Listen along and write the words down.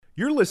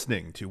You're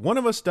listening to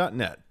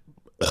oneofus.net.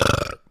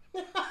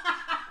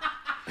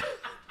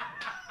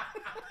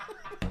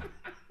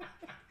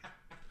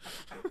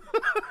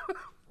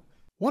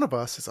 One of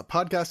Us is a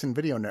podcast and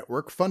video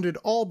network funded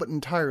all but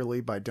entirely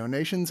by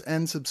donations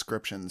and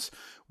subscriptions.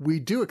 We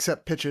do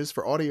accept pitches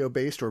for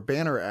audio-based or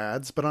banner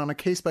ads, but on a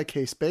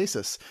case-by-case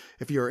basis.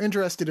 If you are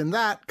interested in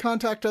that,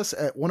 contact us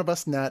at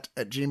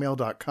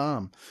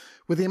oneofusnet@gmail.com.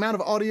 With the amount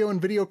of audio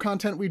and video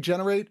content we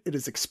generate, it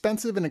is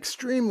expensive and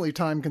extremely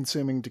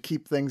time-consuming to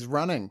keep things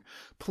running.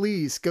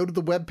 Please go to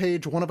the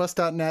webpage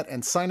oneofus.net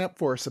and sign up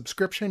for a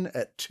subscription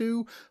at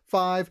 $2,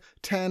 $5,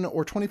 $10,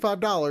 or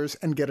 $25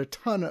 and get a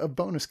ton of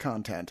bonus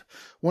content.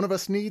 One of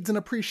Us needs and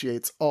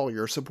appreciates all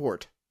your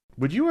support.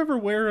 Would you ever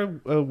wear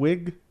a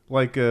wig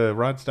like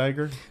Rod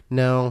Steiger?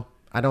 No,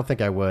 I don't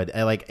think I would.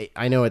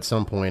 I know at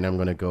some point I'm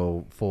going to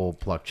go full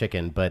pluck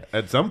chicken, but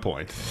At some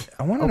point.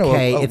 I want to know.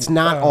 okay, it's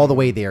not all the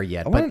way there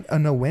yet. I But want to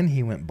know when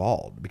he went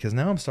bald, because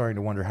now I'm starting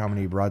to wonder how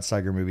many Rod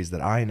Steiger movies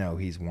that I know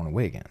he's worn a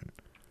wig in.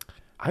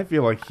 I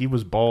feel like he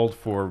was bald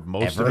for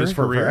most of his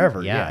For career.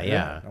 forever.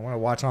 Yeah. I want to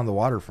watch On the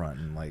Waterfront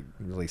and like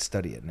really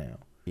study it now.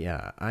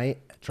 yeah,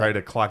 Try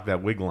to clock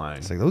that wig line.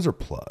 It's like those are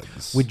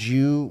plugs. would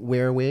you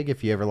wear a wig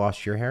if you ever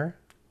lost your hair,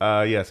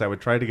 Yes, I would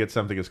try to get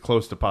something as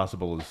close to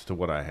possible as to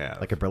what I have.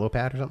 like a Brillo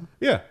pad or something?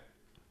 Yeah.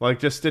 Like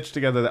just stitch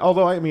together.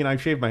 Although, I mean,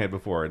 I've shaved my head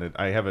before, and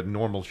I have a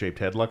normal shaped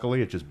head,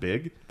 luckily. It's just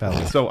big.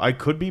 Fellas. So I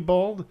could be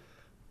bald,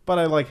 but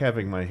I like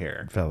having my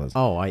hair. Fellas.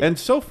 And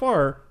so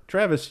far,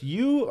 Travis,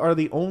 you are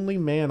the only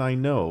man I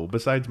know,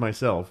 besides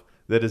myself,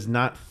 that is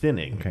not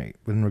thinning. Okay,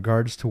 in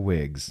regards to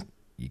wigs,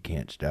 you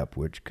can't stop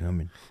what's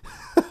coming.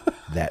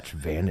 That's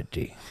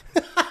vanity.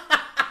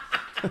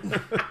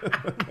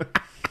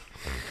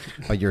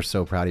 Oh, you're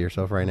so proud of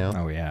yourself right now.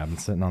 Oh yeah, I've been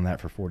sitting on that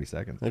for 40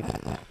 seconds.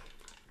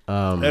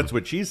 That's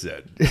what she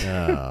said.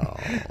 Oh.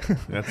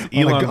 That's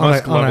Elon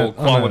Musk level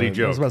quality I was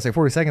joke. about to say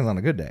 40 seconds on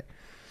a good day.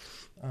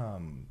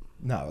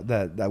 No,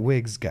 that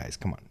wigs, guys,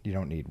 come on. You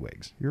don't need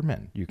wigs. You're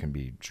men. You can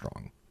be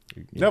strong.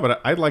 No, but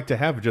I'd like to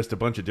have just a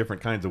bunch of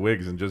different kinds of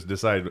wigs and just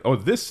decide,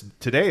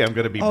 today I'm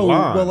going to be Oh,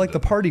 blonde. well, like the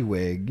party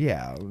wig,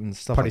 yeah, and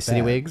stuff Party like City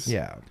that. wigs?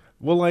 Yeah.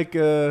 Well, like,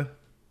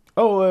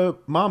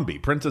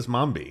 Mombi, Princess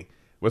Mombi,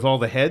 with all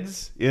the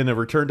heads in A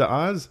Return to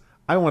Oz.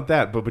 I want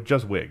that, but with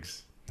just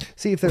wigs.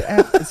 See, if they're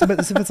if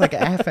it's like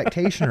an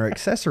affectation or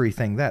accessory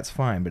thing, that's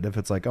fine. But if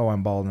it's like, oh,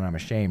 I'm bald and I'm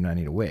ashamed and I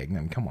need a wig,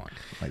 then come on.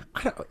 Like,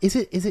 I don't, is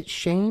it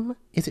shame?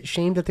 Is it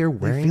shame that they're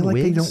wearing they feel like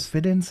wigs? they don't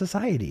fit in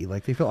society.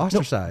 Like they feel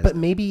ostracized. But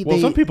maybe Well,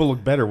 they. some people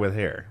look better with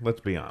hair.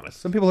 Let's be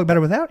honest. some people look better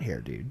without hair,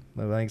 dude.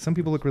 Like some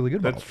people look really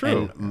good bald. That's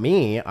true. And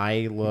me,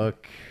 I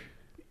look.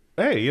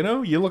 Hey, you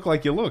look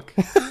like you look.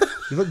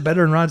 You look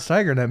better than Rod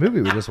Steiger in that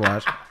movie we just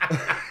watched.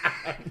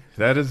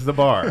 That is the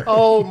bar.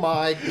 Oh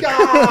my god!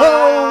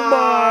 Oh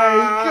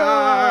my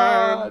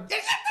god!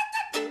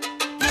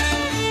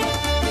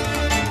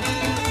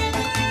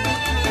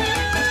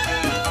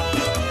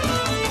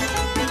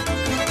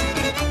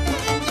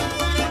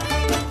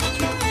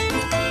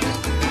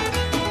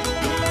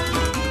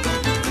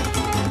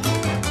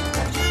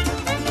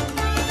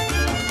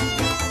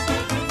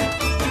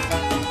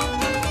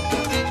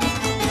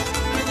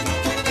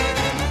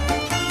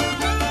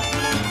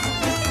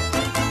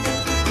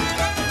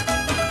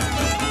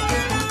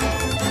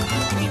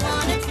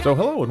 So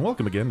hello and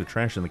welcome again to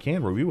Trash in the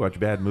Can, where we watch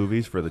bad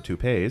movies for the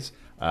toupees.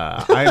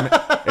 I'm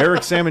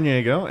Eric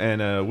Samaniego,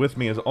 and with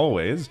me as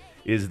always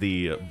is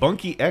the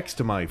bunky X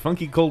to my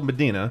funky cold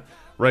Medina,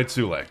 Right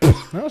Sulek.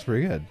 That was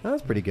pretty good. That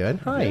was pretty good.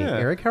 Hi, Yeah.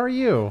 Eric. How are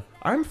you?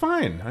 I'm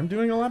fine. I'm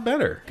doing a lot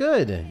better.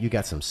 Good. You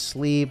got some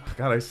sleep.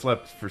 God, I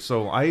slept for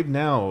so. I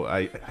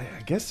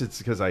guess it's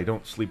because I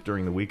don't sleep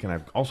during the week, and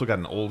I've also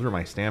gotten older.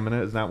 My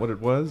stamina is not what it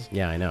was.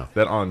 Yeah, I know.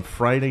 That on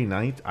Friday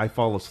night I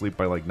fall asleep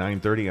by like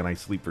 9:30, and I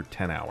sleep for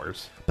 10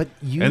 hours, But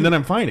you. and then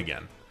I'm fine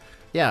again.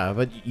 Yeah,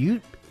 but you.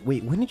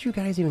 Wait, when did you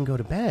guys even go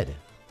to bed?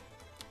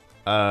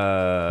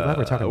 glad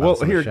we're talking about well,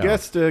 this on the here,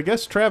 show.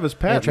 guest Travis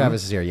Patton. Yeah,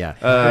 Travis is here.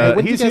 Yeah.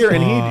 When did He's you guys-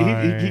 here,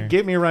 and he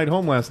gave me a ride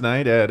home last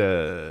night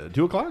at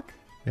 2 o'clock,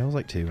 Yeah, it was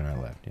like 2 when I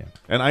left. Yeah,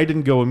 and I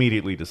didn't go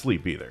immediately to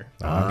sleep either.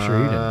 I'm sure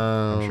you didn't.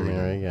 I'm sure you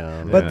There didn't. you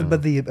go. But Yeah.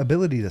 but the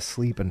ability to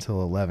sleep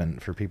until 11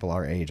 for people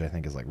our age, I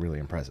think, is like really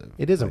impressive.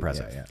 It is Like,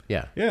 impressive.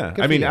 Yeah. Yeah, Good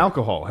I for mean, you.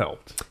 alcohol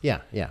helped. Yeah.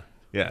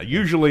 Yeah,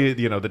 usually,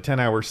 the 10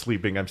 hours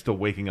sleeping, I'm still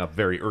waking up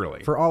very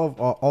early. For all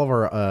of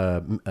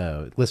our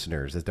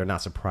listeners, that they're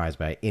not surprised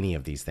by any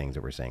of these things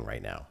that we're saying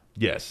right now.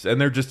 Yes, and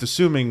they're just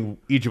assuming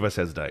each of us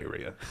has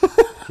diarrhea.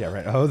 Yeah,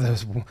 right. Oh,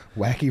 those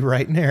wacky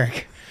right and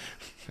Eric.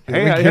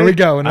 Here we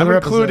go. Another I'm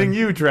including episode.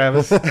 you,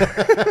 Travis.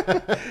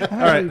 All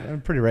right.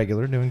 I'm pretty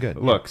regular, doing good.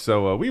 Look,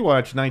 so we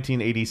watched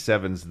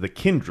 1987's The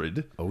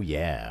Kindred. Oh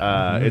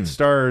yeah. It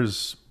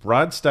stars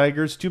Rod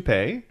Steiger's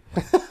toupee,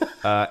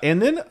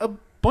 and then a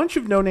bunch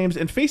of no names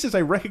and faces I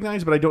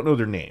recognize, but I don't know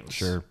their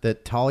names.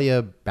 That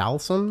Talia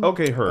Balsam.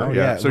 Okay, her. Oh,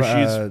 yeah. yeah, So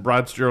she's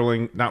Rod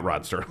Sterling, not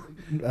Rod Sterling.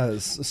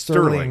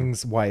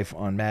 Sterling's wife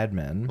on Mad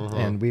Men,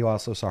 and we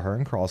also saw her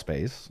in Crawl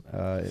Space.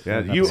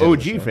 You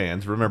OG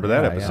fans remember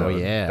that Yeah, episode? yeah. Oh,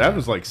 yeah. That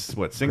was like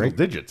what, single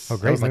digits? Oh,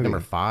 great That was like movie.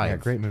 number 5. Yeah,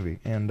 great movie.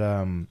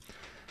 And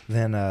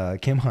then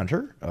Kim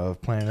Hunter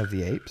of Planet of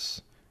the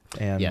Apes,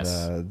 and Yes.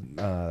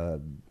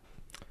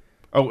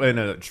 And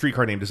a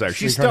Streetcar Named Desire.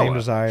 She's Streetcar Stella. Named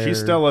Desire. She's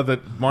Stella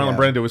that Marlon Yeah.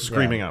 Brando was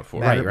screaming out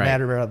for. Right.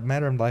 Matter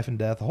of Life and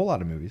Death, a whole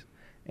lot of movies.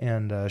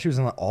 And she was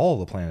in all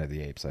the Planet of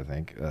the Apes, I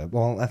think.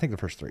 I think the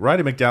first 3.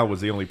 Roddy McDowall was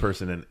the only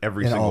person in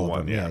every In single all of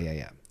one. them. Yeah,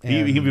 Yeah. He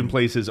And- even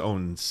plays his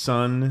own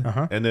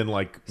son, and then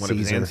like one of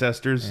his Caesar.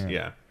 ancestors.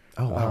 Yeah.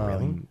 Oh, wow,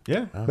 really?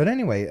 Yeah. But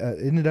anyway, it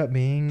ended up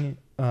being,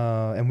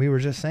 and we were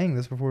just saying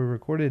this before we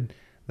recorded,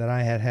 that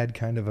I had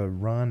kind of a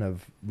run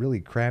of really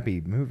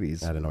crappy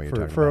movies. I don't know what you're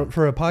talking for, about.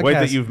 For a podcast. Wait,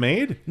 that you've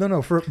made?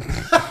 No, for...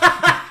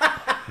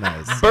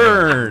 Nice.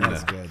 Burn.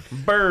 That's good.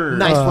 Burn.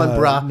 Nice one,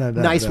 bruh. no,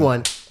 nice no.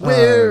 one.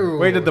 Woo!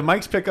 Wait, did the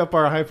mics pick up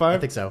our high I five?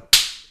 think so.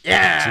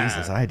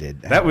 Jesus, I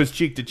did. That was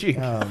cheek to cheek.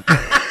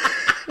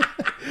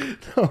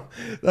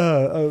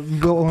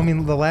 Well, I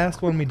mean, the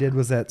last one we did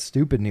was that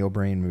stupid Neil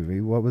Breen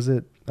movie. What was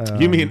it?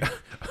 You mean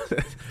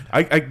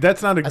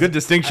that's not a good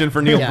distinction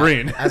for Neil Yeah,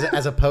 Breen.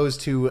 as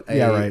opposed to a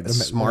Yeah, right.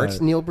 smart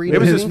Neil Breen. It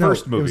was movie? his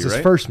first movie, It was his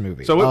right? first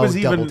movie. So it was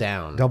even Double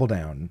Down. Double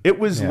Down. It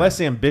was Yeah.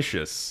 less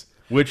ambitious,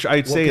 which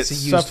I'd say it 'cause he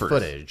used suffers.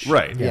 footage.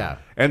 Right. Yeah.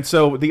 And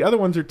so the other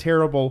ones are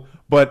terrible,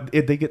 but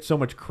they get so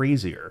much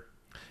crazier.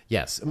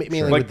 Yes,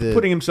 mainly Like with the,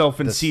 putting himself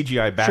in the-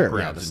 CGI backgrounds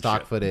yeah, the and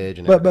stock shit. footage.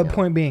 And But everything else.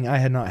 point being, I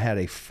had not had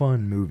a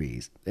fun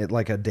movie,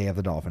 like a Day of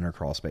the Dolphin or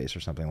Crawl Space or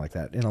something like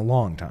that, in a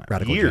long time.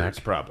 Radical Years,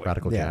 Jack, probably.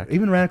 Radical Yeah, Jack.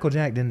 even Radical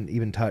Jack didn't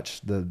even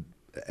touch the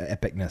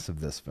epicness of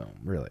this film,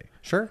 really.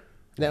 Sure.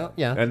 No.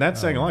 Yeah. And that's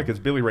saying a lot because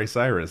Billy Ray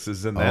Cyrus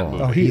is in that Oh.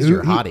 movie. Oh, He's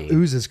your hottie.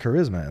 oozes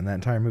charisma in that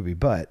entire movie,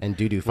 but and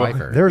Doo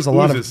Pfeiffer. there's a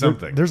lot Oozes of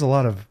something. there's a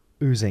lot of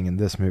oozing in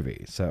this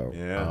movie. So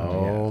Yeah.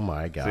 Oh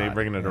my god. So you're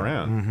bringing it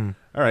around. Mm-hmm.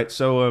 All right.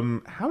 So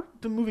how did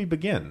the movie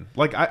begin?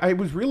 Like I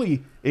was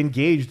really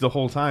engaged the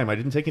whole time. I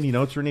didn't take any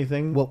notes or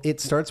anything. Well, it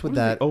starts with What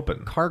does that it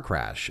open? car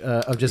crash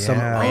of just some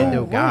Yeah. rando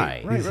Oh, right,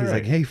 guy. right. he's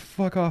like, "Hey,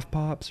 fuck off,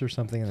 pops," or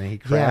something, and then he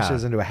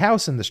crashes into a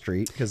house in the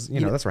street because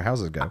that's where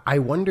houses go. I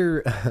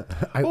wonder.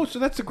 oh, so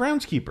that's the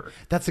groundskeeper.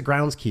 That's the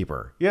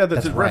groundskeeper. Yeah,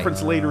 that's a right.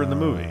 reference later in the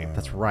movie.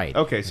 That's right.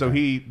 Okay, so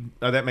he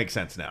that makes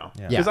sense now.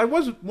 Yeah. Because I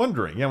was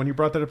wondering, when you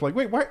brought that up, like,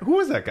 wait, who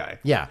was that guy?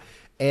 Yeah.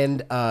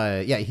 And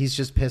he's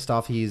just pissed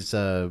off. He's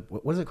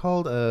what is it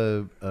called?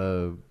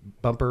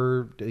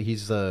 Bumper.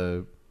 He's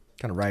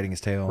Kind of riding his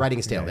tail. riding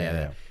his tail.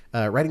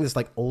 Riding this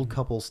like old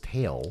couple's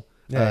tail.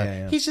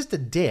 Yeah. He's just a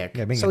dick.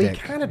 Yeah, being so a he dick.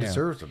 kind of Yeah.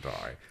 deserves to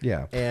die.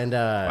 Yeah. And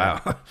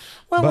Wow.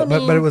 well,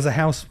 But it was a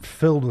house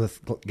filled with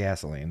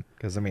gasoline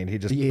because I mean he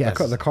just Yes.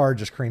 the car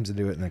just creams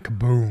into it and then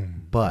kaboom.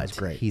 But It's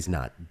great. he's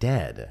not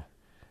dead.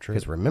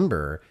 Because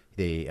remember,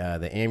 the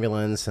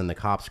ambulance and the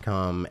cops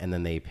come and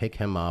then they pick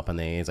him up and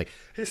he's like,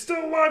 he's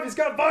still alive. He's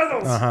got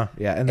vitals.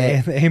 Yeah, and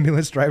the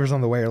ambulance drivers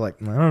on the way are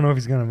like, I don't know if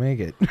he's gonna make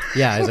it.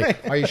 Yeah, he's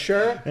like, are you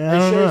sure? I Are you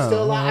don't sure he's know.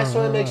 still alive? I just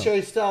want to make sure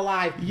he's still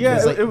alive. Yeah,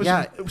 It's like, it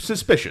was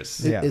suspicious.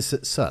 Yeah. It's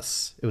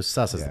sus. It was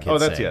sus, as the kids Oh,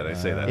 that's say. they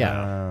say that.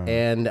 Yeah,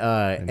 and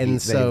They-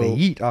 so they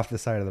eat off the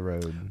side of the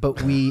road.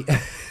 But we,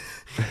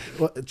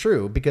 well,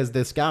 true, because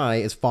this guy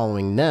is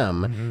following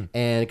them,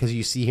 and because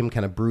you see him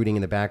kind of brooding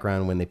in the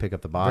background when they pick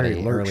up the body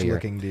Very lurch earlier.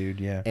 looking dude.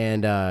 Yeah,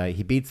 And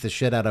he beats the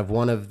shit out of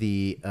one of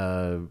the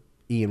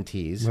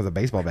EMTs. with a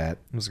baseball bat.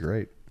 It was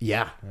great.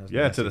 Yeah.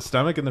 Yeah, to the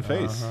stomach and the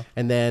face.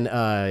 And then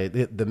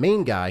the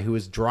main guy who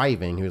was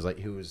driving,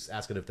 who was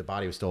asking if the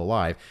body was still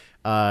alive,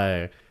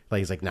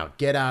 he's like, now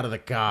get out of the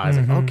car. He's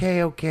like,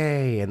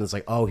 okay. And it's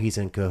like, oh, he's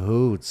in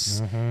cahoots.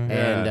 And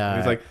Yeah.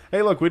 He's like,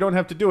 hey, look, we don't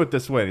have to do it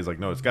this way. And he's like,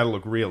 no, it's got to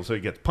look real. So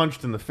he gets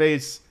punched in the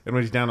face, and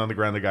when he's down on the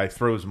ground, the guy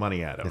throws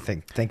money at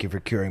him. Thank you for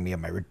curing me of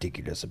my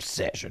ridiculous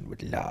obsession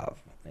with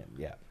love. And,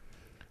 yeah.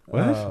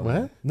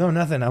 what? No,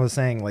 nothing. I was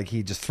saying like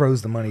he just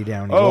throws the money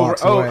down. And he Oh,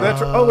 walks away.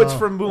 it's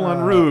from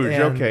Moulin Rouge.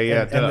 And- Okay,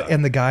 yeah, duh.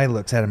 and the guy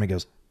looks at him and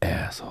goes,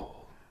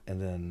 asshole.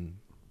 And then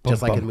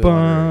Just like in Moulin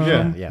bum,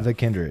 Rouge. Yeah. the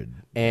Kindred.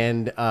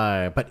 And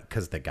but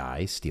because the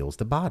guy steals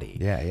the body,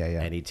 Yeah.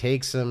 and he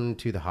takes him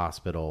to the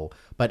hospital.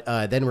 But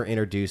then we're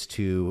introduced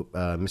to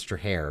Mr.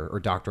 Hare or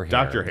Dr. Hare.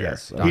 Dr. Hare.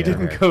 Yes, He Dr.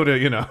 didn't Hare. go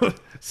to,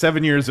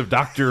 7 years of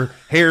Dr.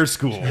 Hare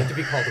school. To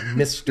be called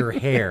Mr.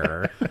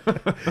 Hare.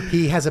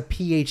 He has a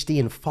PhD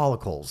in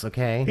follicles.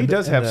 Okay, He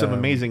does have some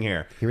amazing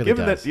hair. he really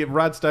Given does. that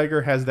Rod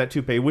Steiger has that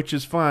toupee, which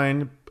is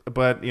fine,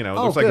 but, it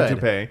Oh, looks like a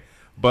good. toupee.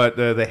 But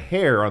the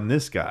hair on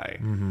this guy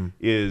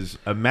is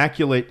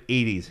immaculate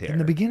 80s hair. In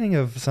the beginning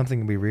of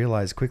something we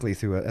realize quickly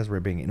through as we're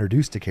being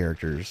introduced to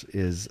characters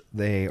is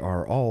they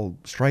are all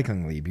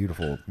strikingly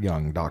beautiful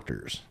young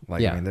doctors.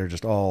 Like Yeah. I mean, they're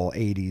just all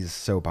 80s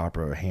soap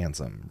opera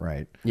handsome,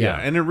 right? yeah,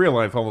 and in real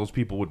life, all those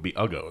people would be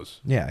uggos.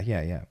 Yeah.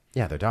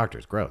 yeah, they're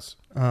doctors. Gross.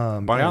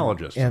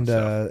 Biologists and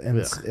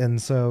stuff.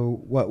 And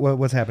so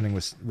what's happening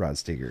with Rod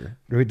Steiger?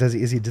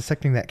 Is he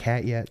dissecting that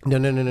cat yet?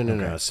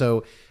 No.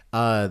 So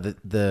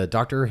the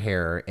Dr.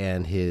 Hare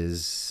and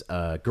his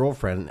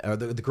girlfriend,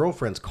 the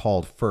girlfriend's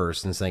called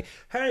first and saying,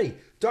 "Hey,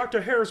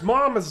 Dr. Hare's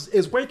mom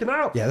is waking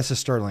up." Yeah, this is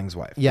Sterling's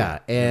wife. Yeah,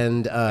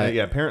 and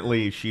yeah,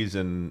 apparently she's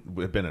been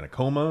in a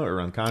coma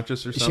or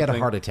unconscious or something. she had a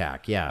heart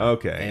attack. Yeah.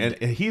 Okay,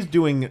 and he's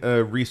doing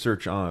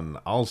research on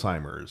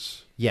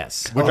Alzheimer's.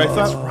 Yes. Which I thought-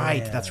 that's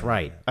right. That's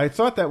right. I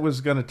thought that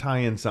was going to tie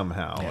in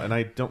somehow, and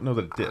I don't know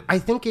that it did. I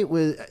think it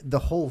was the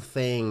whole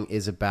thing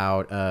is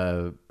about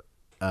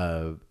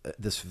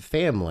this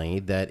family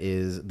that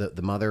is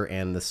the mother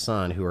and the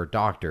son who are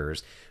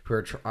doctors who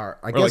are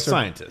I guess like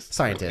are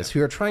scientists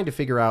who are trying to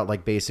figure out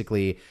like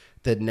basically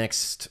the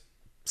next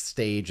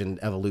stage in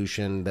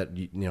evolution that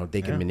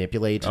they can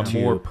manipulate A to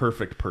more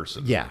perfect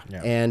person. yeah.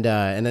 And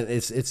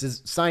it's a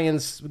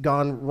science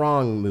gone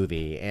wrong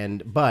movie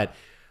but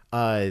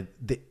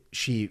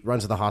she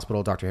runs to the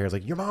hospital. Dr. Hare's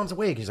like, your mom's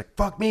awake. He's like,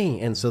 fuck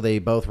me. And so they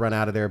both run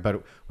out of there. But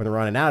when they're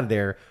running out of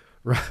there,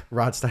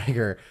 Rod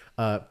Steiger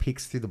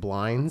peeks through the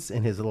blinds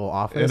in his little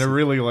office. In a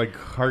really like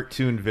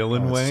cartoon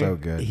villain way. So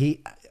good.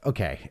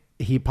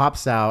 He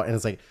pops out and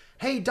it's like,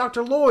 hey,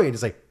 Dr. Lloyd.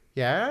 He's like,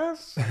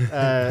 yes.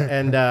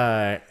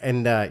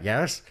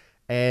 Yes.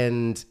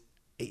 And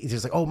he's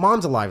just like, oh,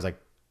 mom's alive. He's like,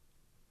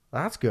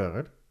 that's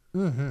good.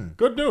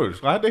 Good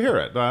news. Glad to hear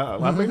it.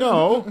 Let me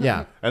know.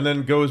 Yeah. And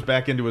then goes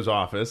back into his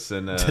office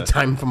and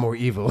Time for more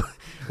evil.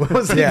 What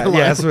was the Yeah, line?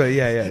 yeah, that's what,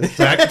 yeah.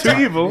 back to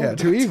evil. Yeah,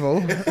 too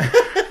evil.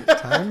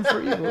 Time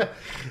for evil. But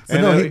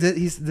And, no, he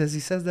he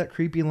says that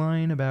creepy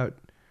line about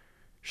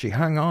she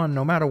hung on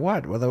no matter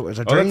what, whether it was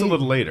a Oh, dream, that's a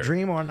little later.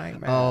 dream or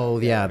nightmare. Oh,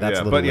 yeah. That's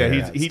Yeah, a little but yeah,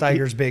 weird. he-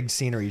 Steiger's big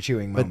scenery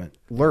chewing moment.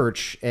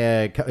 Lurch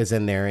is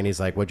in there and he's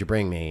like, what'd you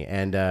bring me?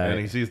 And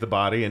he sees the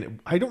body,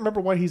 and I don't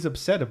remember why he's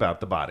upset about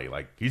the body.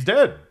 Like, he's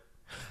dead.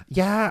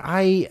 yeah,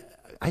 I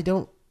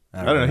don't.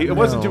 I don't know. It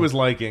wasn't to his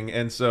liking,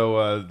 and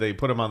so they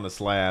put him on the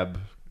slab,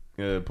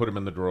 put him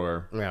in the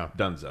drawer. Yeah.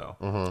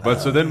 Dunzo. But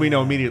so then we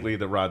know immediately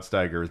that Rod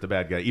Steiger is the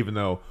bad guy, even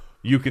though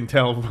you can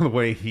tell from the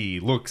way he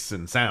looks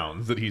and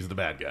sounds that he's the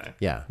bad guy.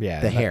 Yeah. Yeah,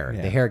 The that- hair.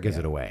 yeah, The hair gives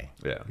it away.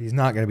 Yeah. He's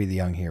not going to be the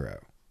young hero.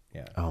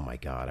 Yeah. Oh my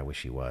God. I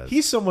wish he was.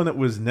 He's someone that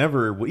was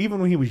never, even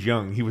when he was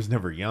young, he was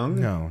never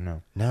young.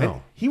 No.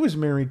 no. He was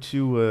married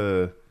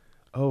to,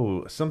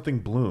 something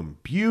Bloom.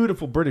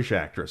 Beautiful British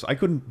actress. I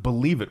couldn't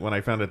believe it when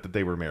I found out that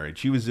they were married.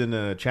 She was in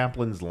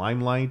Chaplin's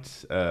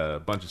Limelight, a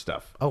bunch of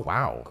stuff. Oh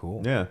wow.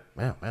 Cool. Yeah.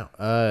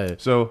 Wow.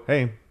 So,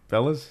 hey,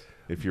 fellas,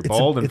 if you're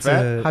bald and it's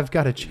fat, I've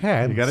got a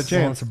chance. you got a Well,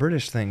 chance. it's a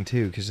British thing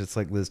too, because it's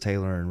like Liz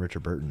Taylor and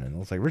Richard Burton, and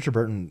it's like Richard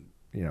Burton,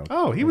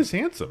 Oh, he was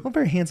handsome. well,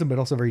 very handsome, but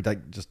also very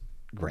like just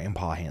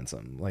grandpa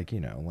handsome, like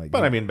like.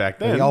 But I mean, back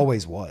then, he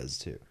always was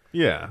too.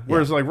 yeah.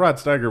 Whereas like Rod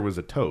Steiger was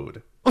a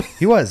toad.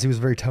 He was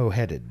very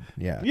toe-headed.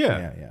 Yeah.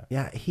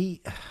 Yeah.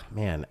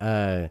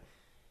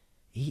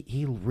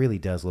 He really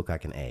does look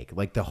like an egg.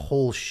 Like the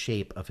whole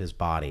shape of his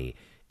body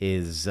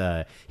is.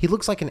 He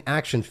looks like an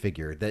action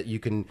figure that you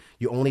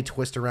only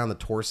twist around the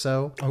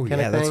torso. Oh kinda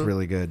yeah, that's thing.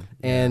 really good.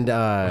 And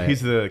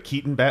He's the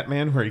Keaton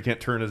Batman where he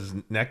can't turn his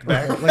neck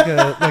back.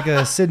 like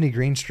a Sidney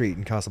Greenstreet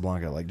in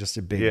Casablanca, like just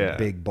a big, Yeah.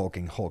 big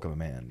bulking hulk of a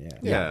man. Yeah.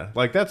 Yeah,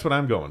 like that's what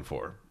I'm going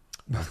for.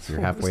 you're That's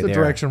halfway the there.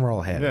 direction we're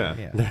all heading.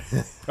 Yeah.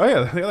 Oh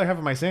yeah, the other half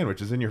of my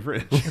sandwich is in your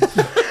fridge.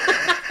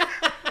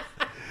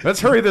 Let's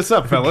hurry this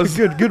up, fellas.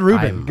 Good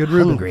Reuben. I'm Good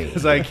Reuben. hungry.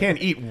 Because I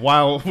can't eat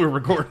while we're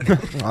recording.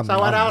 So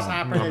what else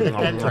happened in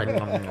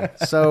Kindred?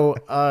 So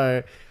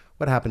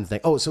what happens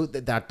next? Oh, so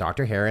that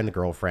Dr. Hare and the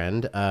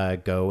girlfriend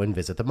go and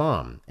visit the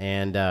mom,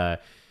 and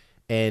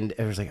it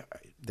was like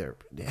they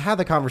had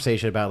the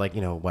conversation about like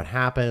what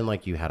happened,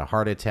 like you had a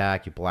heart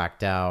attack, you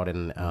blacked out,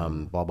 and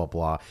blah blah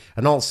blah,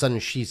 and all of a sudden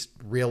she's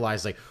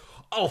realized like,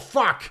 oh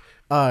fuck.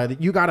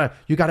 You gotta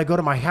go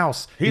to my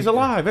house. He's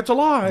alive. It's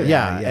alive.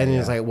 Yeah, and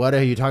he's like, "What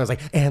are you talking?" I was like,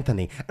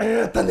 Anthony.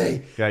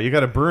 Yeah, you got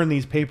to burn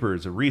these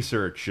papers of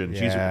research, and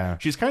Yeah.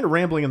 she's kind of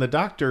rambling, and the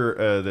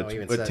doctor that's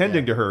even said,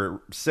 attending yeah. to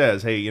her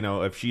says, "Hey,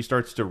 if she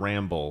starts to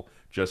ramble,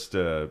 just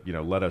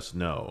let us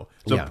know."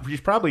 So Yeah.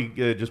 she's probably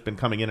just been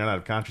coming in and out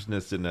of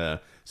consciousness and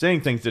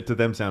saying things that to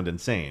them sound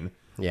insane.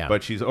 Yeah.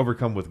 but she's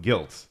overcome with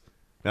guilt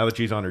now that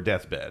she's on her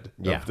deathbed.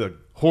 Yeah. of the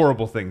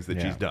horrible things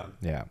that she's done.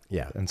 Yeah.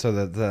 Yeah. And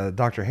so the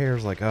Dr.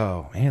 Hare's like,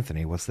 oh,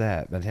 Anthony, what's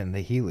that? But then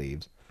he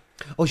leaves.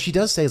 Oh, she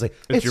does say, "It's like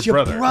It's your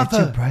brother. It's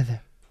your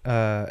brother.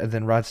 And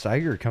then Rod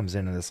Steiger comes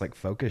in this like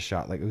focus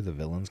shot, like, ooh, the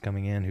villain's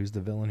coming in. Who's the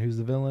villain? Who's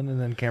the villain?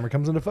 And then camera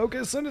comes into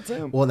focus, and it's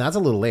him. Well, and that's a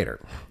little later.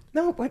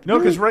 No, what? No,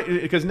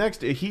 because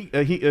next he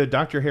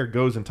Dr. Hare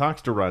goes and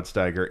talks to Rod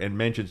Steiger and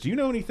mentions, "Do you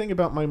know anything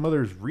about my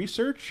mother's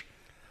research?"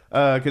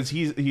 Because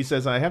he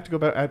says, "I have to go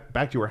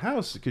back to her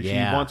house because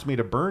Yeah. she wants me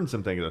to burn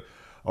something."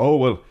 Oh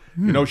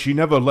well, she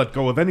never let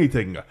go of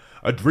anything,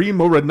 a dream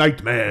or a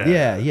nightmare.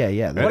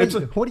 Yeah.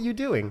 What are you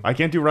doing? I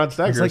can't do Rod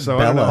Steiger, It's like so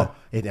I don't Bella.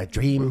 know. In a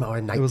dream or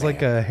a nightmare? It was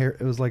like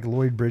it was like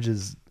Lloyd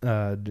Bridges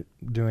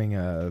doing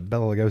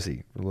Bela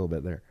Lugosi a little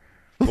bit there.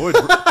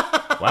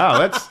 Wow,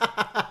 that's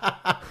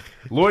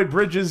Lloyd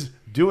Bridges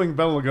doing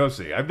Bela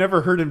Lugosi. I've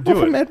never heard him do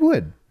From it. Ed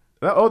Wood.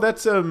 Oh,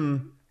 that's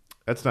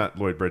That's not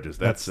Lloyd Bridges.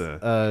 That's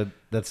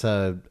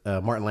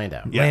Martin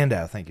Landau. Yeah.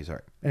 Landau, thank you.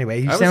 Sorry.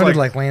 Anyway, he was sounded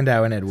like- like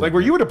Landau and Ed Wood. like,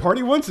 were you at a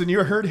party once and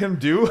you heard him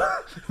do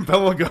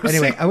Bela Lugosi?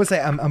 Anyway, I would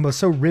say I'm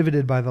so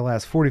riveted by the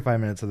last 45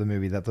 minutes of the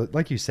movie that,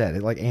 like you said,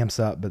 it like amps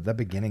up, but the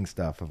beginning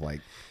stuff of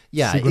like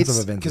sequence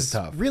of events is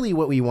tough. Really,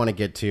 what we want to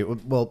get to.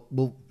 Well,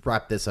 we'll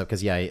wrap this up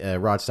because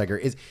Rod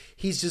Steiger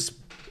he's just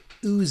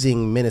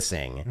oozing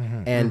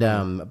menacing,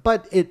 and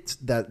but it's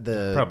that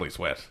the probably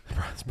sweat.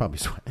 it's probably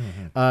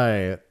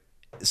sweat.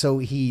 So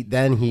he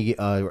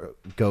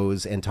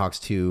goes and talks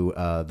to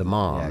the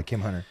mom. Yeah,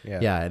 Kim Hunter. Yeah.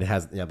 Yeah, it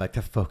has like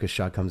the focus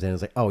shot comes in.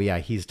 It's like, oh yeah,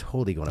 he's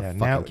totally going to fucking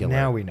now, kill her.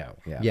 now we know.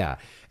 Yeah. Yeah,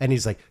 and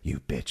he's like, you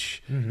bitch,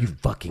 you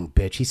fucking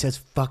bitch. He says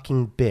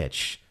fucking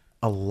bitch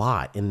a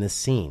lot in this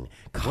scene,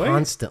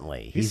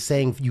 constantly. He's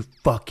saying, you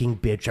fucking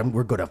bitch. I'm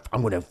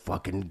gonna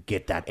fucking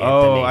get that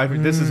Anthony.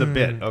 Oh, this is a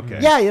bit. Okay.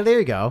 Yeah, there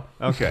you go.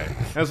 Okay.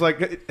 I was like,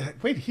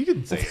 wait, he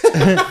didn't say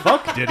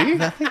fuck, did he?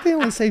 I think they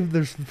only say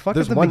there's fuck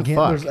There's at the one beginning.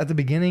 fuck. There's at the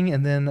beginning,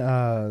 and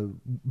then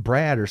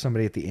Brad or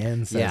somebody at the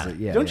end says Yeah. it.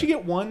 Yeah. Don't you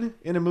get one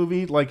in a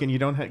movie, like, and you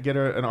don't get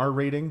an R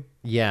rating?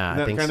 Yeah, Isn't I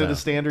that think kind so. of the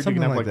standard?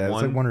 something you can have like that?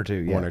 one. It's like one or two.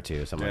 Yeah. One or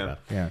two, something Yeah.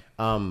 like that.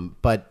 Yeah.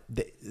 But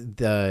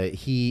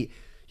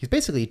he's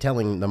basically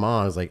telling the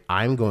mom, is like,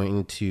 I'm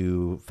going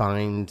to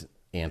find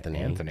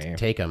Anthony.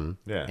 Take him,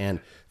 Yeah. and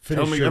Tell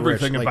finish me your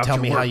everything wish. about tell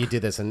your me how work. you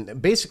did this, and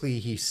basically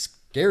he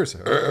scares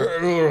her.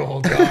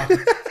 Oh God.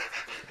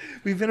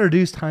 We've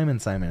introduced Hyman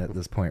Simon at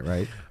this point,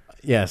 right?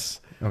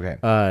 Yes.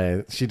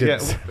 Okay. She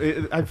did.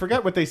 Yeah, I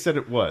forgot what they said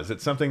it was.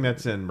 It's something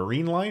that's in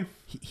marine life.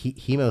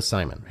 Hemo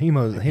Simon.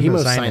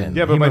 Hemo Simon.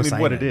 Yeah, but Hemo I mean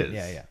Simon. what it is.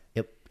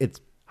 Yeah. It's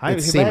Hy-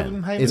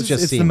 semen. Hy- It's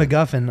just It's the semen.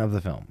 MacGuffin of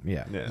the film.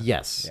 Yeah. Yeah.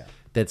 Yes. Yeah.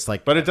 That's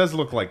like. But it does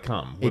look like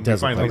cum. It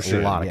does look like see a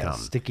it. lot of Yeah, cum.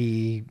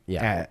 sticky,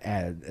 Yeah.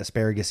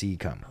 asparagus-y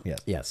cum. Yes.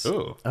 Yes.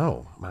 Ooh.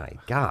 Oh my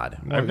God.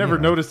 I've never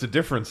noticed a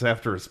difference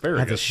after That's a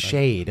asparagus.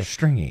 shade.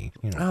 Stringy.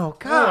 You know. Oh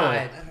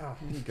God.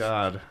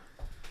 God.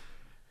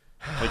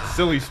 Like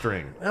silly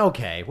string.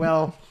 Okay.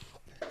 Well.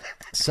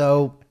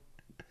 So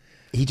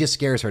he just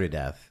scares her to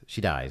death.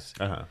 She dies.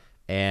 Uh-huh.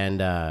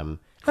 And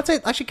that's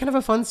actually kind of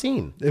a fun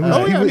scene. It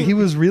was, he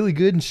was really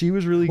good, and she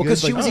was really good.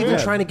 Because she was even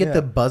yeah. trying to get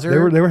the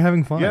buzzer. They were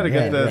having fun. Yeah, to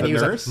get the and he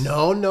was nurse. like,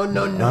 no.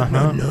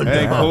 And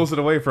he pulls it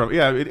away from.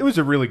 Yeah, it was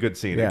a really good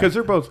scene Yeah. because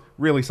they're both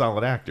really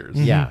solid actors.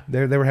 Yeah.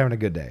 they were having a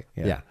good day.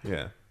 Yeah.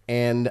 Yeah.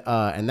 And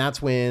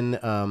that's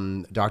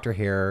when Dr.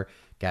 Hare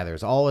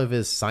gathers all of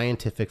his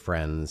scientific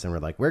friends, and we're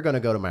like, we're going to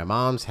go to my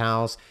mom's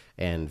house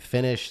and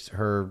finish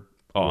her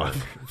Off.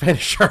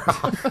 Finish her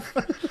off.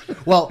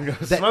 Well,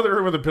 Smother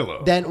her with a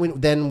pillow.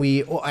 then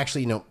we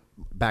actually,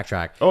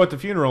 backtrack. Oh, at the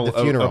funeral, The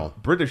funeral. A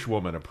British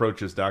woman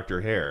approaches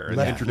Dr. Hare and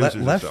Left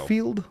introduces left herself.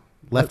 field.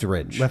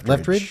 Leftridge.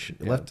 Leftridge?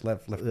 Yeah, Left.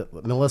 left.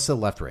 Melissa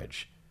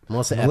Leftridge.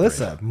 Melissa.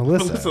 Melissa.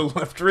 Melissa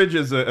Leftridge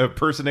is a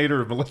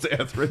impersonator of Melissa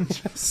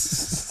Etheridge.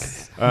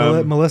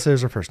 Melissa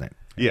is her first name.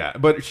 Yeah,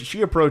 but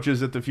she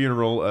approaches at the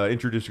funeral,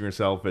 introducing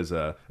herself as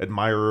a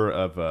admirer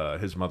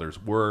of his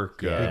mother's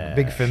work.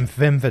 Big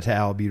femme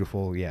fatale,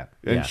 beautiful. Yeah.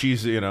 And Yeah.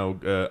 she's,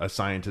 a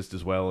scientist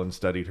as well and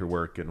studied her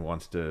work and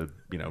wants to,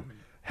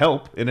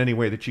 help in any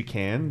way that she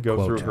can, go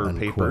Quote, through her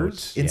unquote.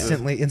 papers. Yeah.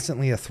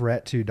 Instantly a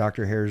threat to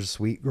Dr. Hare's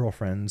sweet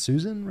girlfriend,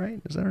 Susan,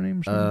 right? Is that her name?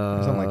 Or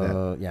something like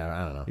that. Yeah,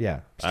 I don't know. Yeah.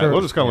 We'll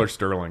just call her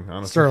Sterling,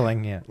 honestly.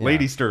 Sterling, yeah.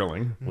 Lady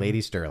Sterling.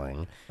 Lady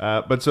Sterling.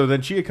 But so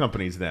then she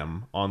accompanies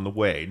them on the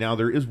way. Now,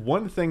 there is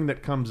one thing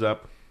that comes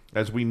up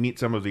as we meet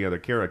some of the other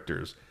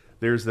characters.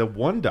 There's the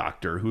one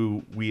doctor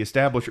who we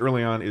establish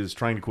early on is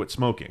trying to quit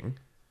smoking.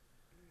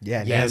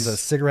 Yeah, and he Yes. has a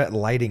cigarette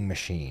lighting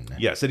machine.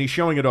 Yes, and he's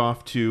showing it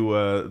off to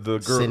the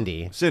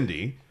girl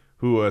Cindy,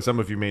 who some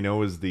of you may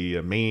know is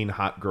the main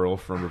hot girl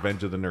from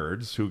Revenge of the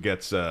Nerds, who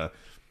gets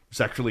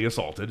sexually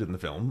assaulted in the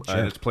film,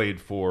 and it's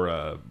played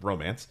for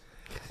romance.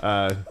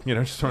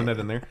 Just throwing that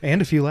in there. And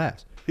a few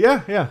laughs.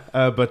 Yeah.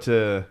 But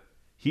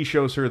he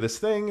shows her this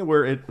thing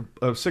where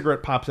a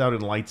cigarette pops out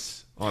and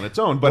lights on its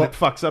own, but it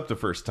fucks up the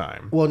first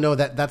time. Well, no,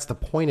 that's the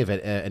point of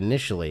it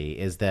initially,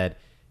 is that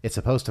it's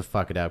supposed to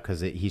fuck it up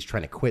because he's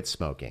trying to quit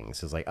smoking.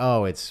 So it's like,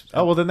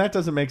 well, then that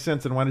doesn't make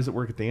sense. And why does it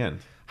work at the end?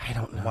 I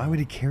don't know. Why would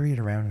he carry it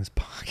around in his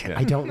pocket?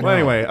 I don't know. Well,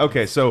 anyway,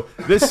 okay, so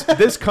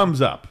this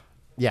comes up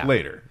Yeah.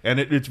 later, and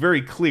it's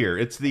very clear.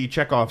 It's the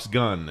Chekhov's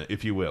gun,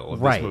 if you will,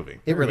 of Right. this movie.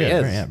 It really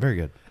Very is. good. Very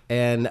good.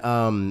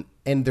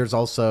 And there's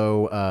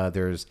also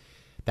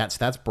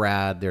that's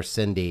Brad. There's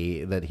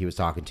Cindy that he was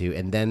talking to,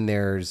 and then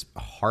there's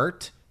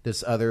Hart,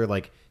 this other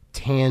like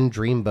tan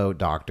dreamboat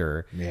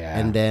doctor. Yeah.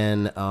 And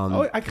then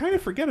Oh, I kind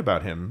of forget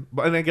about him,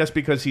 and I guess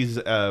because he's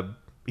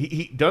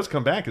he does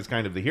come back as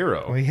kind of the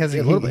hero.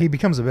 Well, he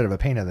becomes a bit of a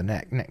pain in the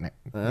neck.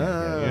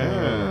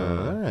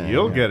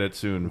 You'll get it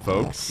soon,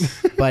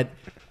 folks. but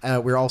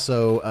we're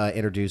also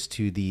introduced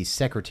to the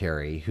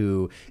secretary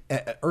who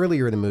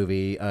earlier in the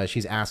movie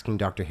she's asking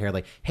Dr. Hare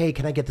like, hey,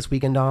 can I get this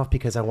weekend off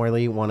because I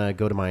really want to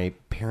go to my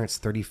parents'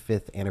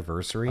 35th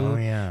anniversary. Oh,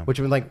 yeah. Which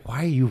would be like,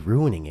 why are you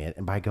ruining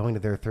it by going to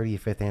their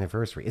 35th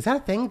anniversary? Is that a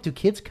thing? Do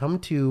kids come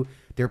to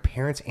their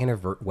parents'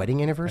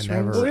 wedding anniversary.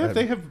 never- Well,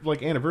 they have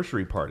like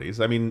anniversary parties.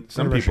 I mean,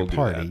 some Anniversary people do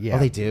party, that. yeah. Oh,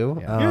 they do.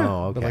 Yeah.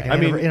 Oh, But, okay. like, I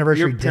mean,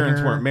 Anniversary your parents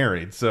dinner. weren't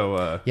married,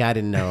 so Yeah, I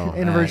didn't know.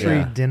 Anniversary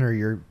Yeah. dinner,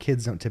 your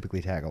kids don't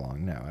typically tag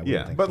along. No, I wouldn't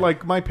yeah. think But so.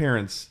 like my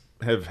parents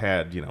have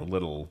had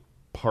little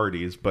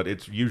parties, but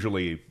it's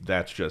usually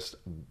that's just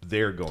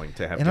they're going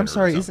to have. And I'm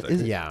dinner or sorry,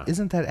 something. Yeah.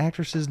 isn't that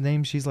actress's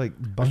name? She's like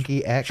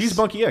Bunky X. She's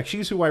Bunky X.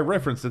 She's who I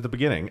referenced at the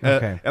beginning.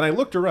 Okay. And I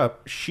looked her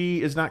up.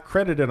 She is not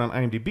credited on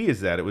IMDb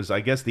as that. It was, I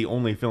guess, the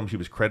only film she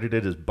was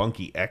credited as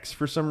Bunky X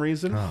for some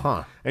reason.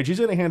 Huh. And she's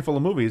in a handful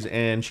of movies,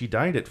 and she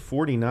died at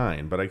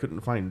 49, but I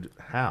couldn't find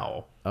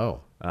how.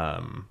 Oh,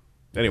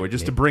 Anyway,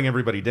 just to bring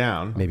everybody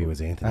down, maybe it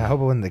was Anthony. I hope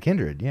it wasn't the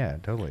Kindred. Yeah,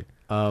 totally.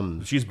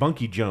 she's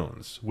Bunky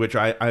Jones, which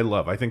I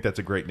love. I think that's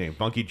a great name.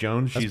 Bunky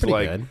Jones. That's She's pretty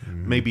like good.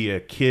 maybe a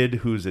kid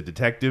who's a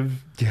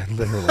detective. Yeah,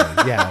 literally.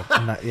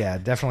 Yeah,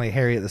 definitely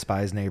Harriet the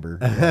Spy's neighbor.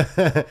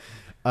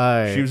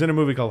 Yeah. She was in a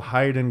movie called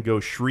Hide and Go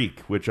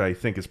Shriek, which I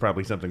think is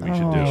probably something we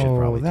should do. should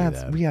probably do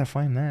that's that. we gotta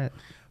find that.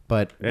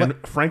 But And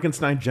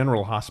Frankenstein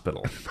General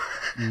Hospital.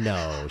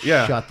 no,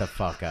 Yeah. shut the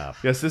fuck up.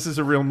 Yes, this is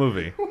a real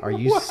movie. Are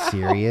you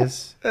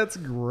serious? That's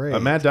great. A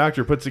mad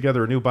doctor puts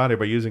together a new body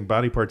by using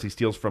body parts he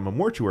steals from a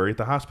mortuary at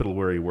the hospital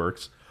where he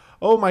works.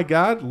 Oh my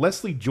God,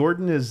 Leslie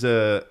Jordan is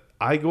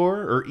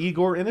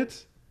Igor in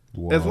it?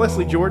 As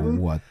Leslie Jordan.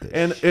 what the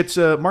And it's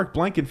Mark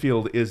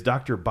Blankenfield is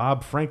Dr.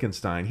 Bob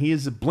Frankenstein. He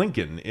is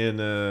Blinken in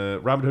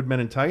Robin Hood Men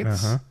in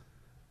Tights. Uh-huh.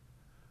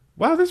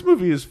 Wow, this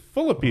movie is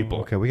full of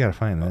people. Okay, we gotta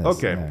find this.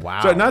 Okay. Yeah.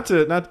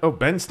 Wow. So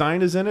Ben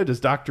Stein is in it as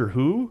Doctor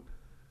Who.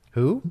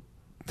 Who?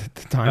 The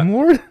Time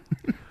Lord.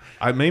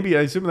 I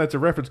assume that's a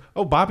reference.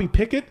 Oh, Bobby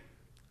Pickett.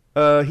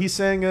 He's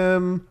saying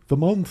the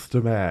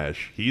Monster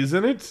Mash. He's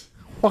in it.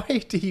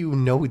 Why do you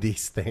know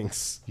these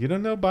things? You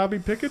don't know Bobby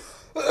Pickett?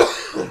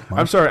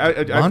 I'm sorry.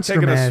 I've Monster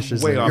taken Mash us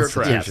is way an off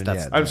institution, track.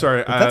 Yes, I'm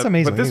sorry. But that's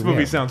amazing. But this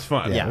movie sounds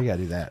fun. Yeah, we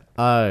gotta do that.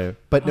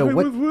 But no,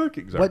 Hollywood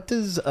working. Sorry. what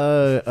does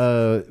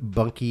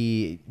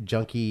Bunky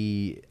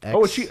Junkie X?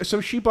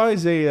 Oh, she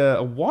buys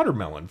a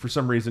watermelon for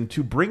some reason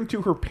to bring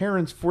to her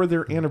parents for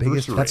their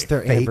anniversary. That's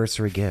their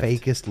anniversary gift.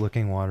 Fakest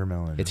looking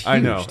watermelon. It's huge, I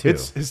know. too.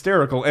 It's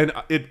hysterical. And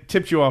it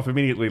tips you off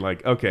immediately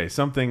like, okay,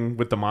 something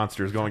with the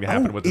monster is going to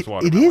happen with this it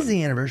watermelon. is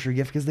the anniversary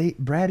gift because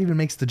Brad even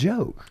makes the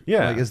joke.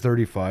 Yeah. like it's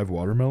 35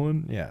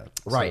 watermelon. Yeah,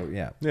 Right. So,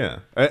 yeah. Yeah.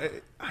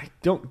 I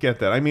don't get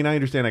that. I mean, I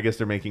understand. I guess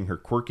they're making her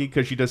quirky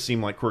because she does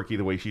seem like quirky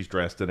the way she's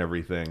dressed and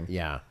everything.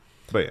 Yeah.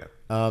 But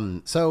yeah.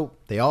 So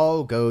they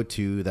all go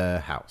to the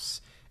house,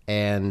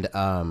 and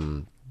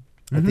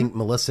I think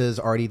Melissa's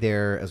already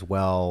there as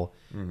well.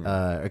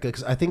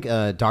 Because I think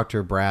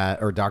Dr.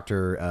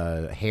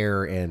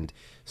 Hare and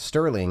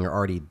Sterling are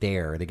already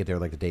there. They get there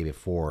like the day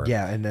before.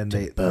 Yeah, and then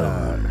they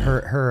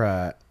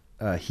her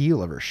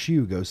heel of her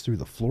shoe goes through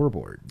the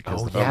floorboard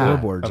because the yeah.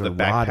 floorboards Of the are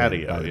back rotted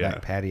patio, by the yeah.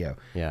 back patio.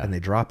 Yeah. And they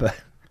drop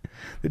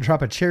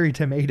a cherry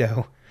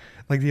tomato,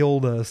 like the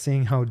old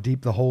seeing how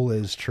deep the hole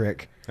is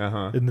trick,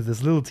 into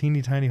this little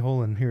teeny tiny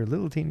hole, and here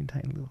little teeny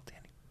tiny.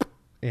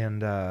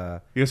 And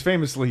Because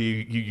famously,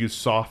 you use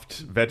soft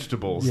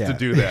vegetables Yeah. to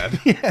do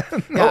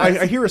that. Oh,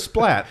 I hear a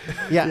splat.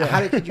 Yeah.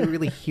 How could you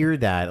really hear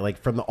that? Like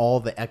from all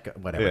the echo,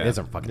 whatever. Yeah. It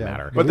doesn't fucking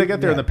matter. But they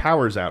get there and Yeah. the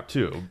power's out,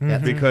 too.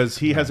 Because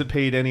he hasn't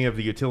paid any of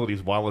the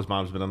utilities while his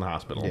mom's been in the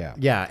hospital. yeah.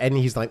 Yeah, and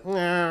he's like,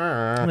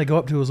 And they go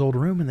up to his old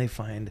room and they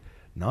find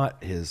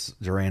not his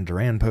Duran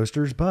Duran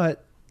posters,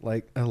 but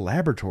like a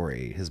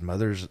laboratory, his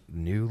mother's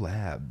new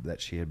lab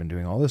that she had been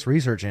doing all this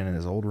research in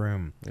his old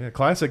room. Yeah,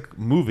 classic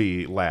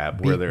movie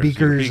lab where there's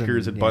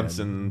beakers and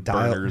Bunsen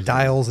burners.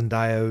 dials and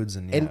diodes,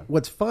 and And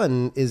what's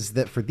fun is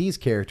that for these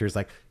characters,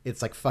 like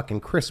it's like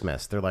fucking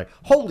Christmas. They're like,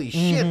 holy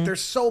shit,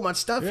 there's so much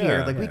stuff here.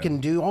 Yeah. Like we can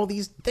do all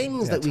these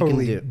things that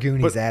totally we can do.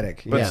 Goonies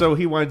attic. But Yeah. so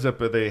he winds up,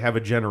 they have a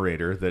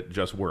generator that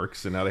just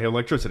works, and now they have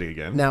electricity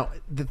again. Now,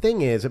 the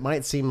thing is, it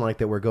might seem like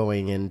that we're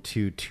going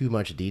into too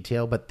much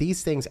detail, but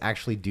these things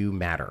actually do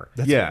matter.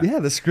 yeah.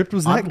 The script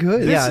was that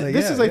good.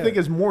 This is, I think,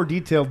 is more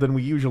detailed than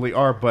we usually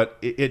are, but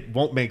it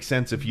won't make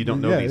sense if you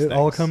don't know these it things.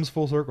 all comes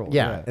full circle.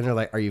 Yeah. And they're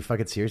like, are you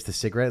fucking serious? The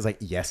cigarette is like,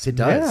 yes, it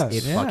does.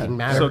 Yes, it yeah. fucking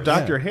matters. So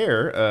Dr.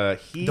 Hare,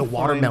 he the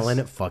watermelon,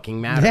 it finds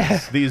fucking matters. Yeah.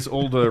 these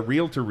old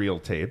reel-to-reel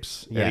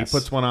tapes, and he Yes.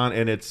 puts one on,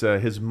 and it's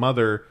his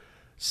mother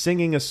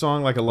singing a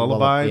song like a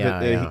lullaby Yeah,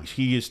 that yeah.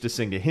 he used to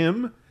sing to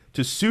him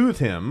to soothe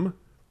him.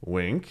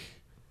 Wink.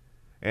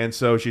 And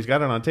so she's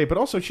got it on tape, but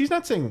also she's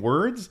not saying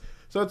words,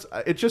 so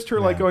it's just her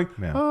like going.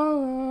 yeah.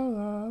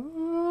 "Ah,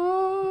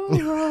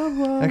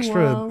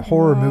 Extra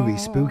horror movie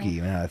spooky.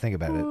 Now that I think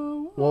about it.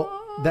 Well,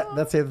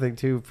 that's the other thing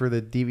too. For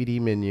the DVD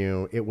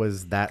menu, it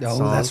was that Oh,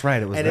 song. that's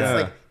right, it was and that.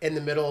 it's like in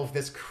the middle of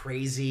this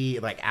crazy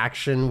like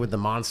action with the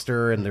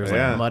monster, and there's like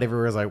Yeah. mud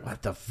everywhere. It's like,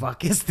 what the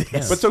fuck is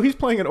this? But so he's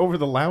playing it over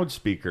the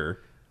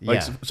loudspeaker,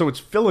 like Yeah. so it's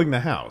filling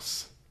the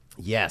house.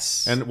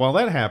 yes, And while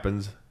that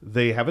happens,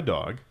 they have a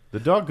dog. The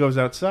dog goes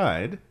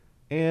outside,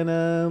 and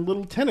a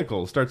little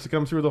tentacle starts to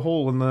come through the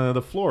hole in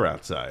the floor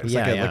outside.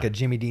 Yeah. Like a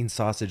Jimmy Dean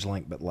sausage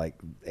link, but like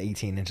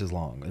 18 inches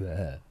long.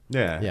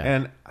 Yeah. Yeah.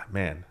 And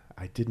man,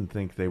 I didn't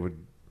think they would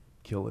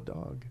kill a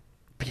dog.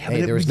 Yeah, Hey,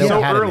 but there was yeah. no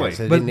So cat in early. there,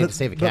 so they didn't need to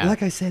save a But cat.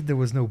 like I said, there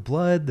was no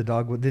blood. The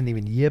dog didn't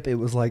even yip. It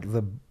was like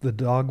the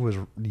dog was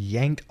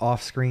yanked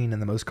off screen in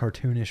the most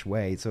cartoonish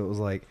way. So it was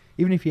like,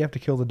 even if you have to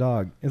kill the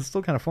dog, it's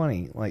still kind of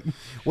funny. Like,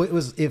 Well,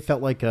 it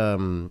felt like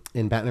in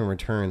Batman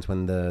Returns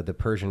when the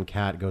Persian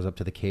cat goes up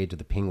to the cage of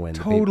the penguin. the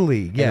baby-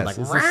 totally, and they're yes, like,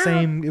 it's the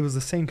same. It was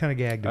the same kind of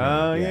gag. To me.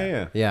 Oh,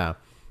 yeah. yeah.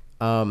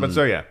 But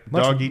so, yeah,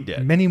 Much- dog eat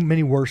dead.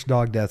 Many worse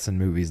dog deaths in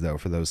movies though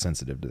for those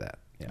sensitive to that.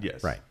 Yeah.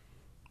 Yes. Right.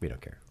 We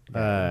don't care.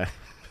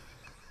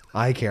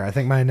 I care. I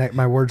think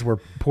my words were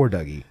poor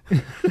Dougie.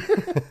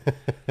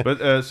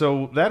 But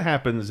so that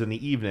happens in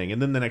the evening,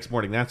 and then the next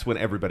morning, that's when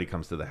everybody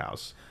comes to the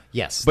house.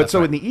 Yes. But that's so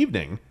right. in the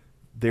evening,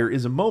 there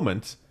is a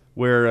moment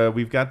where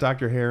we've got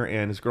Dr. Hare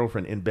and his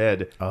girlfriend in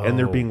bed, and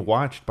they're Oh. being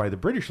watched by the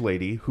British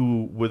lady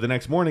who, with the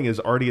next morning, is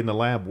already in the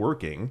lab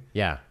working.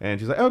 Yeah. And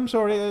she's like, oh, I'm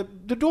sorry,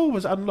 the door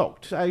was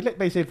unlocked. I let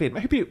myself in.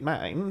 I hope you don't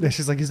mind.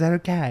 She's like, "Is that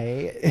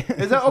okay?"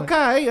 Is that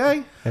okay,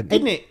 eh?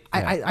 Isn't it?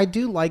 I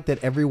do like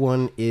that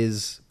everyone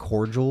is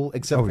cordial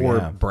except Oh, for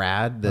yeah.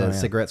 Brad, the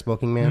cigarette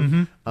smoking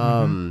man.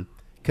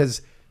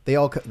 Because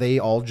they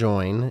all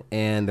join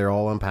and they're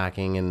all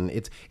unpacking, and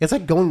it's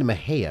like going to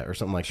Mahia or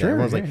something like that.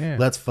 Everyone's like, yeah.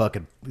 let's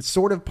fucking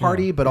sort of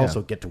party, but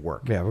also get to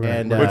work. Yeah, we're gonna-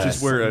 and, we're Which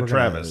is where we're gonna-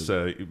 Travis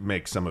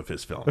makes some of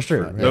his films. That's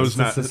true. Those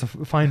It's a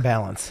fine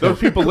balance. those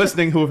people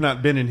listening who have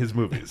not been in his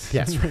movies.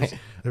 yes, right.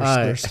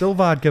 There's still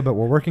vodka, but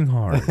we're working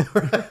hard.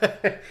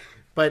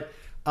 But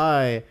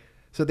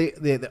so they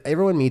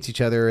everyone meets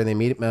each other and they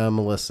meet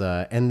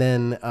Melissa, and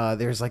then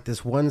there's like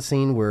this one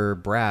scene where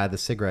Brad, the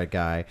cigarette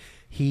guy,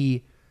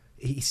 he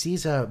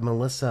sees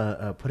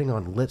Melissa putting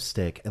on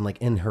lipstick and like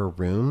in her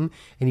room,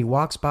 and he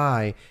walks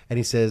by and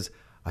he says,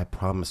 "I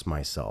promised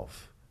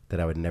myself that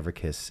I would never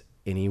kiss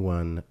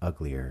anyone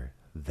uglier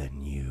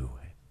than you."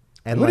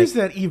 And What like, does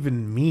that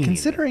even mean?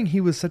 Considering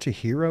he was such a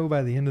hero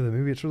by the end of the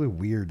movie, it's really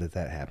weird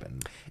that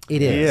happened.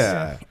 it is,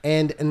 Yeah.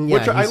 and yeah,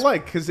 Which I he's-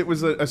 like, because it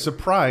was a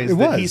surprise It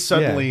that was, he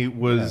suddenly yeah.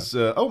 was,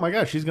 oh my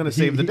gosh, she's going to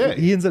save the He- day.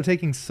 He ends up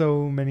taking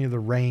so many of the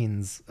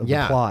reins of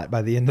Yeah. the plot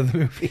by the end of the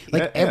movie.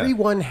 like Yeah.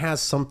 everyone has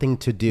something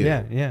to do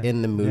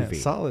in the movie.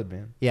 Yeah, solid,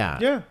 man. Yeah.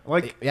 yeah,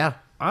 like, Yeah.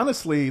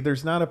 honestly,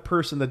 there's not a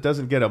person that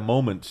doesn't get a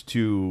moment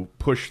to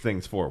push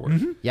things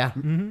forward. Yeah.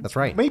 That's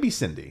right. Maybe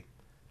Cindy.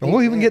 But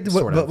we'll even get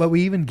Sort of. but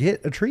we even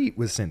get a treat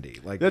with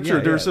Cindy. Like That's yeah,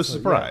 true. There's yeah, a so,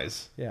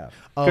 surprise. Yeah.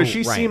 Because Oh, she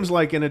right. seems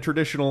like in a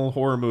traditional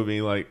horror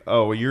movie, like,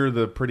 oh, well, you're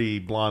the pretty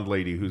blonde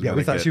lady who's Yeah, going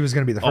we to thought she was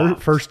going to be the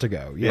offed. first to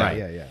go. Yeah, Right.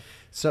 yeah.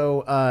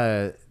 So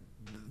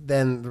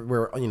then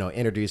we're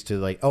introduced to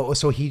like, oh,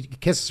 so he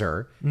kisses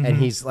her and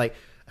he's like,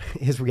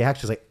 his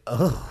reaction is like,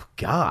 oh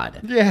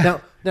God. Yeah.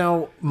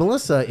 Now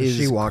Melissa is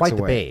She walks quite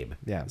the away. babe.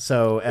 Yeah.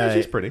 So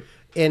she's pretty.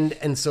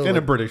 And so In a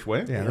like, British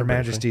way. Yeah, Her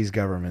Majesty's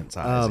government's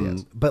eyes.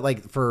 Yes. but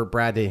like for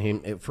Brad to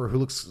him, for who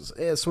looks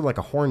sort of like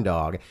a horn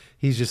dog,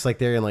 he's just like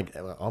there and like,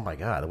 oh my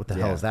God, what the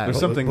hell is that? There's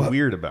something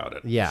weird about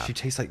it. Yeah. She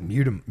tastes like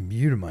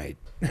mutamite,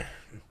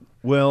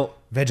 Well,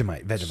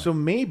 Vegemite. so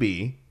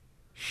maybe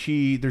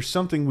there's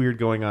something weird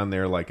going on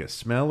there, like a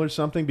smell or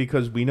something,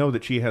 because we know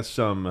that she has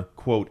some,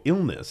 quote,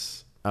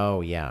 illness. Oh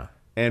yeah.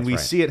 And That's we right.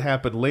 see it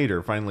happen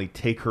later, finally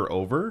take her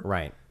over.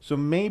 Right. So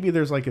maybe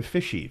there's like a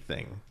fishy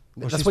thing.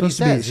 Well, That's she's what he supposed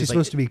to be. says. She's He's like-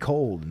 supposed to be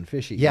cold and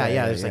fishy. Yeah.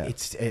 There's like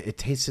it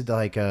tasted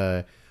like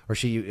or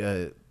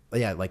she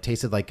like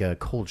tasted like a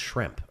cold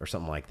shrimp or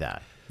something like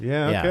that.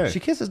 Yeah, Yeah. okay. She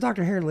kisses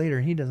Dr. Hare later,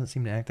 and he doesn't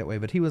seem to act that way.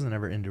 But he wasn't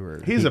ever into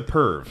her. He's a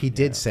perv. He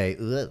did say,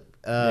 ugh.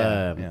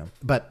 Yeah.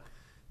 But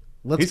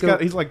let's He's go.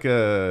 he's like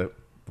a,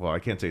 well, I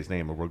can't say his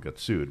name or we'll get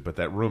sued, but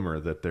that rumor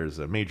that there's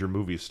a major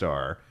movie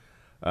star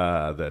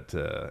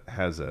that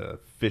has a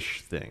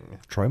fish thing.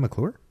 Troy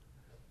McClure.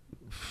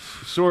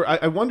 So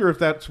I wonder if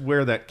that's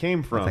where that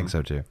came from. I think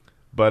so too.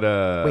 But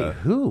Wait,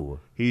 who?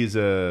 he's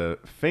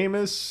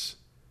famous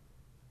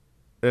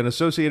and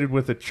associated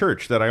with a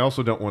church that I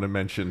also don't want to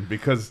mention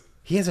because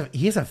He has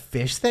a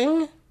fish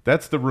thing?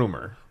 that's the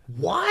rumor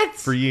What?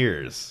 for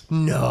years.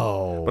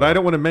 No. But I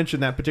don't want to mention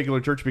that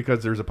particular church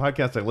because there's a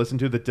podcast I listened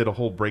to that did a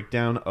whole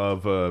breakdown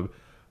of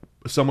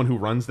someone who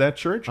runs that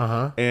church,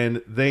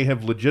 and they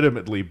have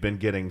legitimately been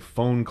getting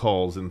phone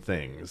calls and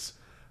things,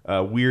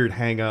 weird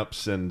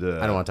hang-ups, and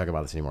I don't want to talk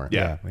about this anymore.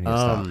 Yeah, we need to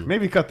stop.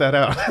 maybe cut that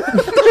out.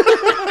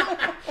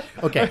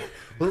 Okay.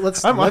 Well,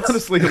 let's I'm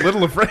honestly a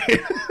little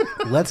afraid.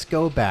 let's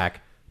go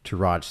back to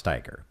Rod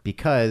Steiger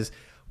because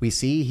we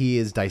see he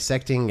is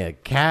dissecting a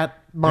cat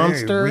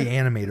monster.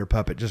 Reanimator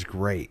puppet, just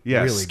great.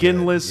 Yeah, really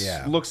skinless, good.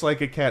 Yeah. looks like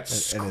a cat,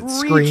 And it's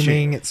screeching.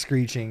 screaming, it's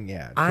screeching.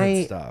 Yeah,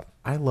 good stuff.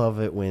 I love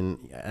it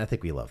when I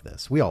think we love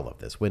this. We all love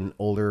this when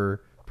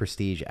older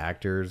prestige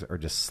actors are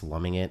just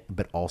slumming it,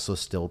 but also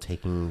still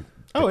taking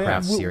the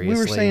craft seriously. We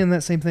were saying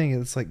that same thing.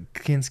 It's like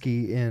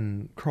Kinski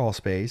in Crawl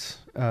Space,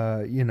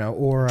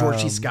 or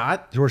George C.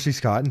 Scott? George C.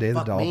 Scott and Day of the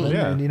Fuck Dolphin. me.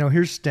 Yeah. And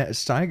here's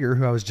Steiger,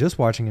 who I was just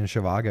watching in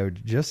Chicago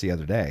just the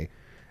other day.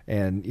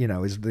 And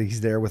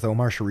he's there with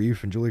Omar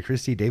Sharif and Julie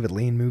Christie, David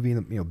Lean movie,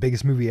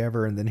 biggest movie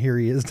ever, and then here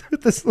he is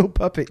with this little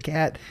puppet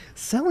cat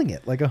selling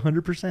it like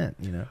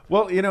 100%.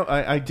 Well,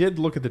 I did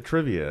look at the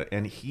trivia,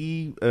 and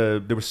he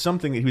there was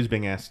something that he was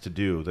being asked to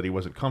do that he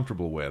wasn't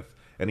comfortable with,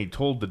 and he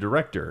told the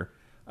director,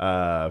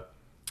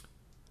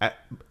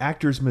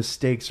 actors'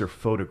 mistakes are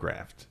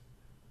photographed.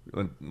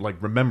 Like,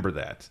 remember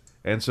that.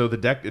 And so the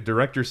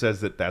director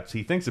says that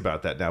he thinks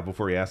about that now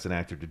before he asks an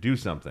actor to do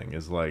something.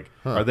 Is like,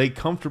 are they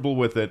comfortable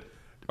with it?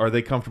 Are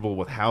they comfortable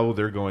with how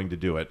they're going to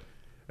do it?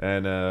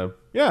 And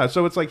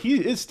so it's like he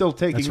is still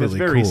taking this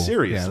very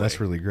seriously. Yeah, that's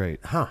really great.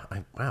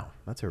 Wow,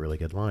 that's a really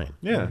good line.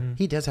 Yeah.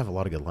 He does have a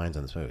lot of good lines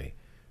in this movie.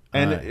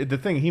 And the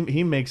thing,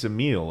 he makes a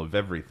meal of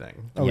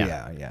everything. Oh,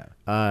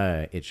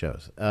 yeah. It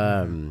shows.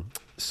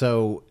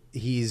 So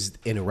he's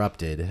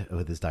interrupted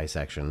with his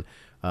dissection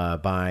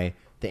by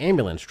the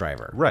ambulance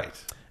driver.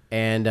 Right.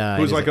 And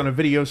who's like on a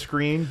video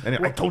screen,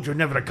 and I told you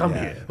never to come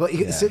here. Well,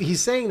 so he's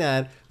saying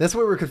that. That's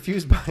what we're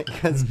confused by,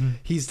 because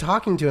he's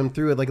talking to him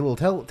through like a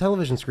little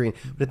television screen.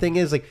 But the thing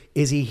is, like,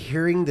 is he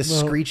hearing the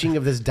screeching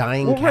of this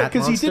dying cat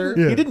monster?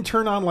 He didn't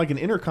turn on like an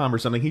intercom or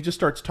something. He just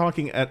starts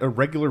talking at a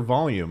regular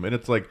volume, and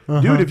it's like,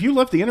 dude, have you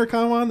left the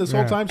intercom on this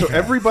whole time so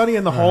everybody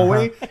in the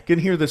hallway can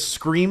hear the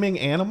screaming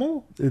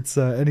animal? It's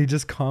and he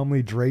just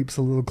calmly drapes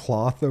a little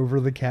cloth over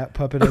the cat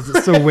puppet as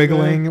it's still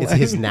wiggling. It's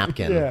his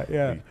napkin.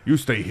 Yeah. You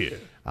stay here.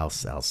 I'll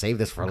save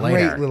this for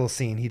later. Great little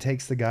scene. He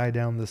takes the guy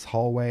down this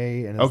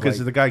hallway, and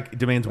because the guy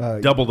demands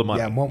double the money.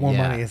 Yeah, want more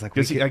money. It's like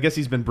I guess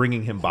he's been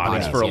bringing him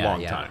bodies for a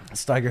long time.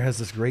 Steiger has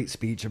this great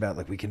speech about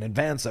like we can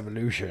advance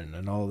evolution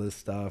and all this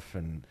stuff,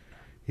 and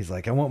he's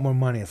like, I want more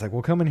money. It's like,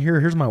 well, come in here.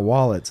 Here's my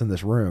wallet. It's in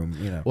this room.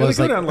 You know. Well, it's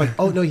like,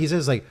 oh no, he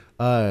says like,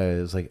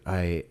 it's like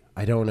I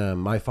don't.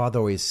 My father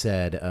always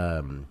said,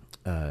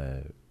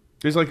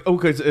 he's like,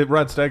 because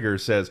Rod Steiger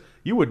says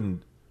you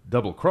wouldn't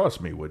double cross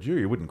me, would you?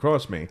 You wouldn't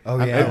cross me.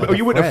 Oh yeah.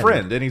 You wouldn't a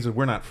friend. And he said,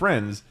 we're not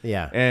friends.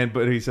 Yeah.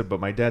 But he said, but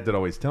my dad did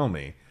always tell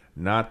me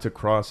not to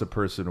cross a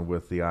person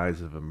with the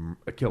eyes of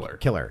a killer.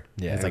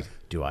 Yeah. It's like,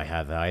 do I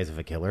have the eyes of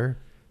a killer?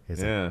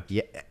 It's yeah.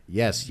 Like,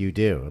 yes, you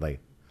do.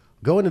 Like,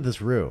 go into this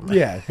room.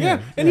 Yeah.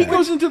 And he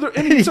goes into the...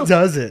 And he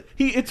does it.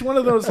 It's one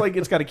of those, like,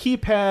 it's got a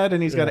keypad,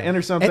 and he's got to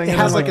enter something. It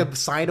has, like, a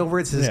sign over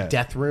it. It says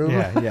death room.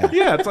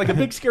 Yeah, it's like a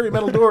big, scary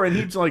metal door, and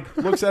he, like,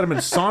 looks at him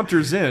and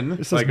saunters in.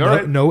 It's like, all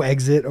right. No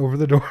exit over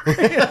the door.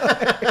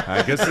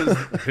 I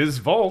guess his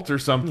vault or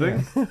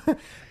something.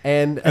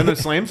 And then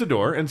slams the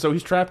door, and so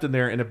he's trapped in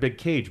there in a big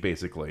cage,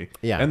 basically.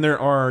 Yeah. And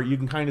you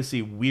can kind of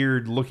see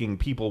weird-looking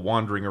people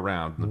wandering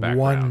around in the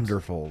background.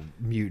 Wonderful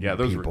mutant people. Yeah,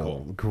 those were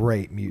cool.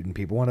 Great mutant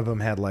people. One of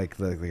them had, like,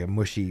 a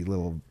mushy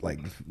little, like,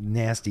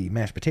 nasty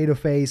mashed potato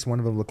face. One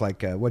of them looked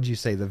like, what'd you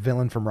say, the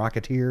villain from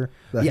Rocketeer?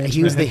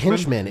 He was the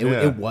henchman.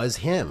 It was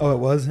him. Oh, it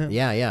was him?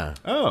 Yeah.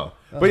 Oh.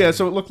 But yeah,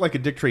 so it looked like a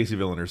Dick Tracy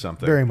villain or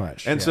something. Very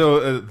much. And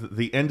so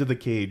the end of the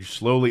cage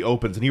slowly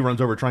opens, and he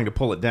runs over trying to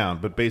pull it down,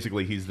 but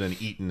basically he's then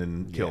eaten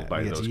and killed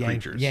by those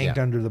creatures. Yanked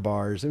under the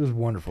bars. It was a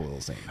wonderful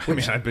little scene. I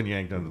mean, I've been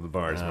yanked under the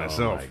bars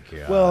myself. My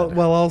God.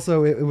 Well,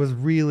 also, it was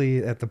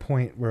really at the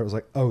point where it was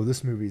like, oh,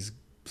 this movie's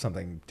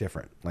something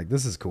different. Like,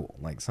 this is cool.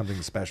 Like,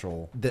 something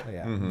special.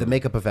 The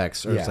makeup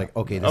effects are just like,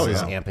 okay, this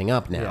is amping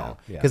up now.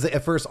 Because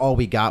at first, all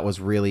we got was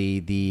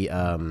really the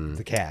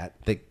cat.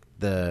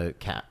 The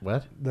cat,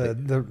 what? The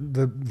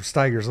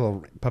Steiger's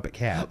little puppet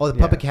cat. Oh, the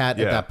puppet cat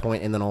at that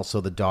point, and then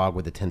also the dog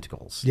with the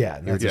tentacles. Yeah,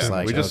 just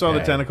like, we just saw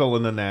the tentacle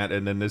and then that,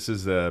 and then this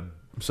is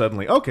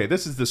suddenly, okay,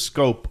 this is the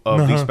scope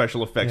of these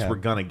special effects we're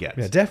gonna get.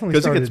 Yeah, definitely,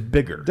 because it gets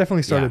bigger.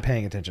 Definitely started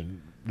paying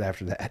attention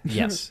after that.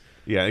 Yes.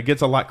 Yeah, it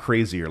gets a lot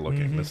crazier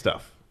looking, the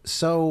stuff.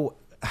 So,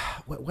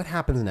 what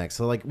happens next?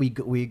 So, like,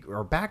 we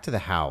are back to the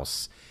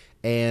house,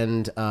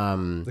 and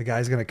the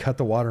guy's gonna cut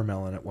the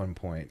watermelon at one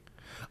point.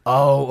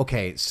 Oh,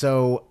 okay.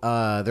 So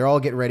they're all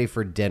getting ready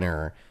for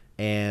dinner,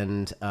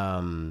 and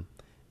and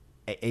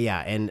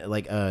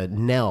like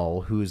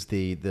Nell, who's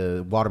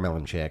the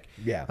watermelon chick.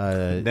 Yeah,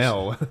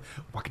 Nell,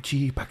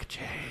 wakachi pakache,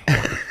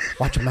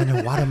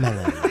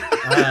 watermelon.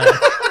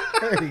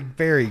 Very,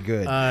 very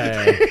good.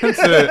 It's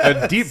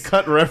a deep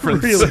cut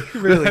reference.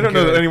 Really I don't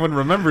know that anyone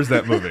remembers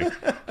that movie.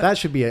 That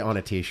should be on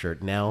a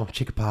T-shirt. Now,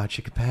 Chickapay.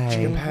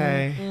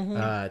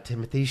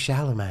 Timothy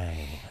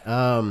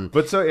Chalamet.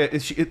 But so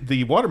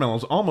the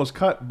watermelon's almost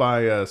cut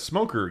by a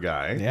smoker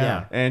guy.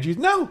 Yeah. And she's,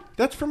 no,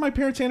 that's for my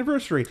parents'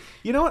 anniversary.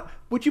 You know what?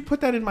 Would you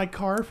put that in my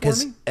car for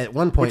me? At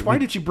one point, why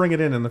did she bring it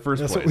in the first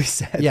place? That's what we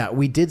said. Yeah,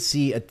 we did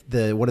see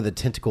one of the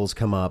tentacles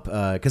come up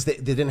because they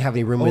didn't have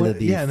any room in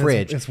the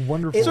fridge. It's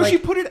wonderful. So she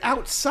put it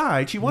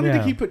outside. She wanted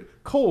to keep it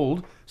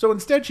cold, so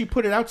instead she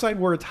put it outside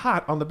where it's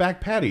hot on the back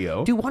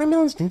patio. Do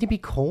watermelons need to be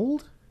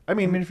cold? I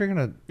mean, if you're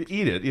gonna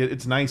eat it,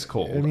 it's nice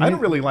cold. I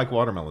don't really like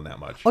watermelon that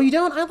much. Oh, you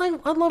don't? I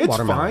love it's watermelon. It's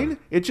fine.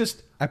 It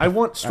just I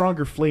want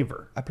stronger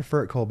flavor. I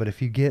prefer it cold, but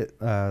if you get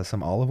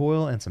some olive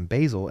oil and some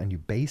basil and you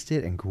baste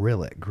it and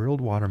grill it,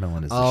 grilled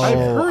watermelon is the shit.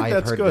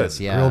 I've heard good. This,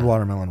 yeah. Grilled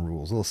watermelon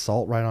rules. A little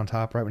salt right on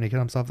top, right when it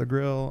comes off the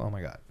grill. Oh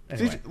my god.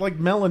 Anyway. See, like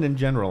melon in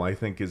general, I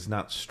think is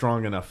not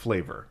strong enough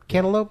flavor.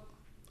 Cantaloupe?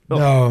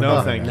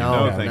 No, thank you.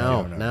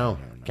 No.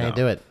 Can't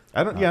do it.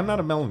 I'm not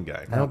a melon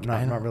guy.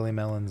 Not really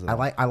melons.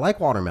 I like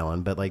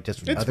watermelon, but like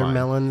just It's other fine.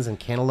 melons and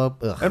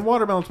cantaloupe. Ugh. And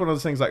watermelon's one of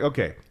those things like,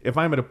 okay, if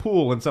I'm at a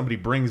pool and somebody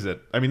brings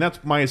it, I mean,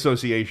 that's my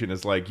association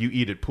is like you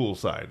eat it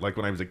poolside. Like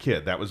when I was a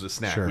kid, that was a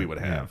snack Sure, we would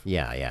have.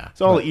 Yeah.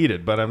 So I'll eat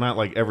it, but I'm not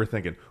like ever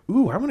thinking,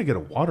 ooh, I want to get a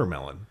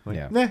watermelon. Like,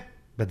 Yeah. nah.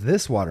 But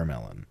this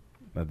watermelon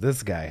that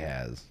this guy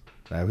has,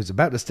 I was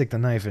about to stick the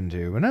knife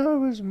into, and it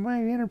was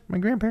my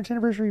grandparents'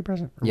 anniversary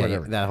present. Or Yeah,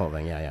 whatever. that whole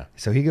thing. Yeah.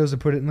 So he goes to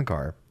put it in the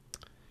car.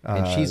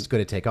 And she's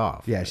going to take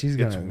off. Yeah, she's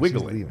gonna. She's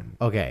wiggling. leaving.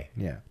 Okay.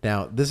 Yeah.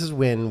 Now this is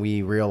when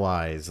we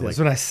realize, like, That's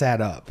when I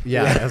sat up.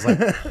 yeah, I was like,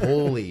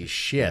 holy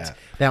shit. Yeah.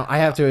 Now I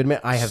have to admit,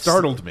 I have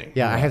Startled me.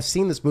 Yeah, I have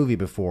seen this movie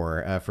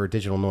before for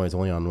Digital Noise,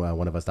 only on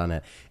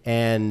oneofus.net,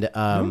 and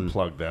Don't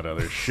plug that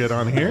other shit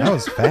on here. That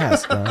was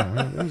fast.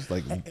 It was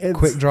like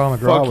quick draw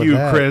McGraw Fuck with you,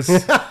 that. Chris.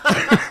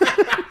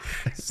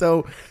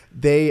 so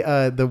they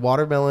the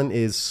watermelon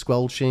is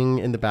squelching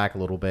in the back a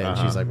little bit, and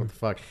she's like, "What the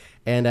fuck?"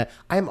 And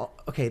I'm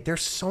okay.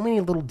 There's so many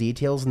little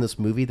details in this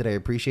movie that I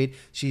appreciate.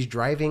 She's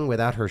driving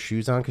without her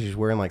shoes on because she's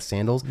wearing like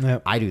sandals.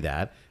 Yep. I do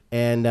that,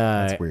 and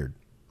That's weird.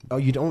 Oh,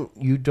 you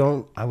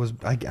don't.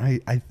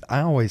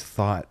 I always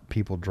thought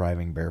people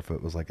driving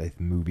barefoot was like a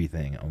movie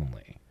thing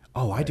only.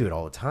 Oh, I do it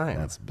all the time.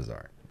 That's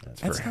bizarre.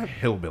 That's For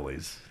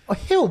hillbillies. Oh,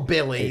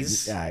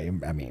 hillbillies.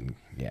 I mean,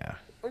 yeah.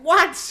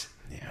 What?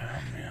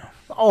 Yeah.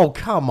 Oh,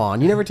 come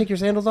on! You never take your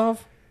sandals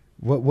off?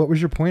 What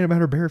was your point about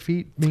her bare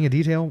feet being a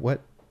detail?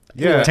 What?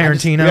 Yeah,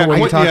 Tarantino, what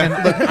are you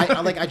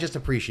talking? Look, I just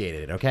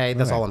appreciated it. Okay,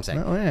 that's all I'm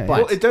saying. Well, yeah,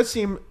 But Well, it does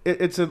seem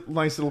it's a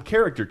nice little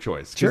character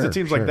choice because Sure, it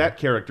seems sure. like that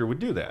character would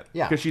do that.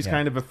 Yeah. because she's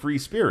kind of a free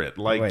spirit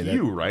like Wait,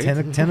 you, that right?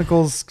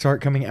 Tentacles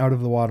start coming out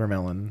of the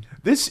watermelon.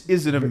 This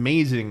is an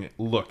amazing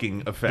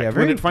looking effect Yeah, when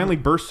very- it finally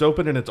bursts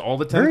open and it's all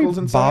the Very tentacles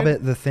inside.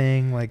 Bobbit the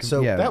thing, like So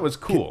yeah. That was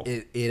cool.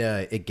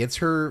 it gets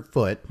her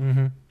foot.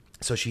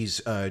 So she's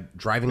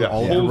driving Yeah,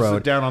 all over the holds road.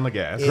 it down on the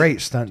gas. great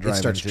stunt It driving.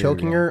 starts too,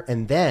 choking yeah. her,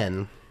 and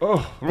then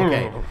Oh,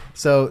 okay.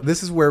 So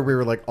this is where we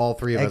were like, all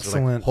three of us were like,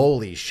 Excellent.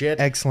 "Holy shit!"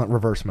 Excellent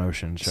reverse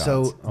motion shots.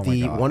 So Oh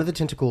my God. one of the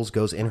tentacles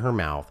goes in her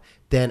mouth.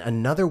 Then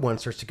another one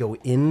starts to go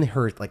in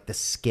her, like the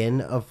skin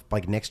of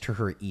like next to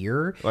her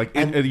ear. like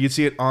you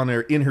see it on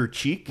her in her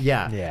cheek.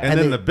 Yeah. Yeah. and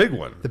then the big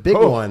one. The big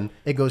Oh. one,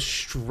 it goes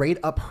straight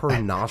up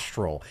her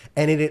nostril,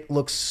 and it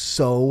looks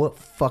so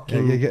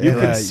fucking. You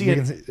can see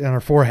it. on her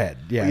forehead.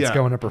 Yeah, it's Yeah.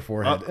 going up her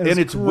forehead. And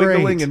it's great.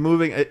 wiggling and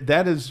moving.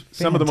 That is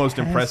some of the most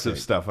impressive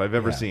Fantastic. stuff I've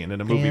ever Yeah. seen in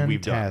a movie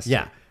we've done. Fantastic.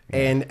 Yeah,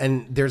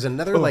 and there's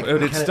another Oh, like and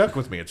it kinda- stuck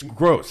with me. It's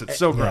gross. It's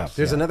so gross.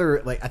 There's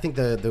another, like, I think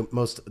the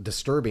most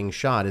disturbing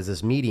shot is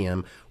this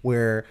medium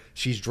where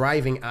she's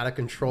driving out of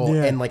control,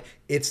 Yeah. and like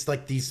it's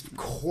like these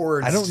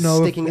cords I don't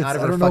know sticking if out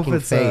of I her don't know fucking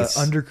if it's face.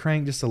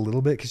 undercrank just a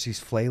little bit because she's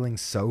flailing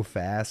so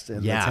fast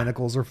and Yeah. the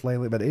tentacles are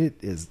flailing, but it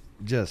is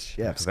just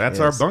chef's That's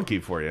kiss. our bunkie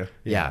for you.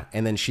 yeah,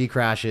 and then she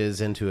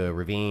crashes into a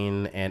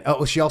ravine, and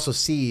she also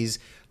sees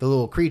the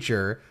little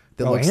creature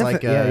that looks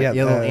like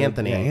little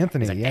Anthony. Yeah,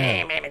 Anthony. He's like,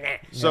 Yeah.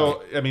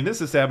 So, I mean,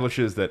 this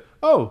establishes that,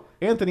 oh,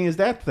 Anthony is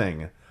that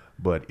thing.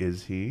 But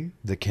is he?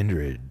 The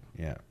Kindred.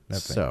 Yeah.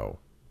 That thing. So,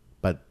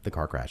 but the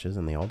car crashes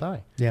and they all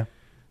die. Yeah.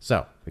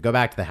 So we go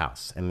back to the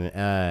house, and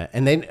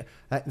then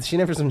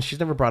she's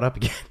never brought up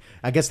again.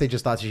 I guess they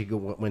just thought she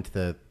went to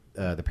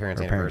the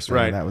parents' anniversary.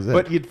 Right. that was it.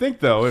 But you'd think,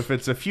 though, if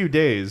it's a few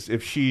days,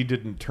 if she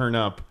didn't turn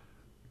up,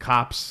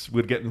 cops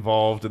would get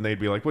involved and they'd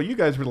be like, well, you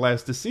guys were the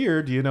last to see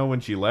her. Do you know when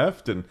she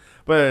left?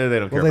 But they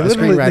don't care Well, about they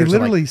that.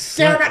 literally screenwriters are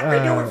slept, Damn it,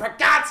 we knew we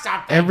forgot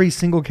something. every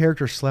single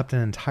character slept an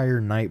entire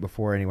night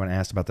before anyone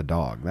asked about the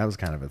dog. That was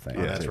kind of a thing.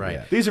 Yeah, that's too, right.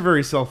 yeah. These are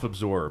very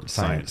self-absorbed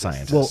scientists.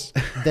 Scientists.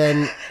 Well,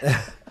 then,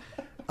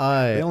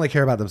 they only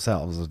care about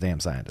themselves, those damn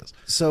scientists.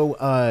 so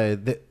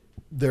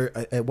they're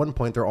at one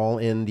point they're all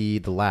in the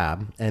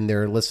lab and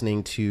they're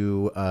listening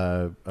to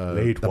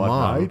Late the one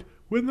mom. night,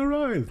 when their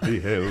eyes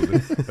beheld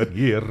an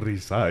eerie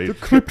sight.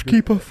 Crypt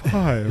Keeper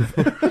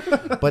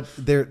 5. But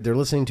they're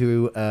listening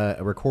to a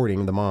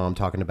recording, the mom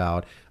talking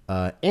about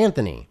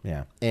Anthony,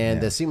 Yeah.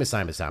 and Yeah.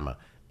 the Sama,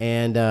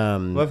 and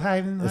Well,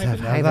 Hyman, The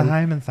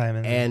Hyman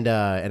Simon.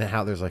 and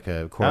how there's like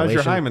a how's correlation.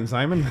 your hymen,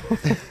 Simon?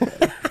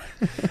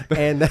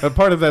 And A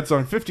part of that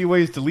song, 50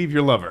 Ways to Leave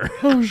Your Lover.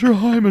 How's your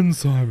Hyman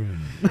Simon?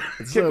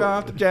 Kick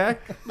off the jack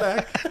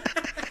black.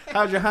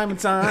 How's your hymen,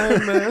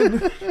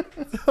 Simon?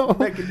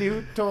 Make a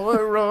new toy,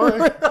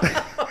 Roy.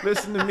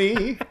 Listen to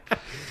me.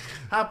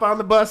 Hop on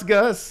the bus,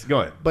 Gus.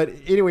 Go ahead. But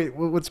anyway,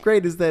 what's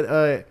great is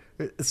that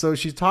so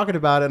she's talking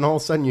about it, and all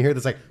of a sudden you hear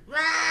this like,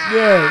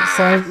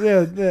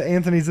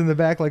 Anthony's in the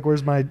back, like,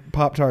 where's my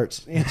Pop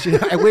Tarts?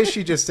 I wish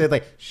she just said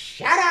like,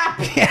 shut up.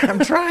 Yeah, I'm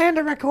trying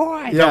to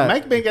record. Don't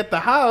make me get the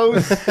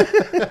house.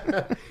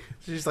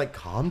 She's like,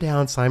 calm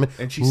down, Simon.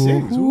 And she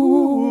sings.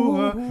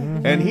 Ooh,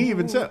 and he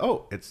even said,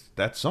 oh, it's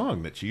that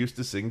song that she used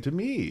to sing to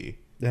me.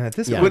 And at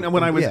this Yeah. point,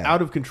 When I was yeah.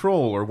 out of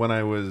control or when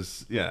I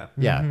was, yeah.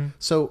 Yeah.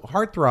 So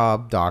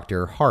heartthrob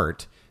Dr.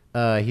 Hart,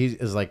 he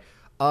is like,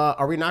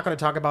 are we not going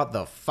to talk about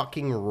the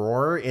fucking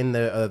roar in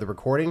the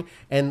recording?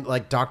 And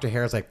like Dr.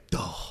 Hare's like,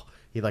 duh.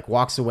 He like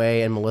walks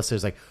away, and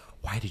Melissa's like,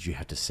 why did you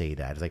have to say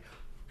that? It's like,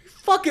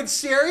 fucking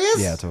serious?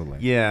 Yeah, totally.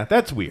 Yeah,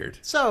 that's weird.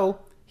 So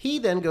he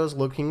then goes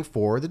looking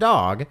for the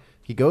dog.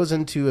 He goes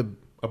into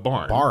A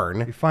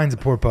barn. He finds a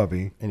poor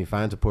puppy. and he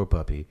finds a poor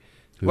puppy.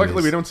 who Luckily,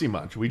 is- we don't see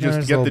much. We There's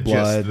just a get the little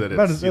blood. gist that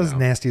About it's as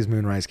nasty as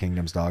Moonrise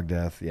Kingdom's dog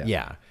death. Yeah.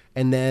 Yeah.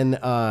 And then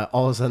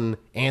all of a sudden,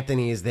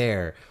 Anthony is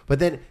there. But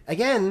then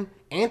again,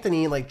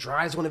 Anthony like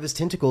drives one of his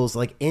tentacles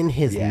like in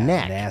his Yeah,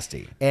 neck.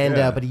 nasty. And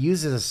Yeah. but he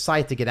uses a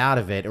scythe to get out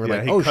of it. And we're Yeah,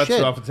 like, he oh cuts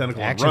shit. off a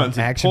tentacle Action- and runs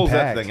and action pulls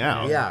packed. that thing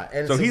out. Yeah,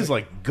 and so so he's it's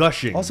like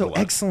gushing. Also, blood.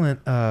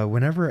 excellent.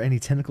 Whenever any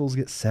tentacles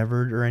get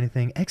severed or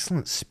anything,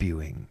 excellent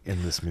spewing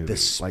in this movie. The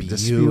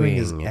spewing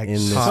is spewing in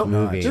this top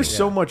movie. notch. There's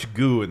so much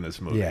goo in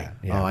this movie. Yeah,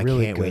 yeah. Oh, I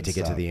really can't wait good to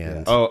get to stuff, the yeah.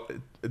 end. Oh,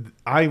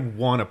 I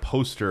want a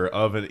poster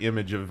of an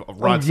image of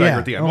Rod Steiger yeah.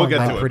 at the end. Oh, We'll get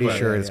my to I'm it. pretty but-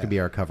 sure this could be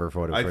our cover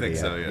photo. I for think the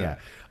so, end. yeah.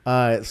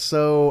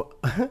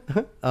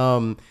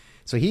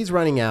 So he's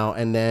running out,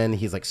 and then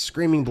he's like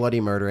screaming bloody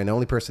murder, and the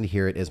only person to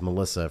hear it is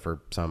Melissa for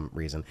some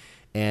reason,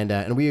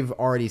 and we've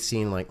already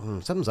seen like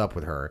something's up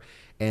with her,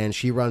 and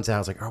she runs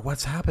out, like, oh,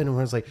 what's happened? And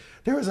we're like,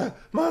 there was a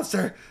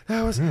monster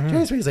that was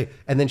chasing me. He's like,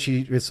 and then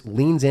she just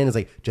leans in, is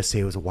like, just say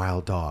it was a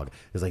wild dog.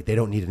 It's like they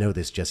don't need to know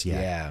this just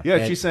yet. Yeah. Yeah,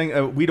 And- she's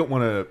saying we don't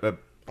want to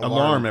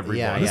alarm everyone.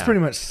 Yeah, This yeah. pretty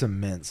much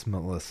cements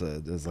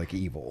Melissa as like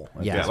evil.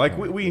 at Yeah, Yeah, this like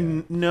point. we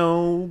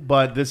know,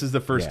 but this is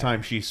the first Yeah.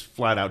 time she's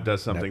flat out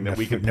does something that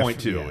we can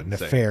point to and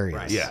say,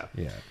 nefarious. yeah.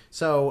 yeah.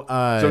 So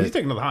So he's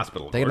taken to the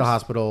hospital. Of taken to the course.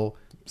 hospital.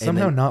 and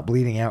Somehow then- not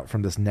bleeding out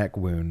from this neck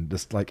wound,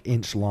 this like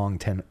inch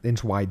wide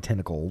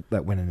tentacle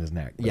that went in his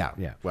neck. But,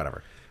 yeah,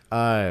 whatever.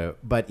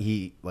 But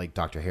he, like,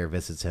 Dr. Hare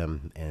visits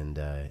him,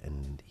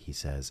 and he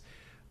says,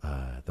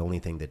 the only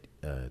thing that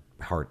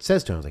Hart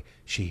says to him is like,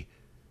 she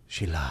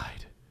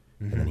lied,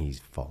 and then he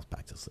falls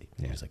back to sleep.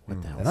 And he's like,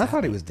 what the hell? And I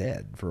thought he was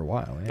dead for a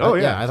while. Yeah. Oh,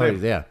 yeah, I thought he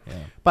was, same. yeah.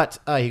 But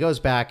he goes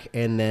back,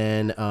 and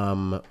then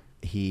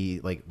he,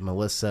 like,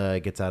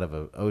 Melissa gets out of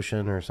an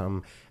ocean or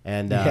something,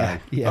 and Yeah,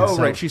 yeah. Oh,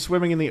 so- right. She's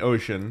swimming in the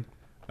ocean,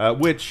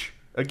 which,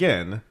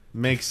 again,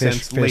 makes Fish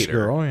sense later.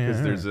 girl, yeah.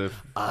 Because there's a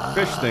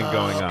fish thing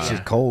going on.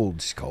 She's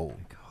cold. She's cold.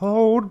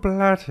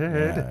 Cold-blooded.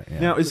 Yeah, yeah.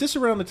 Now, is this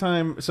around the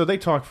time... So they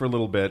talk for a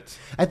little bit.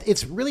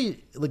 It's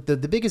really like the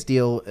biggest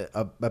deal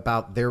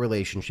about their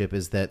relationship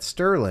is that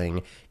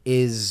Sterling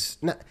is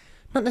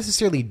not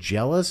necessarily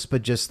jealous,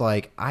 but just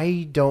like,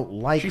 I don't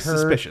like She's her.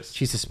 suspicious.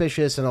 She's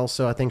suspicious, and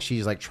also I think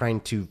she's like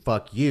trying to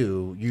fuck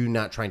you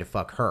not trying to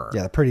fuck her.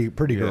 Yeah, the pretty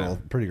girl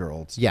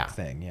Yeah.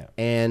 thing. Yeah.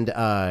 And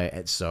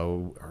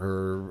so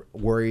her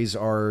worries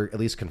are at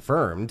least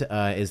confirmed.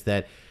 Is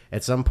that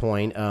at some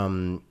point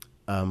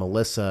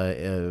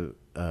Melissa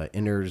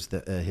enters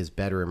his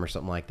bedroom or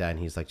something like that, and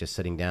he's like just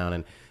sitting down,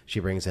 and she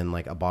brings in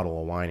like a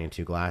bottle of wine and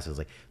 2 glasses,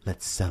 like,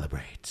 let's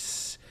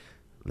celebrate.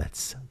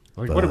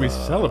 Like, what are we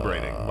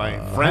celebrating?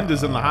 My friend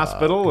is in the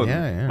hospital, and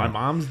yeah. my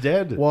mom's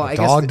dead. Well, I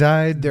dog guess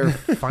died. They're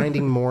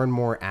finding more and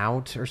more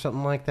out, or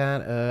something like that,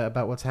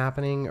 about what's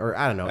happening, or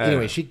I don't know.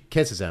 Anyway, she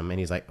kisses him, and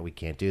he's like, "We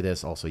can't do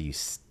this. Also, you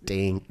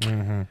stink."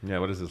 yeah,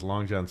 what is this?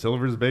 Long John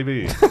Silver's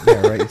baby?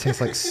 Yeah, right. It tastes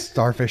like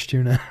starfish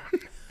tuna.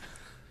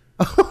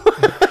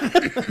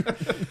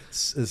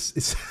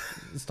 It's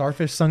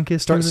Starfish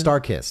sun-kissed tuna?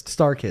 Star-kissed.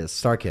 Star-kissed.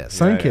 Star-kissed.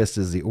 Sun-kissed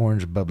is the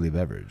orange bubbly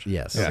beverage.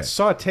 Yes. Yeah,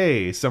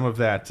 saute some of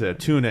that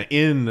tuna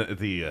in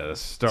the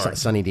star.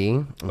 Sunny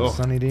D. Oh,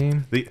 Sunny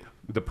Dean.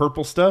 the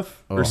purple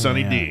stuff or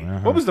Sunny yeah, D?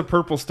 What was the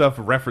purple stuff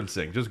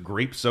referencing? Just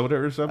grape soda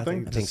or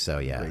something? I think so.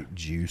 Yeah. Grape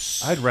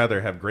juice. I'd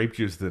rather have grape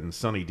juice than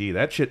Sunny D.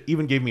 That shit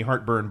even gave me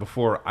heartburn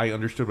before I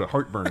understood what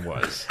heartburn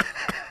was.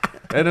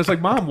 And I was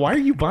like, Mom, why are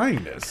you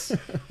buying this?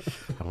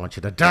 I want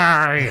you to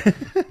die.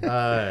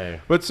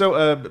 But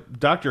so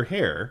Dr.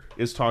 Hare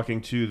is talking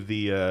to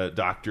the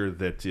doctor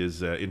that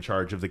is in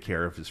charge of the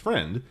care of his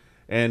friend.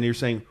 And you're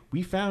saying,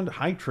 we found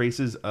high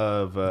traces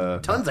of...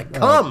 Tons of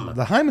cum.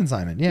 The Hyman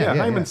Simon. Yeah,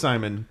 yeah, Hyman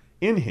Simon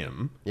in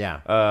him. Yeah.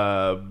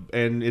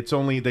 And it's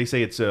only... They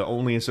say it's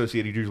only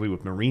associated usually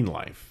with marine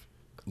life.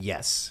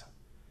 Yes.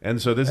 And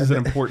so this is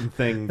an important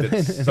thing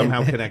that's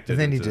somehow connected.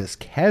 And then he into- just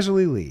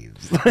casually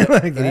leaves. Like,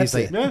 And he's that's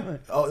like, it. Yeah.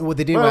 oh, well,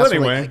 they didn't Well, ask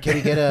him, anyway. like, can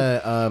we get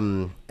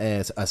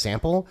a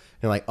sample? And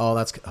they're like, oh,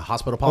 that's a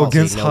hospital policy.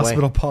 Against no way.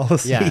 hospital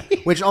policy. Yeah.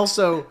 Which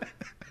also,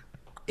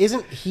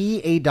 isn't he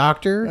a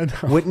doctor?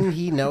 Wouldn't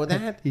he know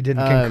that? He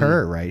didn't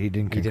concur, right? He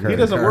didn't concur. He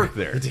doesn't work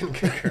there.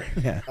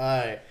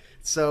 Yeah.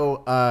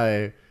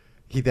 So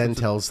he then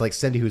tells like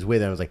Cindy, who's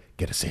with him, was like,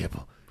 get a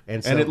sample.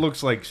 And so And it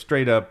looks like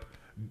straight up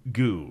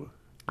goo.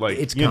 Like,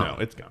 it's you cum. know,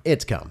 it's gum.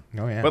 It's cum.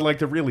 Oh, yeah. But like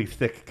the really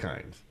thick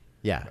kind.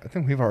 Yeah. I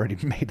think we've already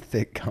made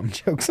thick cum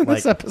jokes in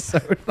this Like-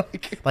 episode.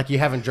 Like, Like you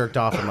haven't jerked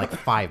off in like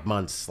 5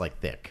 months, like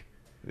thick.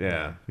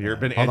 Yeah. You've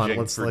been Hold edging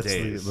on, for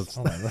days.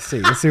 hold on, let's see.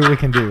 Let's see what we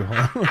can do.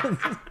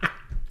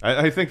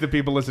 I think the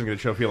people listening to the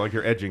show feel like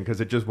you're edging because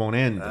it just won't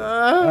end.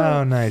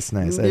 Oh, nice.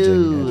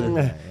 Edging.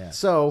 Yeah.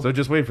 So, So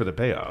just wait for the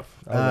payoff.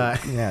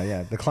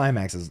 Yeah. The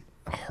climax is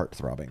heart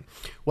throbbing.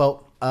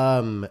 well,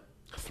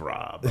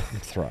 Throb.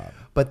 Throb.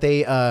 but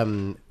they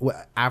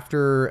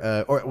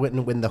after or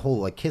when the whole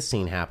like kiss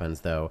scene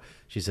happens, though,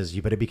 she says,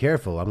 "You better be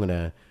careful. I'm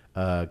gonna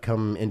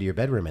come into your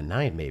bedroom at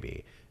night,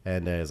 maybe."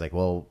 And it's like,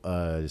 well,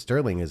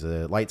 Sterling is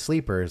a light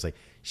sleeper. It's like,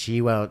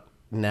 she won't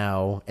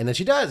know. And then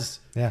she does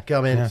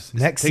come in. Yeah.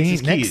 Next Takes his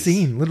scene. Next keys.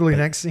 scene. Literally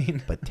next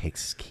scene. But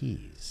takes his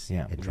keys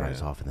Yeah. and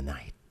drives off in the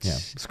night. Yeah.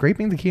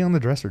 Scraping the key on the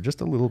dresser just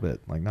a little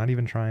bit. Like not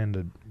even trying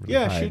to really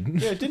Yeah, hide.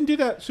 she didn't do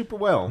that super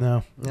well.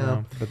 No.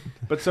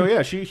 But so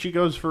yeah, she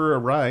goes for a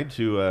ride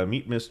to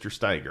meet Mr.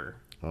 Steiger.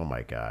 Oh,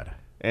 my God.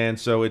 And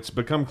so it's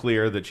become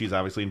clear that she's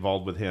obviously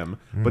involved with him,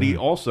 but he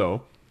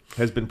also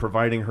has been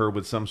providing her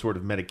with some sort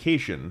of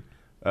medication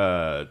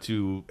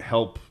to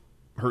help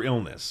her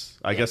illness.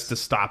 I guess to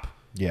stop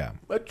Yeah.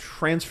 a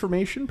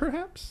transformation,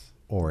 perhaps?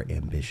 Or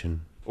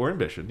ambition. Or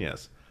ambition,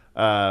 yes.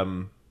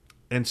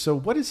 And so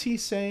what does he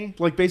say?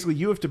 Like, basically,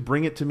 you have to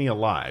bring it to me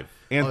alive.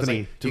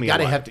 Anthony, to me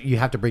alive. You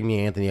have to bring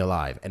me Anthony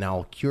alive, and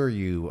I'll cure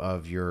you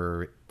of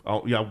your...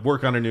 I'll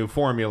work on a new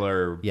formula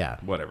or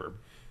whatever.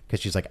 Because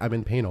she's like, I'm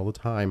in pain all the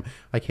time.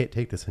 I can't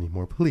take this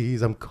anymore.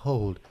 Please, I'm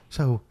cold.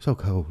 So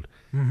cold.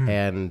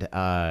 And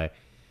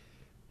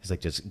he's like,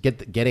 just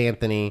get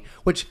Anthony.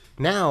 Which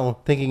now,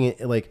 thinking,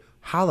 like,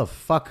 how the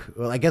fuck...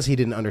 Well, I guess he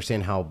didn't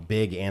understand how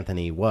big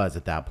Anthony was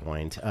at that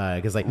point.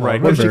 Because, like... Right,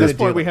 what's because she at this gonna do?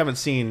 point, we haven't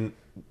seen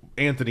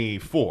Anthony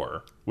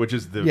 4, which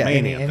is the Yeah.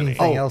 main Anthony.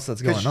 Anything else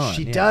that's 'cause going on.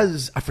 She yeah.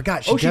 does... I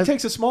forgot. She does,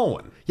 takes a small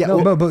one. Yeah, No,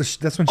 well- but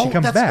that's when she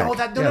comes that's, back. Oh,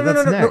 that, no, yeah, no, no,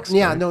 that's no, no, next,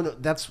 yeah, right? no,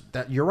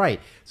 that. You're right.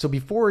 So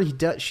before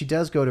she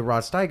does go to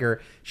Rod Steiger.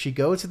 She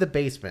goes to the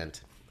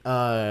basement,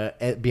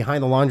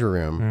 behind the laundry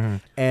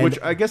room, and Which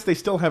I guess they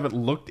still haven't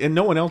looked, and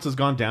no one else has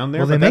gone down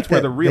there. Well, they but make that's where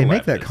that. the real They make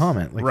F that is.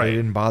 comment like right. they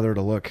didn't bother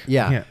to look.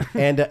 yeah,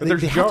 and they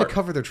there's have to jar-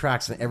 cover their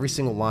tracks in every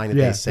single line that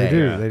Yeah, they say. they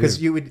do, they Because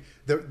do. you would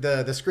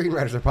the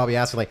screenwriters are probably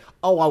asking like,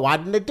 "Oh, well, why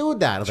didn't they do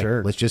that?" I was Sure.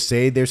 like, let's just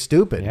say they're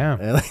stupid. Yeah.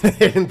 And, like, they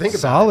didn't think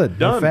about Solid. it.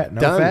 No Done. fat. No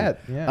Done. fat.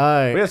 Yeah.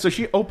 But yeah, so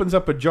she opens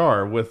up a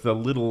jar with a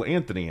little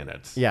Anthony in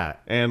it. Yeah.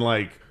 And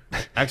like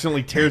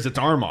accidentally tears its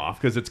arm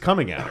off because it's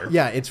coming at her.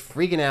 Yeah, it's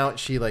freaking out.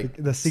 She like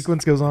the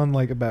sequence goes on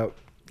like about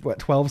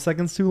 12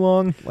 seconds too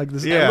long. Like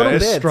this Yeah, little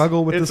it's-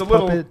 struggle with it's this a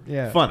little puppet.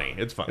 Yeah. funny.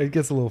 It's funny. It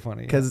gets a little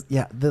funny. because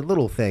the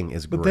little thing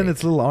is But great. then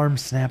its little arm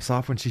snaps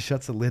off when she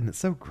shuts the lid, and it's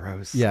so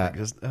gross. Yeah. Like,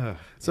 just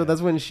So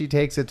that's when she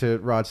takes it to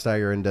Rod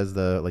Steiger and does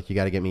the like, you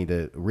got to get me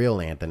the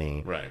real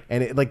Anthony, Right.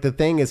 And it, like the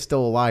thing is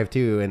still alive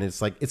too, and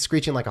it's like it's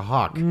screeching like a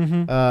hawk.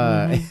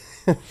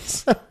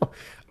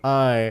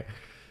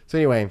 So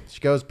anyway, she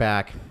goes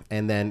back,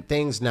 and then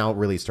things now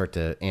really start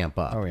to amp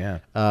up. Oh, yeah.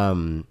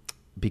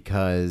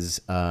 Because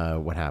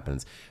what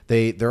happens?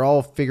 They're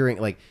all figuring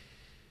like,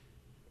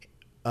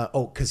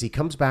 because he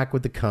comes back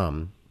with the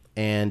cum,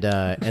 and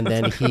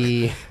then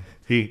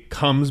He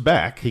comes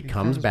back. he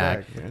comes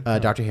back,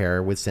 Dr.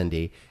 Hare with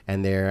Cindy,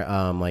 and they're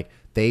like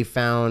they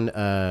found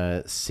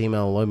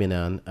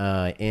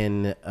semolumina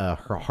in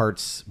her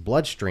heart's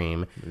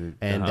bloodstream,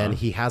 and then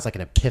he has like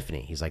an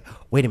epiphany. He's like,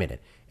 "Wait a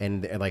minute!"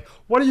 And they're like,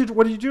 "What are you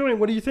doing?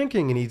 What are you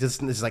thinking?" And he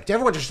just is like,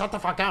 "Everyone, just shut the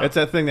fuck up." It's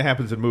that thing that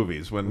happens in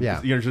movies when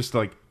you're just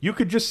like, you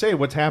could just say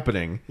what's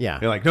happening. Yeah.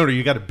 You're like, no,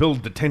 you got to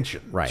build the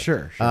tension. right,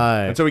 Sure.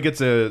 And so he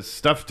gets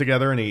stuff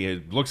together and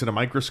he looks at a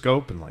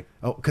microscope and like,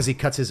 Oh, because he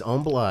cuts his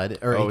own blood,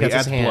 or Oh, he cuts he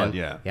his adds hand. blood,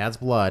 yeah. He adds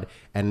blood,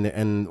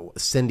 and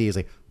Cindy is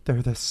like,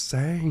 "They're the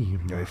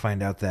same." we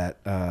find out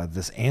that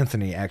this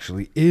Anthony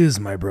actually is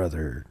my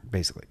brother,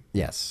 basically.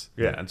 Yes.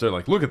 yeah. And so they're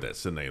like, look at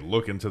this. And they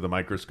look into the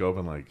microscope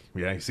and like,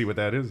 yeah, you see what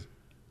that is?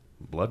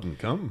 Blood and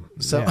cum.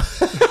 So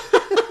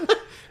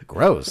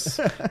gross.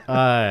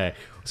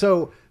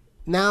 So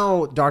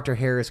now Dr.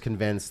 Hare is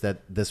convinced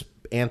that this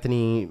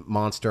Anthony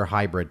monster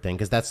hybrid thing,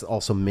 because that's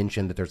also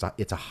mentioned that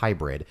it's a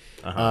hybrid,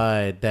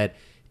 that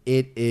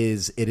it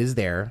is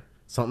there.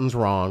 Something's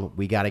wrong.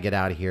 We got to get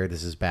out of here.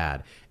 This is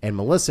bad. And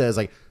Melissa is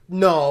like,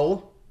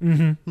 no,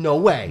 no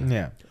way.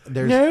 Yeah.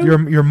 There's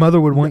Your mother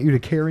would want you to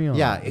carry on.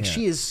 yeah,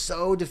 she is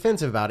so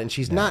defensive about it, and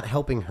she's not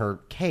helping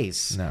her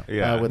case. No.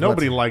 Yeah. with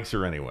Nobody what's- likes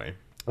her anyway.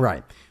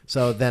 Right.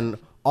 So then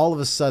all of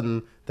a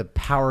sudden the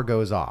power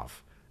goes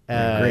off.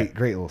 great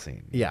little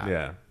scene. Yeah.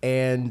 Yeah.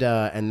 And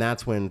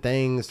that's when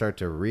things start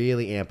to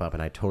really amp up,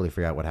 and I totally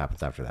forgot what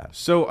happens after that.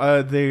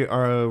 So they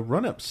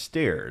run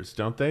upstairs,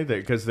 don't they?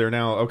 Because they're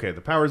now, okay,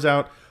 the power's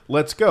out.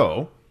 Let's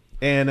go.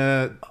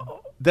 And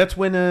that's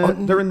when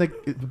they're in the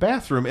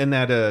bathroom, and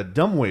that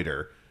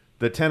dumbwaiter,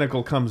 the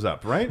tentacle comes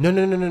up, right?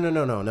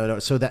 No.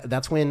 So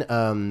that's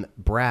when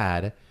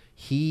Brad,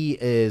 he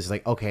is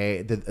like,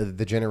 okay,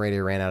 the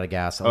generator ran out of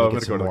gas. Oh, Let me I'm get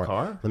gonna some go to the more.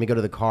 car? Let me go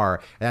to the car.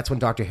 And that's when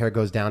Dr. Hare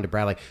goes down to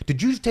Brad like,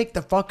 did you take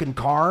the fucking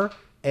car?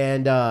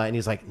 And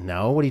he's like,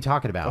 no, what are you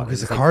talking about?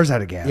 Because And the it's car's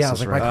out of gas. Yeah, I was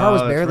like, that's my right. car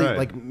was Oh, that's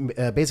barely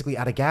right. basically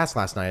out of gas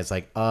last night. It's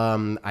like,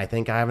 I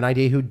think I have an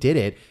idea who did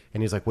it.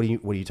 And he's like, what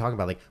are you talking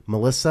about? Like,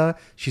 Melissa,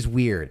 she's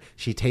weird.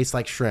 She tastes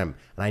like shrimp,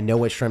 and I know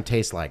what shrimp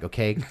tastes like.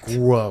 Okay,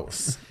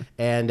 gross.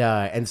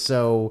 And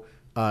so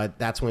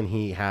that's when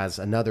he has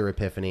another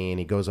epiphany, and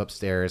he goes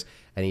upstairs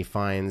and he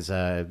finds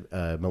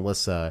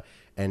Melissa,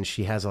 and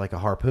she has like a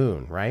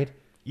harpoon, right?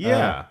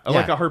 Yeah,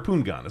 like a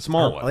harpoon gun, a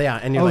small one. Yeah,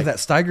 and you're Oh, like, that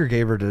Steiger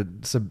gave her to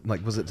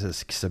was it to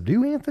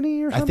subdue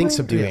Anthony or something? I think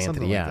subdue Yeah, Anthony,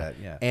 something yeah. like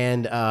that, yeah.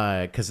 And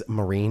because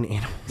marine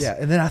animals. Yeah,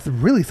 and then I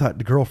really thought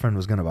the girlfriend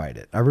was going to bite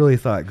it. I really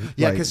thought,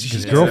 Yeah, like, 'cause his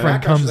she's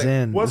girlfriend background, she's comes like,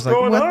 in. "What's it's like,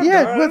 going on,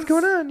 Yeah, guys?" what's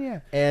going on? Yeah.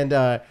 And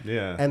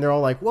Yeah. and they're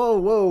all like,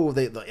 whoa.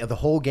 The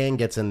whole gang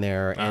gets in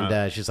there,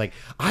 and she's like,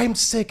 I'm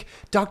sick.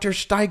 Dr.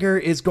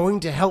 Steiger is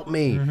going to help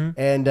me.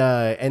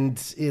 And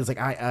he's like,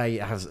 I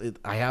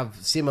have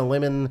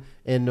sima-lemon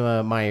in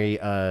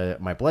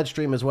my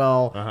bloodstream as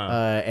well,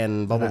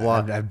 and blah blah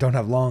blah. I don't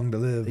have long to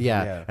live.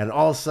 Yeah. And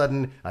all of a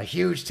sudden, a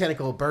huge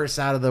tentacle bursts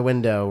out of the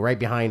window right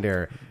behind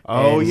her.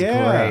 Oh, and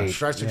yeah. great.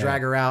 starts to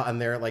drag her out, and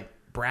they're like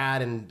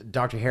Brad and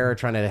Dr. Hare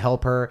trying to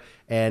help her,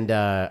 and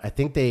I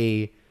think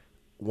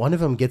one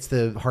of them gets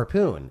the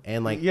harpoon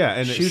and like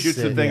and it shoots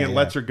the it. thing and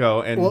lets her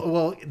go. And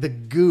Well, the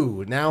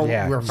goo. Now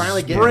Yeah. we're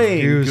finally getting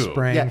Spraying Goo goo.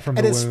 spraying yeah, from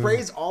and the it wound.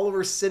 sprays all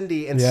over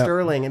Cindy and Yep.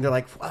 Sterling, and they're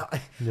like, wow,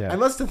 Yeah. I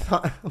must have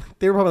thought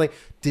they were probably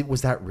like,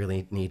 was that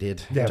really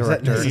needed, Yeah, was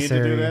that director? Need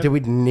to do that? Did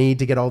we need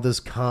to get all this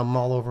cum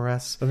all over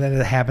us? And then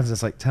it happens.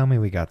 It's like, tell me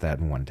we got that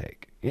in one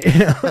take. You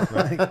know?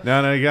 Like,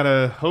 no, you got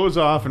to hose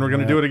off, and we're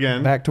going to do it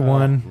again. back to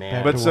one. man.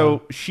 back But to so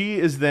one. she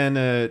is then,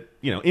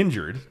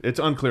 injured. It's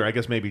unclear. I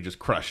guess maybe just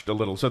crushed a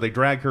little. So they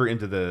drag her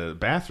into the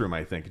bathroom,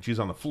 I think, and she's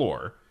on the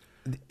floor.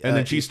 And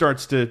then she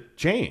starts to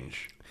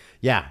change.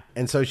 Yeah,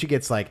 and so she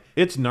gets like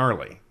It's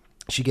gnarly.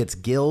 she gets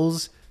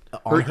gills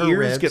on Her her ears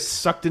ribs. get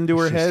sucked into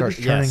her she head. starts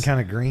turning Yes. kind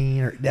of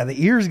green. Or, yeah,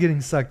 the ears getting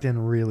sucked in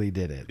really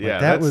did it. Like, Yeah,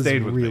 that that was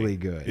stayed with me. really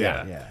good.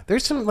 Yeah.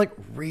 There's some like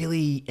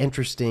really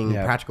interesting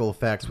Yeah. practical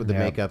effects with the Yeah.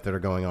 makeup that are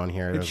going on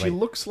here. And There's she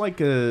looks like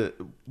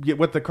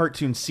what the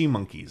cartoon sea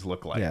monkeys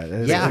look like. Yeah,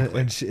 Yeah.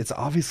 it's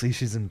obviously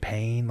she's in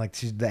pain. Like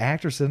the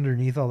actress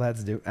underneath all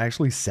that's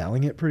actually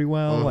selling it pretty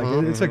well. Like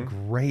it's a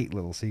great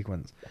little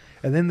sequence.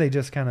 And then they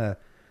just kind of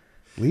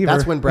leave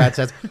That's her. when Brad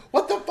says,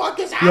 "What the fuck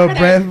is Yo, happening?"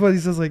 Brad, but he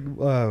says like,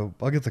 "I'll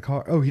get the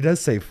car." Oh, he does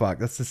say "fuck."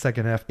 That's the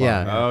second F bomb.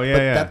 Yeah. Oh, yeah,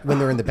 But yeah. That, when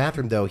they're in the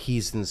bathroom, though,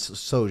 he's in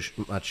so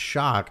much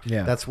shock.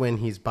 Yeah. That's when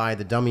he's by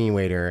the dummy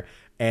waiter,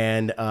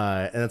 and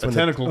that's A when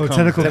tentacle Oh, comes,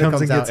 tentacle Tentacle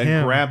comes and comes gets out and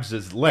him. grabs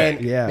his leg.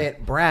 and Yeah. man,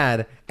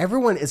 Brad,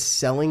 everyone is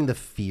selling the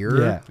fear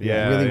Yeah. really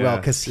Yeah, well yeah.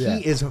 because he Yeah.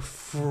 is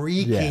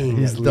freaking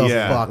he's the losing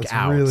it. fuck It's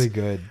out. really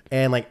good.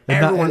 And like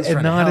And everyone's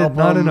trying not, to help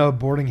not him. in a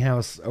boarding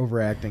house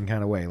overacting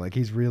kind of way. Like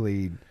he's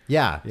really.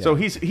 yeah. So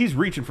he's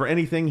reaching for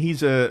anything.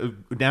 He's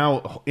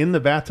now in the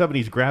bathtub, and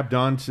he's grabbed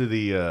onto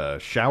the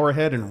shower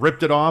head and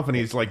ripped it off, and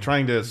he's like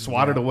trying to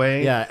swat it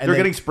away. Yeah, and they're then-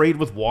 getting sprayed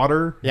with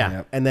water. Yeah,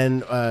 Yep. and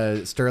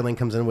then Sterling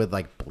comes in with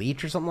like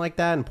bleach or something like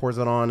that and pours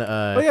it on.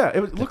 Oh yeah,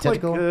 it looked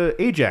like tentacle?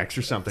 Ajax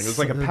or something. It was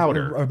like a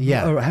powder.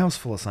 A house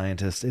full of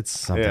scientists. It's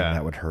something Yeah.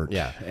 that would hurt.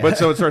 Yeah. But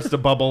so it starts to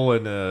bubble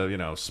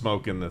and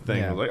smoke in the thing.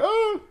 Yeah. It was like,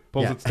 oh,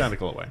 pulls Yeah. its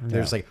tentacle away.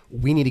 There's like,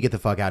 we need to get the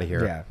fuck out of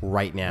here Yeah.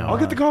 right now. I'll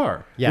get the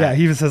car. Yeah.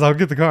 He even says, "I'll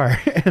get the car."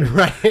 and,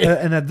 Right.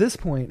 And at this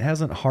point,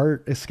 hasn't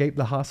Hart escaped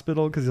the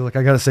hospital because he's like,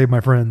 "I got to save my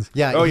friends."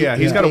 Yeah. Oh yeah,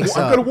 he's got to. wakes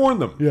I've up. got to warn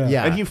them. Yeah.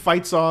 Yeah. And he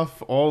fights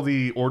off all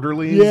the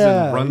orderlies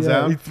and runs yeah.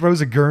 out. He throws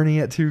a gurney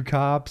at two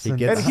cops. And,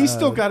 gets- And he's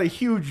still got a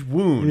huge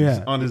wound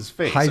yeah. on his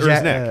face or his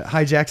neck.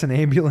 hijacks an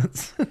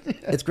ambulance.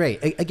 It's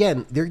great.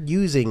 Again, they're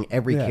using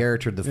every Yeah.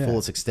 character to the Yeah.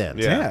 fullest extent.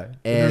 Yeah.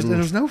 And And-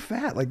 there's no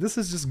fat. Like this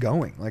is just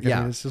going. Like I Yeah.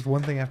 mean, it's just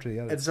one thing after the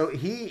other. And so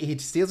he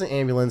steals an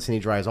ambulance and he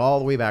drives all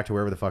the way back to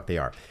wherever the fuck they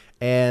are.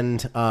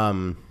 And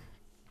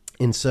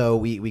so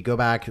we go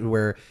back to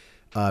where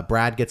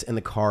Brad gets in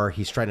the car.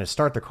 He's trying to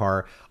start the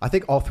car. I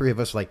think all three of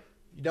us are like,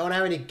 "You don't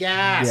have any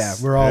gas." Yeah,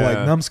 we're all like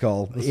Yeah.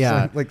 numbskull. This is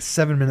Yeah. like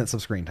 7 minutes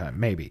of screen time,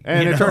 maybe.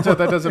 And You it know? turns out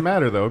that doesn't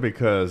matter though,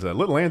 because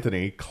little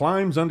Anthony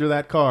climbs under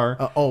that car.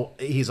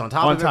 He's on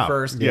top On of it top,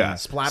 first. yeah.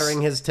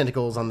 Splattering his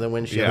tentacles on the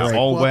windshield. Yeah, It's like,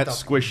 all what wet, the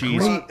squishy,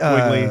 Great,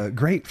 squiggly.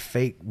 great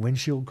fake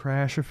windshield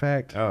crash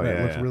effect. Oh, that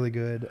yeah, looks yeah. really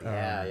good.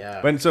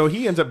 Yeah. And so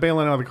he ends up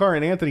bailing out of the car,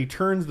 and Anthony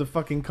turns the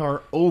fucking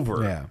car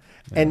over. Yeah.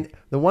 And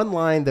the one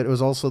line that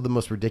was also the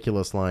most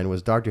ridiculous line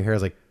was Dr.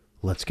 Hare's like,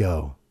 "Let's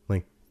go."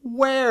 Like,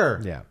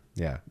 where? Yeah.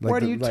 Yeah.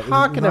 What are you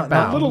talking about?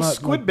 That little not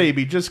squid like-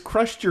 baby just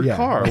crushed your Yeah.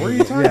 car. What are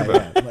you talking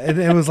about? Yeah. And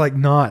it was like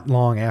not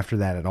long after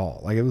that at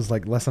all. Like it was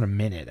like less than a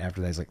minute after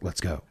that. He's like,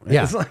 "Let's go."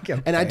 Yeah. It's like,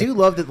 And I okay. do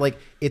love that, like,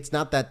 it's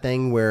not that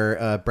thing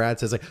where Brad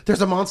says, like,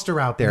 "There's a monster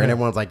out there." And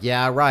everyone's like,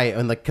 "Yeah, right."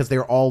 And, like, because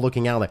they're all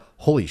looking out, like,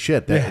 "Holy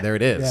shit, there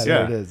it is." Yeah.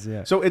 There it is,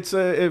 yeah. So it's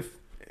if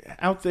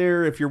out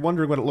there, if you're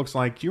wondering what it looks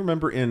like, do you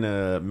remember in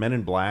Men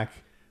in Black,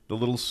 the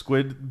little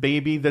squid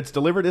baby that's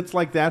delivered? It's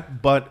like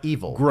that, but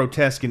Evil.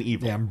 grotesque and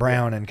evil. Yeah, and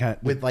brown and kind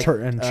of With, like,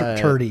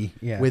 turdy.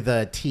 Yeah. With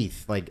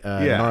teeth, like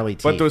Yeah. gnarly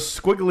teeth. But those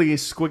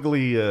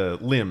squiggly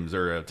limbs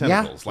or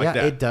tentacles like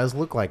that. it does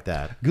look like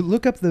that.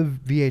 Look up the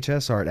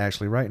VHS art.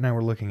 Actually, right now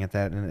we're looking at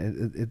that,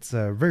 and it's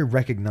very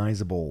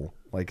recognizable,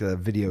 like a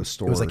video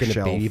store. was like in a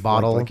shelf. baby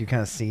bottle? Like you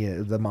kind of see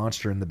it, the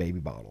monster in the baby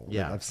bottle.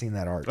 Yeah. I've seen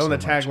that art. Oh, and the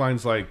so much.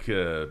 tagline's like,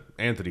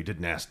 Anthony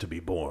didn't ask to be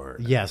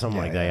born. Yeah, something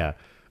like that, yeah.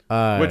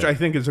 Which I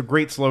think is a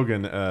great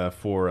slogan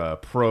for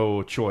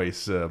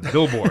pro-choice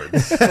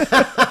billboards.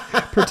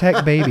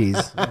 protect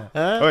babies. Yeah.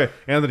 Oh, yeah.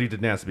 Anthony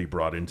didn't ask to be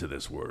brought into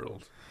this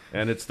world.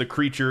 and it's the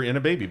creature in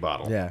a baby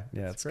bottle. Yeah,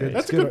 it's good.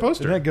 That's It's a good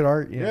poster. Isn't that good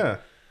art? Yeah.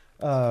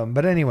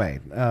 But anyway,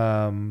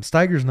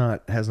 Steiger's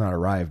has not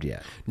arrived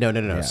yet. No.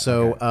 Yeah,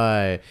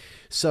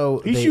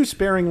 So He's used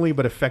sparingly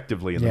but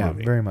effectively in the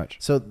movie. Very much.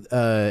 So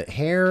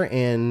Hare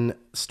and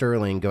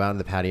Sterling go out in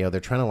the patio.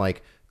 They're trying to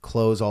like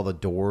close all the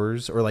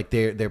doors, or like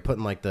they're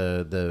putting like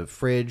the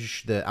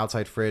fridge, the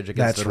outside fridge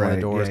against That's one of right.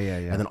 the doors. Yeah.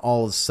 And then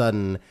all of a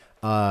sudden,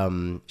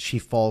 she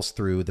falls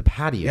through the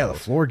patio. Yeah, the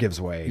floor gives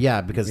way.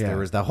 Yeah, because there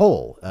was the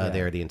hole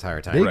there the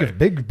entire time.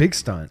 Big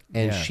stunt.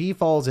 And she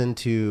falls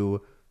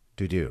into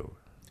doo-doo.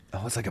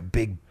 Oh, it's like a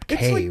big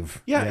It's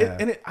cave.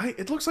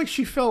 it looks like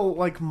she fell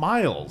like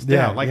miles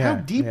down. Like, how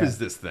deep is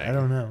this thing? I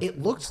don't know. It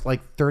looks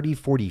like 30,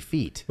 40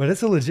 feet. But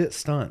it's a legit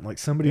stunt. Like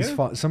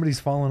somebody's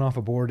fallen off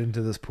a board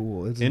into this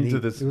pool.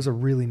 It was a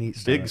really neat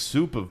stunt. Big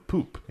soup of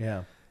poop.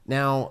 Yeah.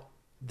 Now,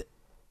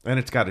 And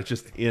it's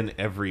just in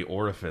every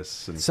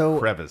orifice and so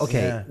crevice.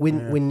 okay,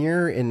 when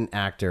you're an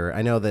actor,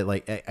 I know that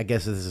like I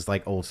guess this is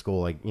like old school,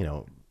 like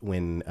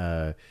when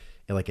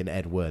like in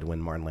Ed Wood when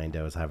Martin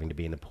Landau is having to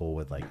be in the pool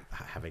with like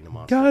having the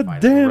monster. God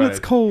fight damn, Right. it's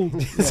cold.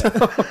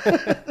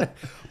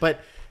 But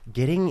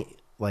getting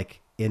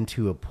like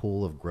into a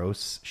pool of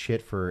gross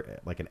shit for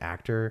like an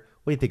actor,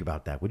 what do you think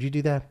about that? Would you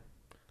do that?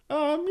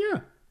 Yeah.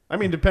 I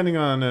mean, depending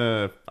on,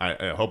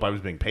 I hope I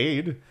was being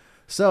paid.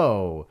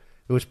 So,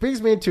 which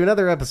brings me into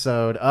another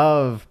episode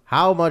of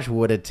How Much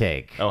Would It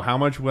Take? Oh, how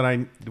much would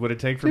it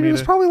take for I mean, me it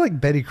was to? probably like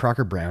Betty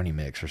Crocker brownie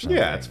mix or something.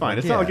 Yeah, it's fine.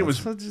 It's not like it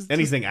was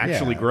anything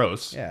actually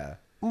gross. Yeah.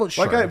 Well,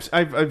 sure. Like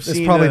I've It's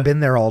seen. probably been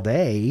there all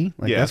day.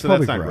 Like, yeah, that's so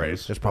probably that's not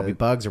gross. There's probably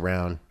bugs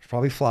around. There's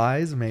probably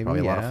flies, maybe.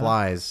 Probably a lot of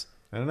flies.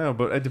 I don't know,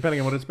 but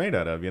depending on what it's made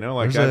out of,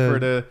 like There's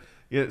I've heard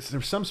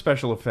there's some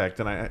special effect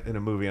in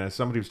a movie, and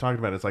somebody was talking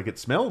about it. It's like it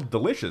smelled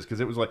delicious because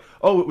it was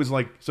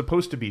like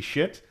supposed to be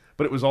shit,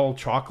 but it was all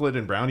chocolate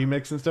and brownie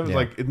mix and stuff. It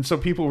was and so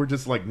people were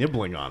just like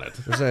nibbling on it.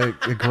 There's a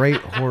great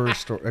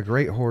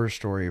horror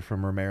story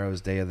from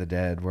Romero's Day of the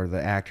Dead where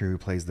the actor who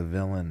plays the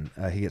villain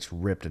he gets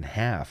ripped in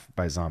half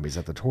by zombies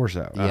at the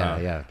torso.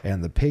 Yeah.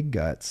 And the pig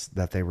guts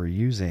that they were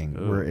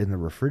using were in the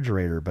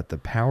refrigerator, but the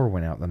power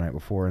went out the night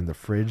before in the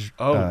fridge.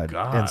 God!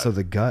 And so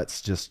the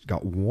guts just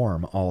got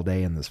warm all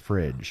day in this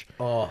fridge.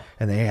 Oh.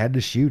 And they had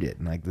to shoot it,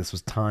 and like this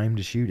was time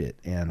to shoot it,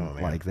 and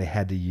like they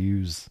had to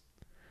use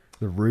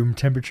the room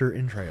temperature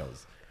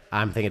entrails.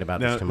 I'm thinking about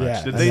this too much.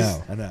 Yeah. Did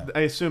I know. I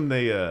assume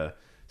they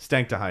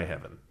stank to high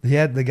heaven. He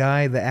had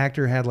the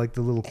actor had like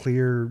the little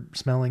clear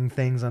smelling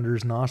things under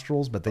his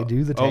nostrils, but they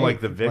do the tape.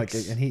 like the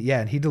Vicks?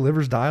 And he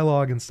delivers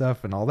dialogue and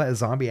stuff, and all that.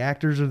 Zombie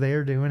actors are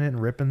there doing it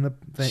and ripping the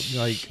thing.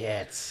 Like,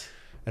 Shit.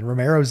 and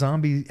Romero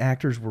zombie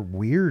actors were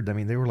weird. I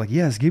mean, they were like,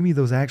 "Yes, give me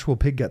those actual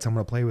pig guts. I'm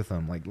going to play with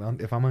them. Like,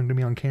 if I'm going to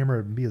be on camera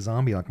and be a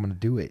zombie, like I'm going to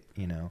do it.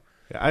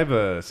 I have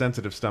a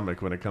sensitive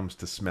stomach when it comes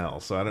to smell,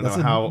 so I don't That's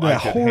know how a I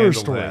could horror handle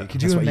story. that.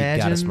 Could That's you why you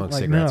imagine? gotta smoke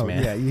cigarettes,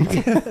 man.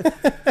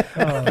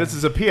 Yeah, This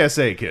is a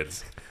PSA,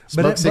 kids.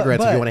 Smoke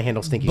cigarettes if you want to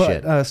handle stinky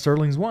shit.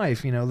 Sterling's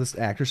wife, this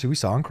actress who we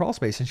saw in Crawl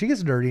Space, and she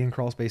gets dirty in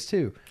Crawl Space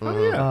too.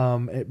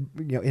 Oh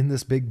yeah. In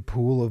this big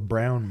pool of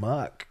brown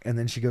muck, and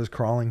then she goes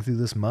crawling through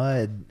this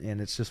mud,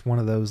 and it's just one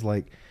of those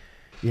like,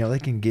 they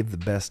can give the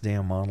best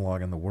damn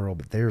monologue in the world,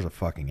 but there's a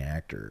fucking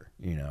actor,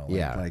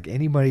 like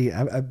anybody.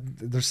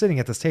 They're sitting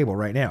at this table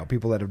right now,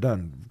 people that have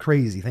done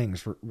crazy things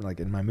for like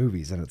in my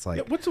movies, and it's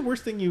like, What's the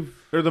worst thing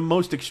or the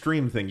most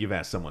extreme thing you've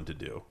asked someone to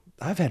do?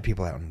 I've had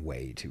people out in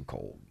way too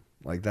cold.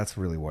 Like that's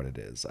really what it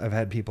is. I've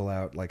had people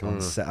out like on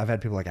set. I've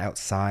had people like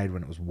outside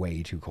when it was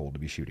way too cold to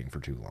be shooting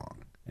for too long.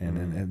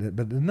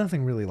 But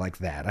nothing really like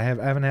that. I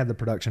haven't had the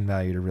production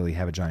value to really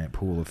have a giant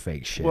pool of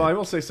fake shit. Well, I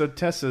will say so.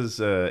 Tessa's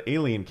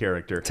alien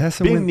character,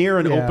 Tessa being went- near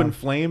an yeah. open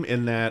flame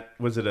in that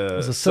it was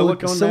a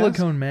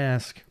silicone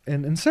mask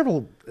and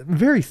several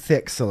very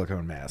thick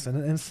silicone masks,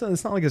 and so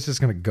it's not like it's just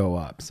going to go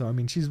up. So I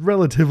mean, she's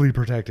relatively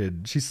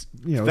protected. She's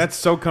That's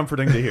so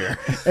comforting to hear.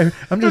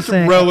 I'm just That's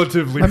saying.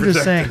 relatively I'm just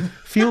protected. saying.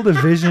 Field of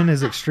vision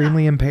is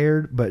extremely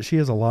impaired, but she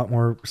has a lot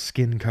more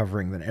skin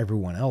covering than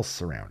everyone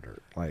else around her.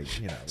 Like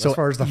So as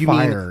far as the you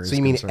fire. mean, is so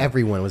you mean concerned.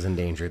 everyone was in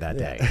danger that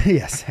day?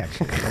 Yes,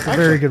 actually, that's a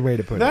very good way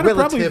to put That it. or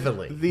probably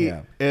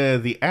Relatively.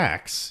 the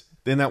axe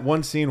in that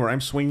one scene where I'm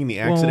swinging the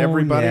axe at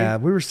everybody. Yeah,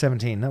 we were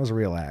 17. That was a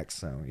real axe.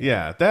 So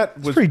Yeah, that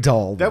was pretty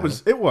dull, That though.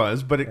 it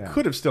was, but it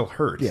could have still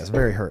hurt. yeah, it's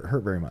very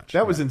hurt very much.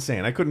 That was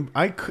insane. I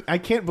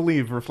can't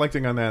believe,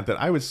 reflecting on that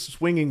I was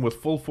swinging with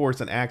full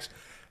force an axe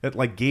at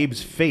like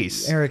Gabe's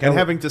face, Eric, and I-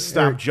 having to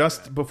stop Eric,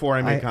 just before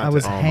I made I contact.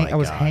 was my I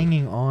was God.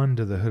 hanging on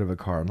to the hood of a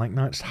car, like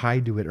not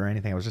tied to it or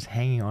anything. I was just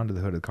hanging on to the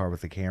hood of the car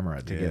with the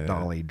camera to get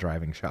dolly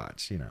driving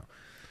shots.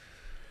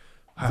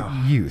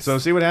 Youth. So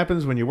see what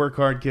happens when you work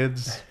hard,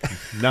 kids?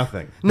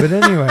 Nothing. But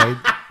anyway,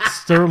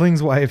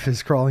 Sterling's wife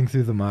is crawling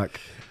through the muck.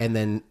 And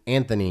then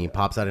Anthony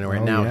pops out of nowhere.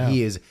 Oh, Now yeah.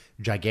 he is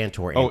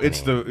Gigantor Anthony. Oh,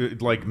 it's the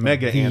like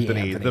Mega the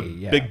Anthony, Anthony, the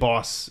yeah. big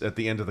boss at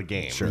the end of the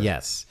game.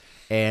 Yes.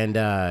 And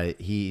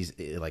he's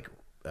like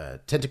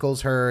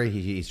tentacles her.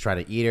 He's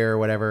trying to eat her or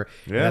whatever.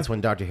 Yeah. And that's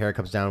when Dr. Hare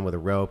comes down with a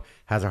rope,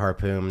 has a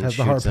harpoon, Has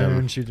the shoots harpoon,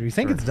 him. shoots him. You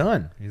think it's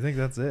done. You think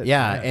that's it.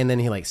 Yeah, and then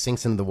he like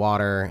sinks into the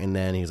water, and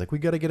then he's like, "We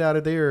got to get out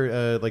of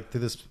there, like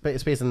through this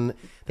space." And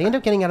they end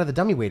up getting out of the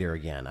dummy waiter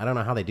again. I don't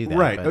know how they do that.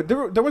 Right. but-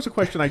 There was a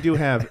question I do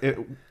have.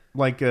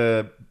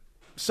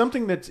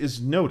 Something that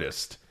is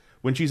noticed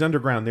when she's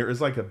underground. There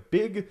is like a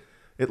big.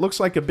 It looks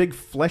like a big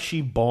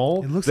fleshy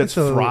ball It looks that's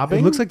like the, throbbing.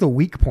 It looks like the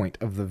weak point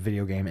of the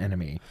video game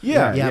enemy.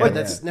 Yeah, Yeah, like, but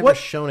that's never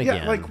shown again.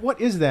 Yeah, like what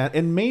is that?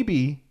 And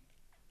maybe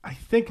I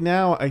think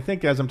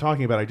as I'm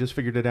talking about it, I just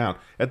figured it out.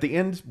 At the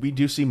end, we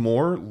do see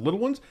more little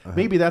ones.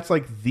 Maybe that's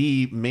like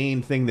the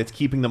main thing that's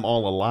keeping them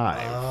all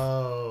alive.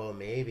 Oh,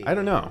 maybe. I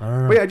don't know.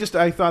 But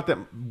yeah, I thought that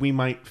we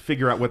might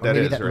figure out what that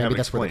maybe is or maybe have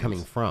that's where they're explained.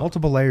 coming from.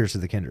 Multiple layers to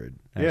the Kindred.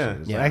 Actually. Yeah.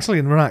 It's Yeah. like-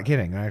 actually, we're not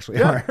kidding. They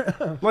actually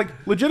are. Like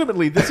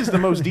legitimately, this is the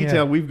most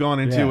detail we've gone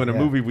into Yeah, in a yeah.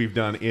 movie we've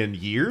done in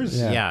years.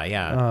 Yeah.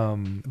 Yeah.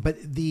 But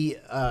the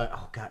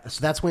oh god,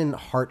 so that's when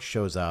Hart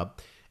shows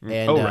up,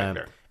 and right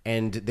there.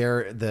 and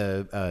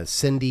they're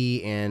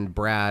Cindy and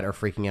Brad are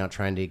freaking out,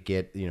 trying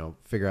to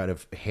figure out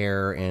if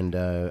Hare and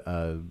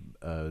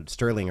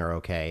Sterling are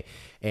okay,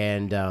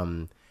 and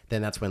then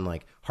that's when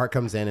like Hart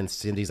comes in and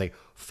Cindy's like,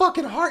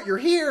 "Fucking Hart, you're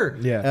here!"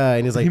 Yeah.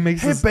 and he's like, he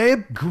makes "Hey, this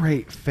babe."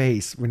 great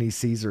face when he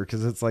sees her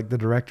because it's like the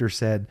director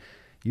said,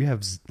 you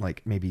have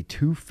like maybe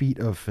 2 feet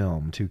of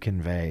film to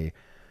convey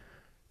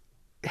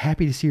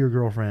happy to see your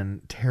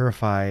girlfriend,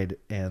 terrified,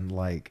 and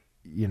like,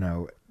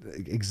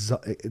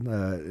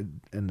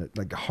 and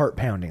like heart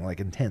pounding, like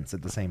intense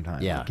at the same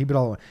time. Yeah. Like, keep it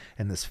all.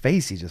 And this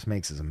face he just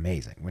makes is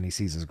amazing when he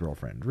sees his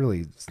girlfriend.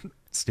 Really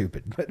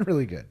stupid, but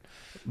really good.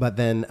 But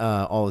then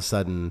all of a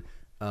sudden,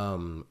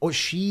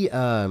 she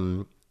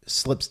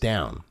slips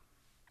down.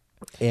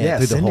 And Yeah,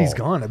 through the Cindy's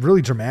hole. gone.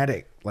 Really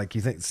dramatic. Like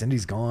you think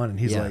Cindy's gone, and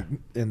he's Yeah. like,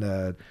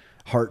 and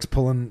Hart's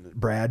pulling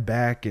Brad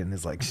back, and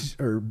is like,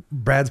 or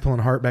Brad's pulling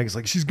Hart back. He's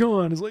like, she's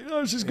gone. He's like,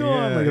 oh, she's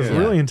gone. Yeah, Like it's yeah.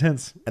 really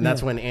intense. And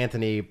that's when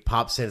Anthony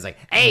pops in. He's like,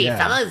 "Hey, Yeah.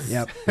 fellas!"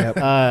 Yep. Yep.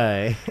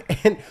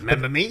 And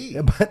Remember me?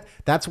 But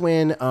that's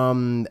when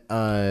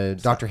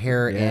Dr.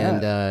 Hare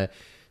and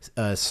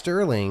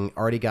Sterling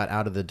already got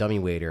out of the dummy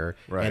waiter,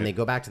 Right. and they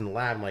go back to the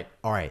lab. I'm like,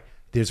 "All right,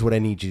 here's what I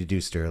need you to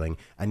do, Sterling.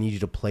 I need you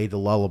to play the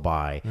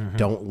lullaby.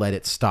 Don't let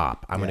it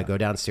stop. I'm going to go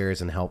downstairs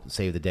and help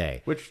save the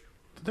day." Which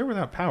they're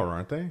without power,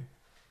 aren't they?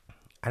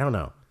 I don't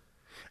know.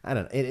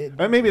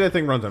 Maybe that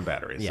thing runs on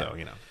batteries. Yeah.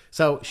 So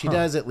So she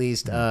does at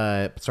least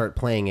start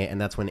playing it, and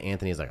that's when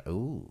Anthony's like,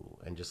 "Ooh,"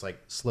 and just like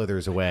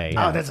slithers away.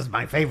 Oh, this is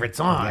my favorite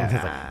song.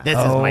 This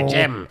is my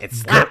gem. It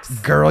slaps.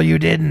 Girl, you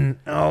didn't.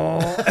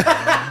 Oh,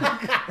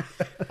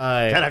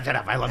 Shut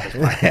up. I love this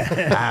part.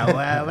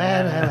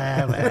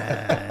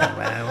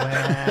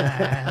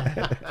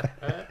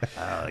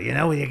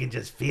 Oh, when you can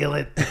just feel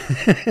it.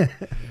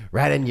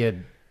 Right in your.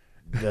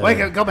 Wait,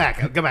 go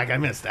back. I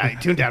missed. I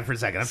tuned down for a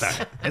second.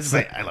 I'm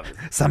sorry. I love it.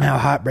 somehow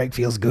heartbreak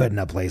feels good in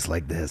a place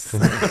like this.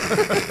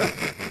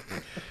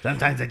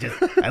 Sometimes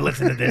I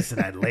listen to this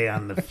and I lay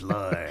on the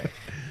floor.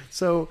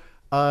 So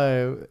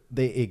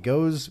it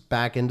goes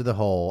back into the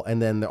hole,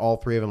 and then all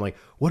three of them like,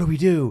 "What do we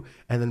do?"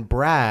 And then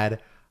Brad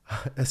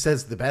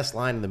says the best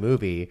line in the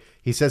movie.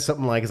 He says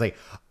something like, "It's like,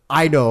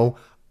 I know,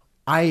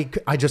 I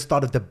just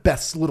thought of the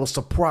best little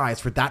surprise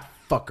for that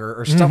fucker,"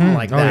 or something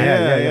like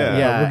that.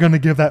 yeah. We're gonna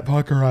give that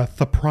fucker a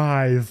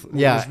surprise.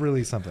 Yeah. It was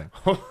really something.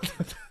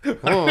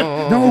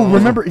 No,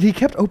 remember he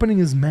kept opening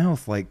his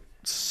mouth like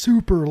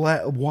super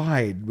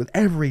wide with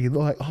every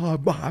like.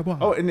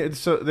 Oh, and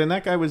so then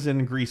that guy was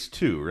in Grease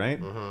too,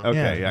 right?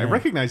 Okay, Yeah, I yeah.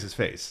 recognize his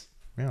face.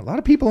 Yeah, a lot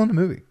of people in the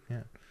movie.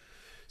 Yeah.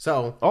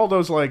 So All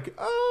those like,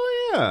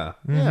 oh yeah,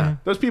 yeah,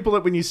 those people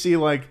that when you see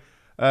like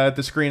at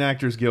the Screen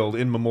Actors Guild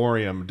in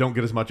memoriam don't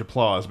get as much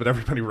applause, but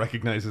everybody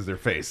recognizes their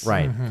face.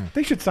 right.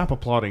 They should stop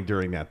applauding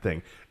during that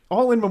thing.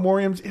 All in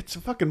memoriams, it's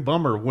a fucking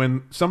bummer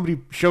when somebody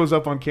shows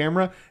up on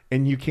camera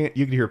and you can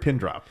hear a pin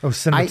drop. Oh,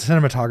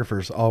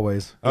 cinematographers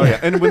always. Oh yeah,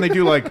 and when they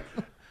do like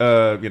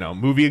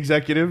movie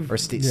executive Or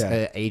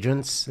Yeah.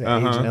 agents. agents,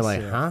 They're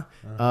like, yeah.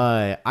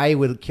 huh? I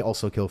would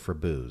also kill for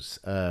booze.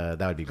 That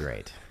would be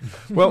great.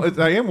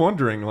 Well, I am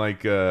wondering,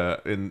 like,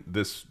 in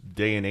this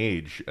day and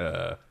age,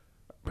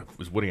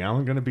 was Woody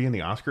Allen going to be in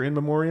the Oscar in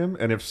memoriam?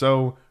 And if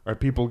so, are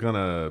people going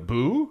to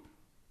boo?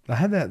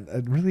 I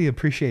really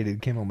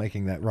appreciated Kimmel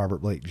making that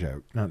Robert Blake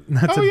joke. Not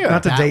Oh, to, yeah.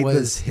 not to That date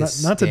was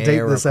this, not to date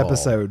this hysterical.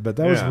 episode, but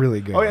that was Yeah.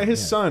 really good. Oh, yeah,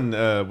 his son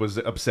was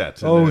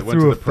upset. And Oh, went to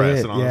threw the a press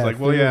fit, and I was yeah, like,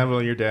 well, threw- yeah,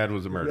 well, your dad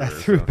was a murderer. I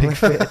threw a so. big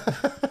fit.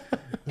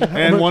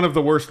 And one of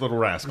the worst little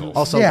rascals.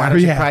 Also, Yeah, why don't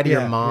you yeah, cry to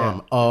your yeah, mom?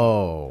 yeah.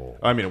 Oh.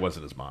 I mean, it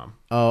wasn't his mom.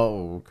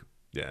 Oh.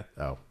 Yeah.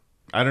 Oh.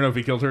 I don't know if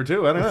he killed her,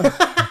 too. I don't know.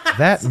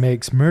 That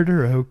makes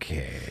murder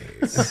okay.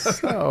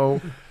 So,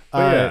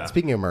 yeah.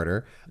 speaking of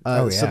murder,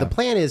 Oh, so yeah. the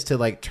plan is to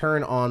like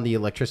turn on the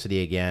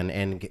electricity again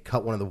and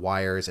cut one of the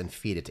wires and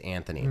feed it to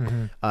Anthony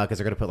because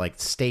they're going to put like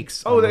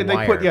stakes. Oh, on they the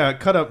wire. put,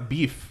 cut up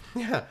beef.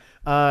 Yeah.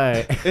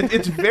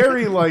 It's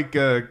very like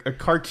a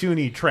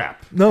cartoony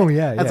trap. No,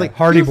 yeah. It's like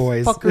Hardy you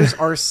Boys. fuckers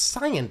are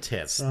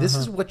scientists. This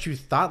is what you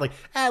thought. Like,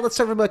 let's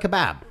serve him a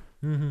kebab.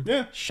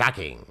 Yeah.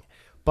 Shocking.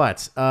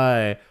 But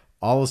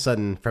all of a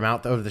sudden, from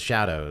out over the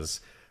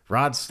shadows,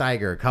 Rod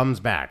Steiger comes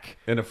back.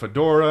 In a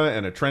fedora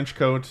and a trench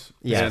coat.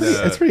 Yeah. And,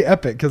 It's pretty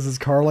epic because his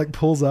car like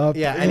pulls up.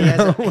 Yeah, and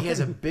he has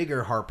a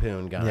bigger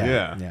harpoon gun.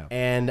 Yeah.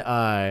 And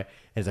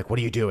he's like, "What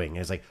are you doing?" And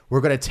he's like,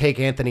 "We're gonna take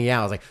Anthony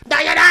out." I was like, "No,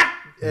 you're not."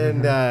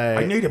 And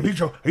I need him.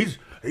 He's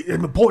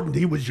important.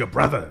 He was your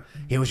brother.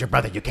 he was your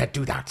brother. You can't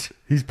do that.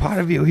 He's part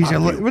of you. He's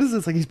your what is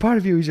this like? He's part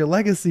of you. He's your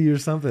legacy or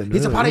something.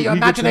 He's a part of your He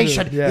gets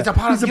imagination. into it. He's a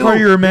part He's of a part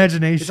you. of your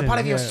imagination. He's a part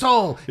of your Yeah.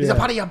 soul. He's a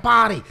part of your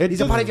body.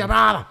 He's a part of your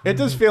brother. It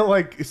does feel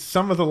like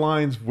some of the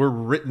lines were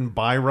written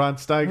by Rod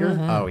Steiger.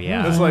 Oh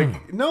yeah. It's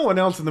like no one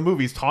else in the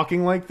movie's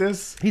talking like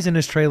this. He's in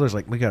his trailers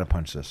like, we got to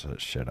punch this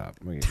shit up.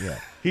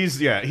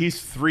 Yeah.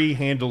 He's 3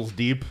 handles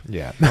deep.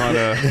 Yeah. On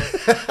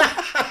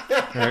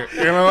a,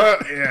 you know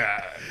what?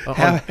 Yeah.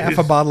 half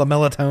a bottle of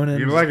melatonin.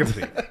 You like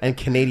him? And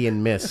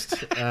Canadian Mist.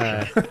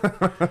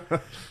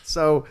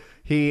 So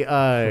he.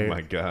 Oh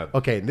my god.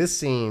 Okay, this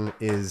scene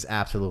is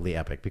absolutely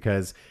epic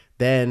because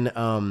then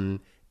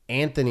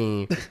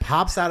Anthony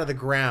pops out of the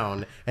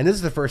ground, and this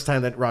is the first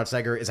time that Rod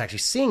Steiger is actually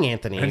seeing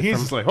Anthony. And he's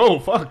just like, oh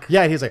fuck.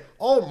 Yeah, he's like,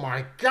 oh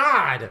my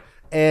god.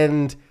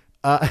 And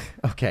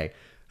okay,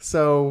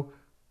 so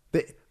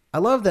I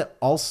love that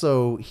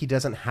also he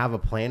doesn't have a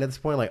plan at this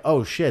point. Like,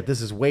 oh shit,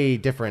 this is way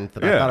different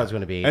than I thought it was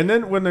going to be. And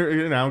then when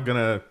they're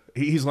gonna,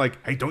 he's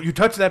like, hey, don't you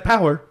touch that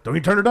power? Don't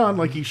you turn it on?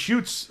 Like he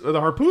shoots the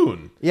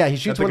harpoon. Yeah, he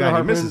shoots at one of the guy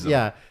who harpoons. misses him.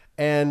 Yeah,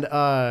 and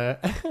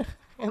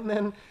and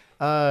then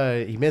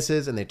he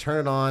misses, and they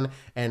turn it on,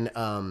 and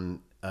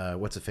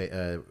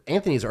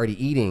Anthony's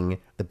already eating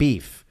the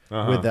beef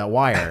with that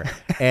wire,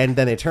 and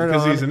then they turn it on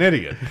Because he's an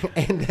idiot.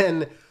 and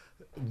then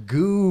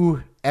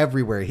goo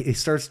everywhere. He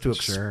starts to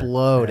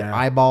explode, and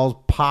eyeballs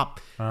pop,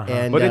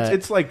 and But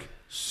it's like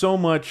so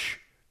much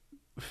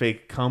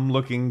fake cum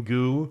looking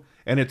goo,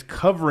 and it's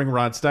covering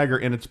Rod Steiger,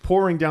 and it's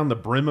pouring down the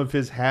brim of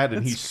his hat,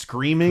 and he's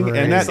screaming,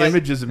 great. and that It's like-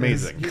 image is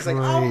amazing. he's like,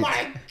 oh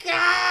my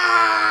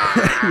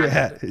god,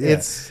 Yeah.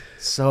 it's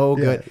so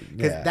good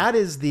because yeah. that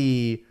is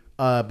the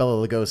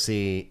Bela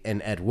Lugosi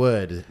and Ed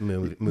Wood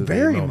movie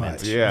Very moment.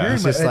 much. Yeah. Very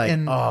It's much. just like,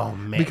 oh,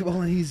 man. Because,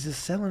 well, he's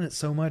just selling it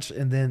so much,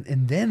 and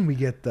then we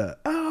get the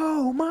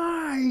oh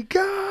my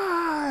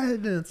god,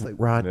 and it's like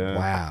Rod,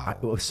 wow.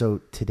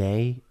 So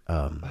today,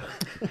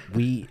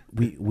 the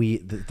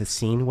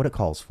scene, what it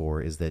calls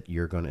for is that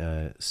you're going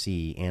to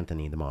see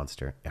Anthony the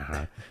monster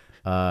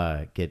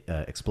get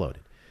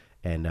exploded,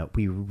 and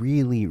we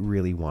really,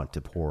 really want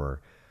to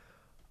pour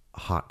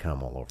hot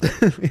cum all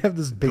over. We have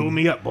this big. Fill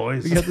me up,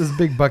 boys. We got this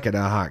big bucket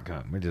of hot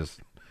cum. We just.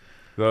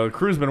 The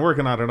crew's been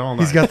working on it all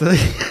night. He's got the.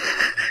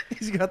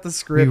 He's got the We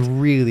script.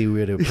 really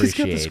would He's got the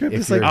appreciate script.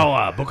 if It's like, you're-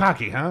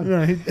 Bukkake, huh?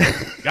 you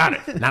know, Got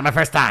it. not my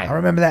first I time.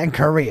 remember that in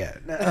Korea.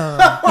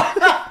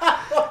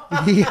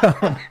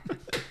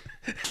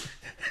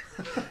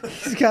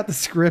 He's got the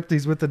script.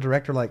 He's with the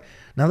director. Like,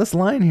 now this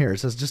line here, it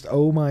says just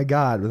 "Oh my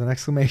God" with an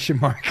exclamation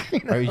mark. You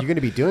know? Are you going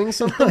to be doing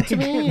something to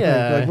me?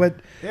 Like what?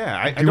 Yeah,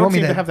 I Do you don't want me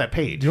seem to have that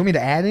page. Do you want me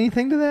to add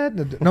anything to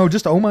that? No,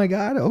 just "Oh my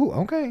God." Oh,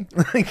 okay.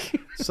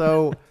 Like,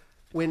 So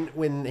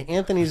when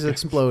Anthony's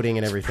exploding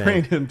and Spraying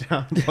everything, him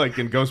down like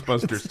in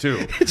Ghostbusters too.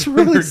 it's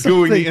really They're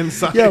gooing the something.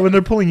 inside. Yeah, when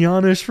they're pulling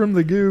Yanish from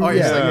the goo.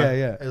 yeah.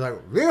 Yeah. it's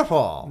like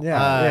beautiful.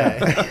 Yeah.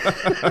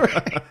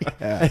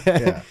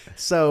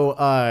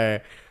 So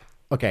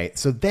okay,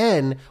 so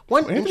then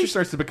Andrew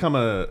starts to become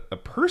a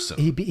person.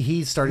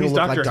 he's starting He's to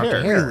look like Dr. Dr.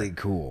 Hair. Hair. Really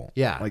cool.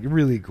 Yeah. Like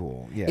really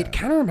cool. Yeah. It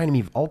kind of reminded me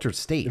of Altered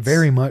States.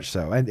 Very much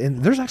so. And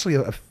there's actually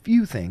a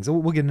few things.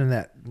 We'll get into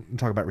that and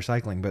talk about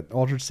recycling, but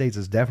Altered States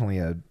is definitely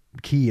a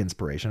key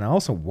inspiration. I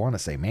also want to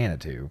say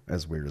Manitou,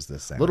 as weird as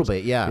this sounds. a little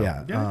bit, yeah.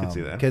 Yeah. Yeah, I can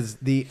see that. Because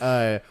the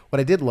what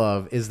I did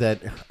love is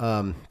that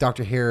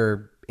Dr.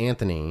 Hair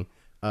Anthony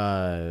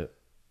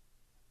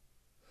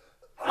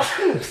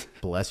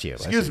bless you.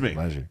 Excuse me.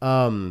 Pleasure.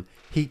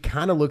 He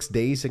kind of looks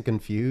dazed and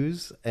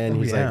confused, and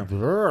he's yeah. like,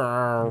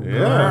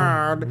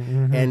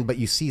 and but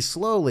you see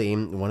slowly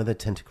one of the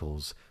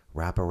tentacles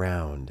wrap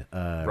around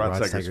Rod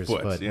Steiger's Steiger's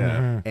foot, foot,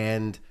 yeah.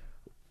 and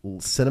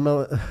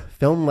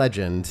film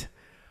legend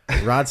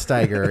Rod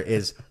Steiger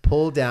is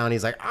pulled down.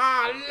 He's like,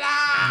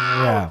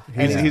 Yeah.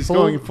 He's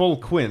going full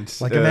Quint,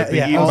 Like being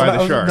eaten I was by about-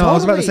 the shark. No, I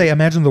was about to Totally. say,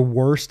 imagine the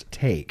worst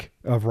take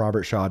of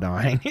Robert Shaw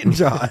dying in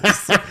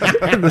Jaws.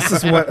 And this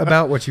is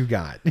what you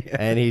got.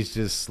 and he's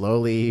just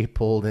slowly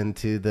pulled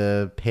into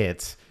the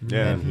pit,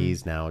 Yeah. and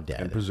he's now dead.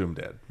 and presumed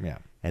dead. Yeah.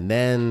 And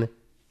then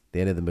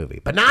the end of the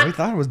movie, but We not.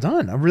 thought it was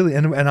done. I really,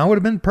 and I would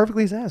have been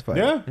perfectly satisfied.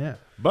 Yeah. Yeah.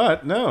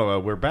 But no,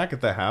 we're back at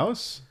the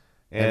house.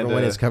 And,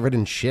 Everyone is covered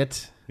in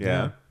shit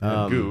Yeah.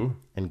 And goo.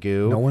 and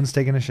goo. No one's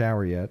taken a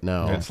shower yet.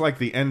 No. It's like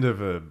the end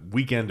of a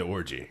weekend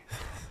orgy.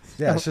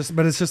 Yeah, it's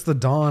just the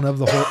dawn of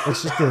the horror.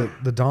 It's just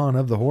the dawn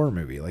of the horror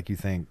movie. Like you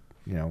think,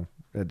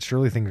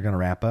 surely things are going to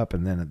wrap up,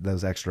 and then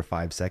those extra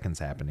 5 seconds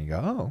happen. And you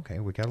go, oh, okay,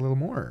 we got a little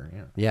more.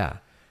 Yeah.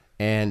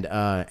 Yeah.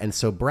 And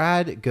so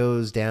Brad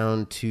goes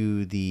down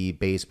to the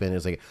basement.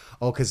 It's like,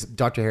 oh, because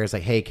Dr. Harris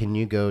like, hey, can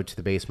you go to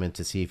the basement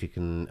to see if you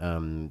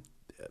can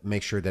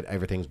make sure that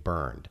everything's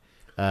burned,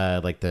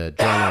 like the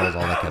journals,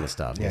 all that kind of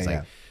stuff. Yeah, It's yeah.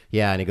 like,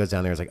 Yeah, and he goes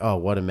down there. It's like, oh,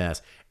 what a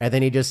mess. And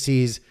then he just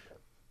sees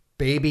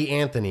baby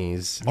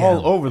Anthony's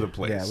all over the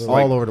place. Yeah,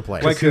 all over the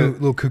place. Like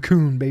little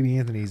cocoon baby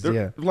Anthony's.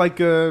 Yeah. like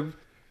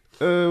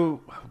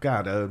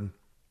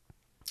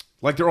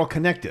like they're all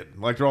connected.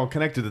 Like they're all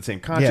connected to the same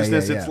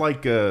consciousness. yeah. It's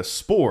like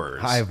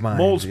spores, Hive mind.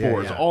 mold Yeah,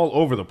 spores yeah. all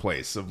over the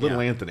place of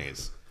little Yeah.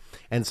 Anthony's.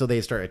 And so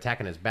they start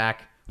attacking his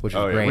back, which is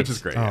Oh, yeah, great. which is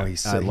great. Oh, yeah.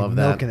 he's I love he's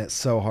that. milking it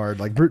so hard,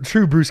 like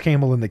true Bruce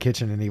Campbell in the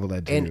kitchen in Evil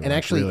Dead 2. And Like,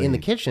 actually, really- in the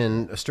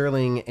kitchen,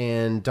 Sterling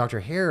and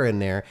Dr. Hare are in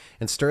there,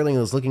 and Sterling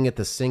is looking at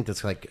the sink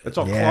that's like, It's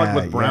all Yeah, clogged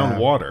with brown yeah.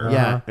 water.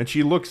 Yeah. And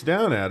she looks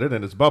down at it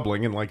and it's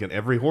bubbling. And like in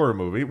every horror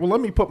movie, well, let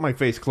me put my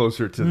face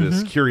closer to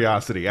this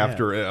curiosity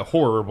after a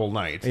horrible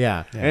night.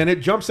 Yeah. And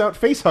it jumps out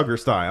face hugger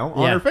style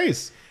on Yeah. her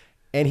face.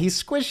 and he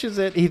squishes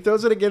it. He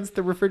throws it against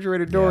the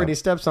refrigerator door, Yeah. and he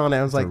steps on it.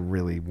 I was it's like, a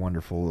really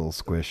wonderful little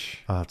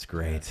squish. oh, it's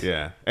great.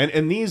 Yeah.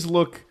 And these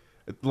look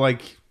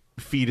like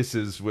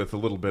fetuses with a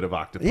little bit of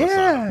octopus on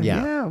Yeah, them.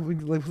 Yeah.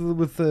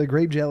 with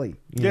grape jelly.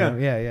 you Yeah. know?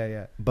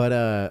 yeah.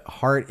 But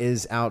Hart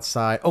is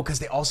outside. Oh, because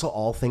they also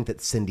all think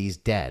that Cindy's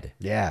dead.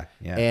 Yeah.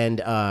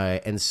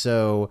 And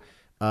so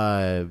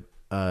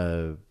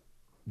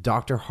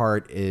Dr.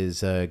 Hart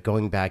is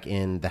going back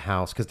in the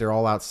house because they're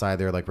all outside.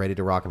 They're like ready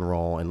to rock and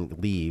roll and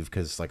leave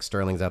because like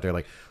Sterling's out there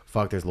like,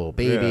 fuck, there's a little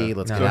baby. Yeah.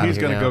 Let's So get out he's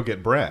of here going to now. go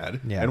get Brad.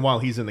 Yeah. And while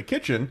he's in the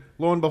kitchen,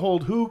 lo and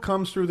behold, who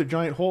comes through the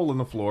giant hole in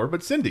the floor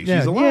but Cindy? Yeah,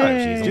 She's alive.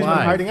 yay. She's been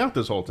alive. hiding out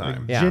this whole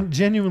time. Yeah.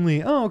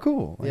 Genuinely. Oh,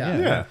 cool. Like, Yeah.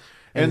 Yeah.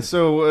 And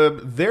so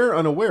they're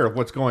unaware of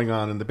what's going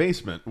on in the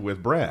basement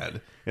with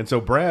Brad. And so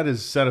Brad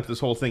has set up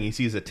this whole thing. He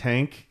sees a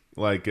tank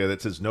like that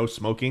says no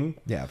smoking.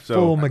 Yeah, So,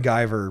 full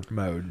MacGyver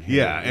mode. here.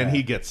 yeah, and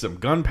he gets some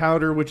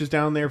gunpowder, which is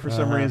down there for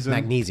some reason.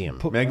 Magnesium.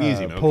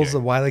 Magnesium. Pulls okay. the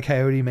Wile E.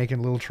 Coyote, making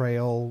a little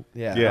trail.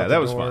 Yeah, Yeah, out that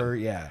the was door. fun.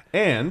 Yeah,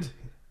 And,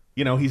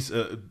 you know, he's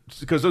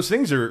because those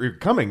things are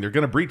coming. They're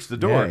going to breach the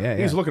door. Yeah,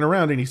 He's looking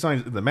around and he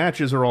finds the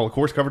matches are all, of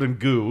course, covered in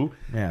goo.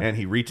 Yeah. And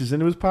he reaches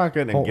into his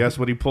pocket and Oh, guess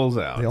what he pulls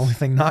out? the only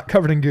thing not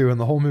covered in goo in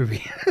the whole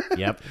movie.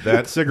 Yep.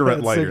 That cigarette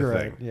That lighter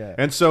cigarette, thing. yeah.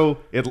 And so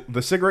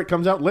the cigarette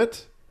comes out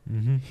lit.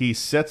 He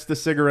sets the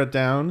cigarette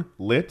down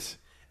lit.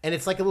 And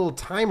it's like a little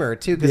timer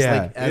too, because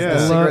Yeah. like as Yeah. the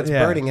cigarette's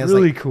Yeah, burning, it's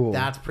really like, cool.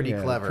 That's pretty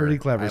Yeah, clever. Pretty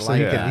clever. I So like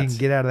he that. can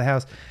get out of the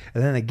house,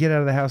 and then they get out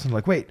of the house and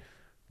like, wait,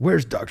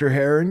 where's Dr.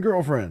 Hare and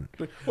girlfriend?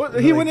 Well,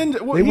 he went in. They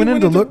went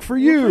in to look for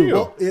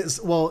you.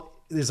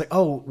 It's like,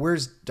 oh,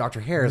 where's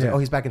Dr. Hare? It's like, Yeah. oh,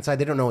 he's back inside.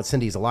 They don't know that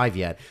Cindy's alive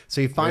yet.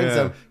 So he finds Yeah.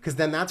 them, because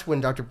then that's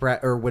when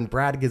when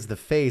Brad gives the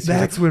face. he's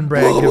That's like, when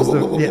Brad gives the.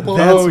 Yeah, that's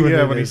Oh, when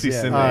yeah, it when he is, sees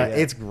yeah.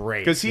 Cindy. it's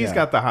great. Because he's Yeah.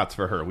 got the hots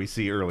for her. We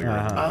see earlier. In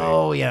the movie.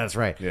 Oh, yeah, that's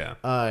right.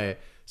 Yeah.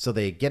 So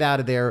they get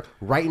out of there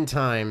right in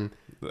time.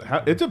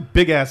 It's a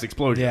big ass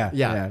explosion.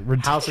 Yeah.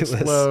 ridiculous. House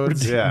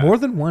explodes. Yeah. More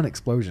than one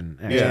explosion.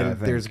 Actually, Yeah. I And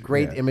think. there's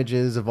great Yeah.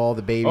 images of all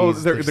the babies. Oh,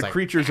 They're just the like,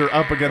 creatures are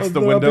up against the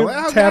They're window.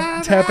 up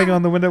and tapping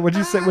on the window. What'd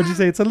you say? What'd you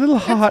say? It's a little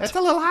hot. It's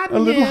a little hot. A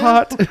in little here.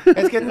 hot.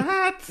 It's getting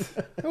hot.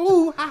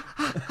 Ooh,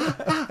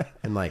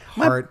 and like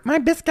Hart, My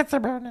biscuits are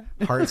burning.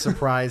 Hart's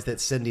surprised that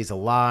Cindy's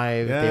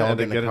alive. Yeah, they all and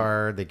get in they the get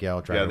car. They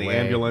all drive Yeah, away. the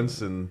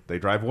ambulance, and they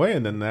drive away,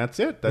 and then that's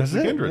it. That's the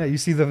That's it. Kindred. Yeah, you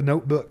see the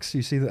notebooks.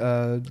 You see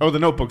the Oh, the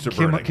notebooks are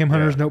burning. Kim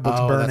Hunter's yeah. notebooks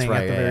Oh, that's burning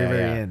right. at the Yeah, very, yeah,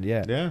 very yeah. end.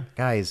 Yeah. Yeah.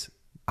 Guys,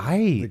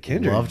 I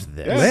Kindred. loved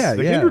this. Yes, Yeah,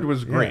 the yeah. Kindred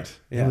was Yeah. great.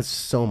 Yeah. It was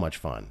so much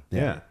fun.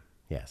 Yeah.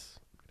 Yes.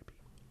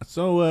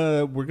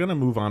 So we're going to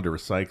move on to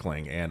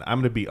recycling, and I'm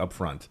going to be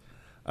upfront.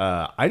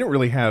 I don't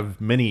really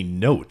have many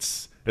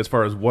notes as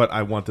far as what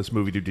I want this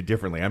movie to do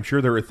differently. I'm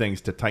sure there are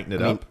things to tighten it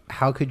I mean, up.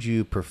 how could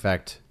you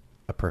perfect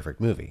a perfect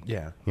movie?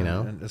 Yeah, You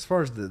know? And as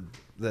far as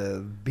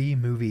the B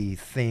movie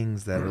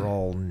things that are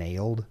all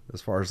nailed,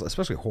 as far as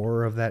especially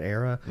horror of that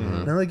era.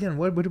 Now again,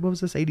 what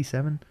was this?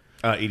 87.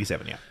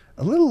 87, yeah.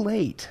 A little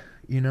late.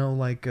 You know,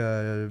 like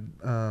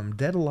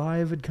Dead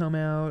Alive had come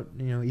out.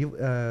 You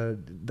know,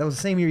 that was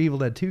the same year Evil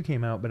Dead 2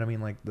 came out. But I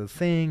mean, like The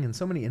Thing and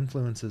so many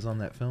influences on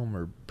that film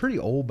are pretty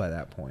old by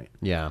that point.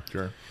 Yeah.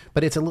 Sure.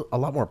 But it's a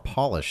lot more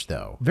polished,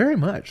 though. Very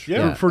much.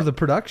 Yeah. For the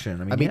production.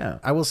 I mean, I mean, yeah.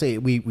 I will say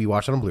we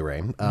watched it on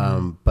Blu-ray,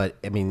 but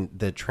I mean,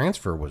 the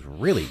transfer was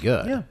really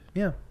good. Yeah.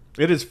 Yeah.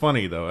 It is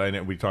funny, though. I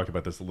know we talked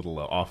about this a little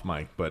off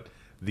mic, but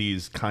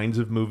these kinds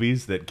of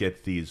movies that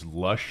get these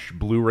lush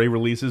Blu-ray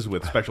releases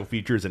with special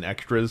features and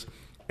extras,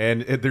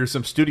 and there's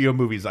some studio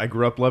movies I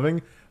grew up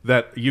loving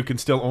that you can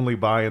still only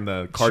buy in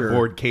the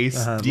cardboard case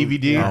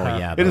DVD. Oh,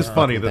 yeah, It is those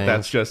funny fucking that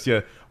that's things.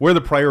 just where the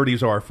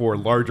priorities are for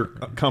larger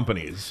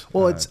companies.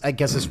 Well, I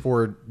guess it's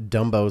for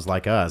dumbos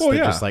like us. Well, They're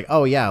yeah. just like,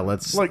 oh yeah,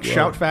 let's Like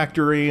Shout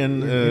Factory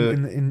and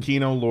in-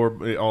 Kino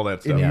Lore, all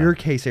that stuff. In your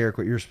case, Eric,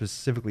 what you're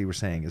specifically were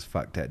saying is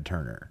fuck Ted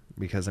Turner.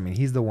 Because, I mean,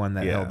 he's the one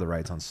that Yeah. held the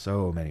rights on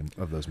so many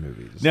of those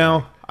movies.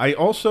 Now, I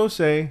also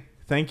say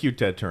thank you,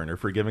 Ted Turner,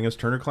 for giving us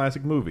Turner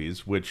Classic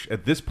Movies, which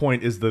at this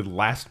point is the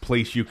last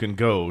place you can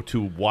go to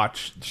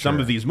watch some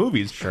of these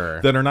movies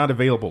that are not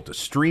available to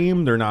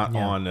stream. They're not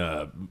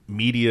on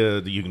media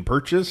that you can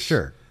purchase.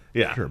 Sure.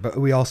 Yeah. Sure. But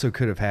we also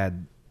could have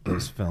had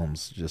those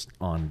films just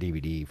on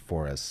DVD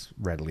for us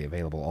readily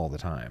available all the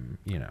time,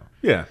 you know.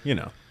 Yeah, you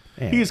know.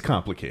 Yeah. He's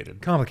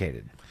complicated.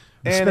 Complicated.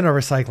 Spin on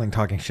recycling,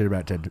 talking shit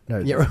about Ted. No,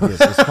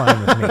 it's fine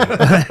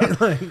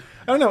with me.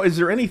 I don't know. Is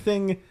there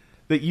anything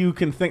that you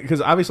can think?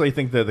 Because obviously, I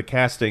think the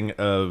casting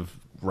of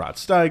Rod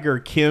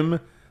Steiger, Kim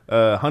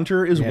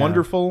Hunter is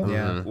wonderful.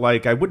 Yeah.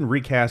 Like, I wouldn't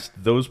recast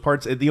those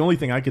parts. The only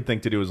thing I could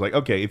think to do is like,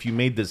 okay, if you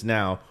made this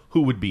now,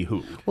 who would be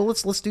who? Well,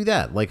 let's do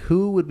that. Like,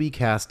 who would we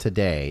cast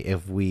today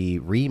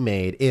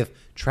if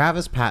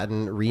Travis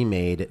Patton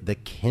remade The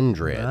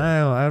Kindred?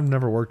 I've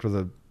never worked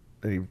with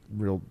any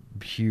real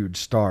huge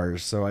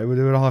stars, so it would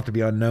all have to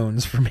be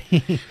unknowns for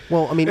me.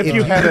 Well, I mean, If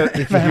you had a,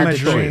 if I had my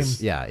choice,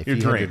 dream. yeah, if your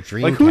you dream, had your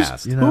dream like who's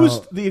cast, who's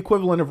the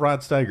equivalent of Rod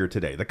Steiger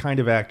today? The kind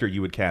of actor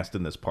you would cast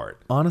in this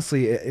part?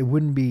 Honestly, it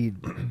wouldn't be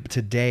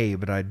today,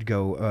 but I'd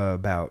go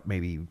about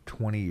maybe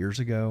 20 years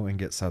ago and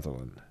get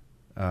Sutherland.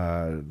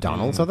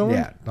 Donald Sutherland.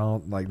 Yeah,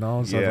 Donald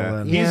Yeah,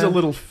 Sutherland. he's a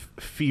little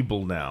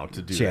feeble now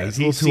to do Yeah, that. he's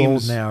a little too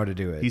old now to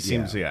do it. He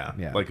seems, Yeah.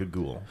 like a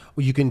ghoul.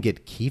 Well, you can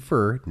get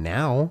Kiefer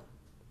now.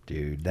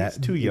 Dude, that's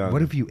too young,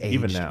 What if you aged?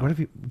 even now. What if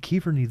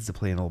Kiefer needs to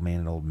play an old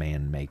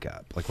man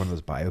makeup, like one of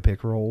those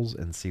biopic roles,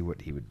 and see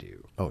what he would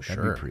do? Oh, That'd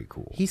sure, be pretty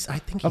cool. I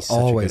think he's I've such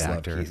always a good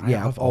loved actor. Kiefer.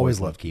 Yeah, I've always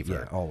loved Kiefer.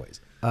 Yeah,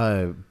 always.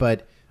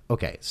 But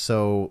okay,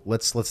 so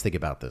let's think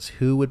about this.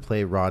 Who would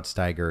play Rod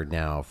Steiger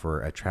now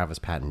for a Travis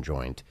Patton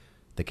joint,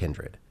 The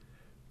Kindred?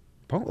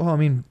 Well, I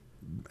mean,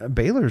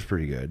 Baylor's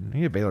pretty good.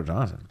 You get Baylor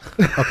Johnson.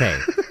 Okay,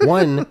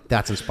 one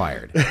that's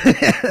inspired.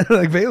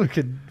 Like Baylor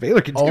could do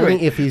Only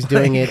it. if he's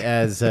doing it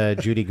as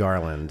Judy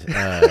Garland,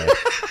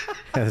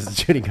 as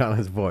Judy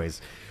Garland's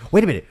voice.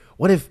 Wait a minute.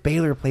 What if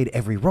Baylor played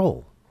every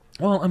role?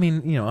 Well, I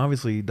mean,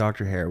 obviously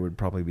Dr. Hare would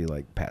probably be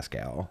like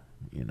Pascal.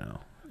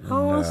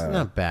 Oh, that's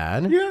not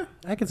bad. Yeah.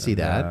 I can see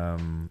that.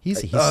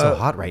 He's so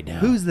hot right now.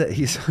 Who's that?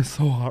 He's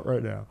so hot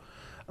right now.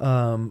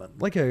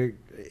 Like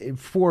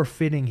for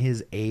fitting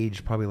his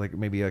age, probably like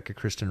maybe like a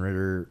Kristen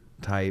Ritter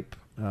type.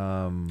 I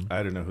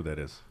don't know who that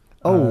is.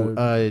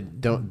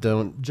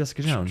 Don't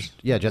Jessica Jones.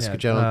 Yeah, Jessica Yeah,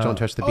 Jones. Don't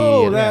touch the bee.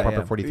 Oh, and that-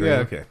 Proper 43. Yeah,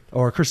 okay.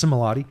 Or Kristen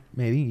Milotti,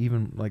 maybe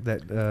even like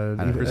that.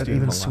 Kristen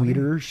Even Milotti.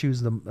 sweeter. She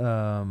was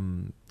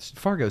the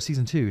Fargo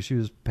season 2. She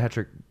was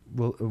Patrick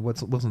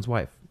Wilson's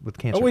wife with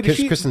cancer. Oh, wait, is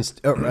she Kristen.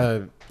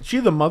 she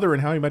the mother in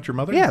How You Met Your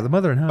Mother? Yeah, the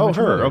mother and How I Oh, Met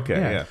Your her. Mother. Okay,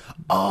 yeah.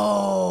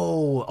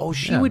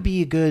 She Yeah. would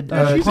be a good.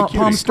 she's a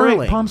cutie.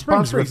 Sterling. Palm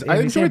Springs. Springs. with I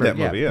Andy enjoyed that Samberg.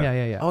 movie,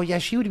 yeah. Yeah. Oh yeah,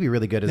 she would be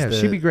really good as Yeah, the,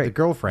 she'd be great. the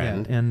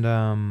girlfriend. Yeah.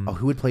 And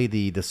who would play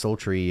the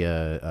sultry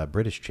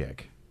British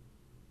chick?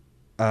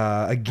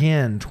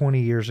 again,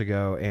 20 years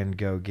ago, and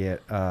go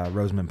get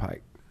Rosamund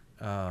Pike.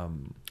 I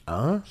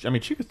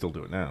mean, she could still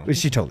do it now.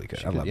 She totally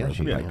could. I love yeah,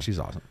 Rosamund yeah. Pike. She's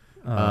awesome.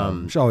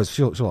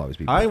 She'll always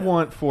be. I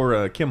want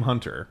for Kim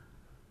Hunter,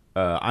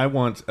 I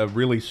want a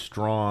really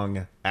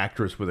strong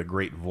actress with a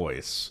great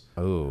voice.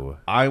 Oh,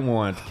 I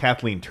want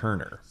Kathleen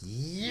Turner.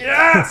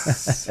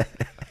 Yes!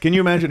 Can you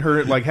imagine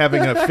her like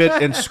having a fit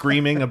and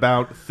screaming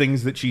about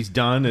things that she's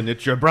done and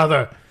it's your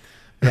brother?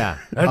 yeah.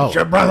 It's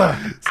your brother.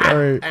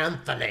 Sorry.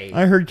 Anthony.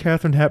 I heard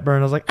Katharine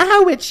Hepburn. I was like,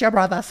 oh, it's your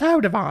brother,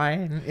 so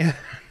divine. Yeah.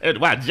 It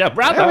was your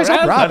brother. It was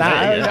your brother.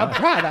 Anthony. It was your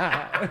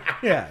brother.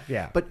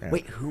 Yeah. But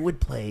wait, who would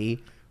play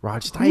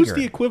Rod Steiger? Who's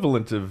the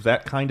equivalent of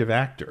that kind of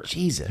actor?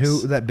 Jesus.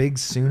 Who that big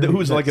scenery?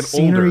 Who's that like an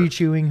scenery older-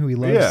 chewing who he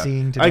loves Yeah.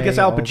 seeing today. I guess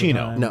Al all the Pacino.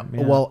 time. No.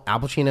 Yeah. Well, Al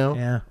Pacino.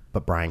 Yeah.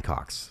 But Brian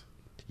Cox.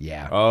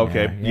 Yeah. Oh,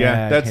 okay.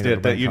 Yeah, that's I can't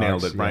it. do You Brian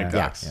nailed Cox. it, Brian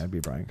Yeah. Cox. Yeah, it'd be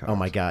Brian Cox. Oh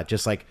my God.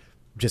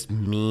 Just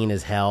mean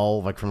as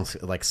hell, like from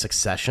like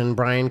Succession.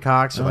 Brian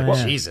Cox. You're like,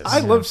 yeah. Jesus. I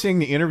love seeing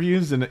the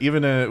interviews and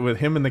even with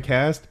him in the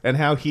cast and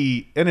how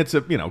and it's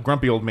a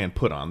grumpy old man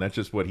put on. That's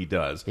just what he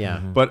does. Yeah.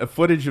 Mhm. But a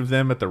footage of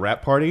them at the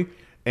rap party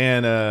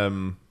and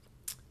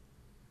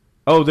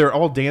they're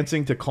all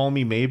dancing to Call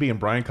Me Maybe and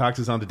Brian Cox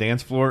is on the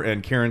dance floor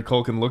and Karen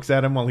Culkin looks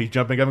at him while he's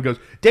jumping up and goes,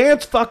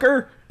 "Dance,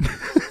 fucker."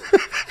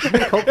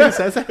 Culkin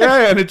says that.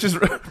 Yeah, and it's just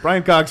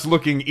Brian Cox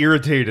looking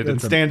irritated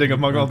and standing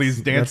among all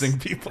these dancing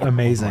That's people.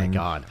 Amazing. Oh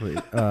my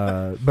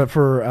God. But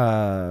for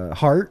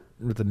Hart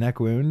with the neck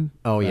wound.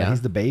 Oh, yeah?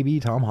 he's the baby.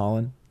 Tom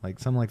Holland, like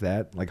something like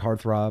that, like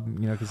Heartthrob.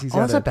 Because he's. Oh,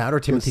 that's not bad. Or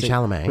Timothy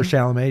Chalamet. For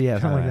Chalamet, yeah,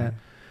 something like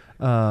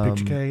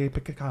that.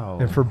 Pick a cow.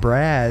 And for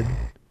Brad,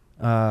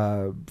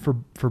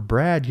 for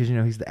Brad, because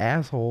he's the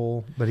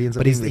asshole, but he ends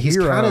up But being the he's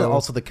hero. kind of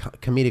also the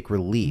comedic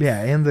relief.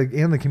 Yeah, and the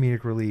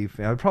comedic relief.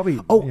 I would probably.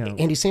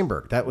 Andy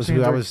Samberg. That was who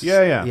I Sandberg. was.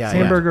 Yeah.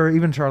 Sandberg or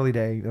even Charlie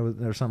Day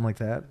or something like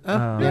that.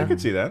 Yeah, I could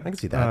see that. I can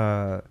see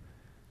that.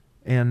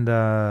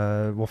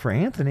 Well, for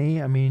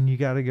Anthony, I mean, you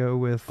got to go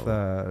with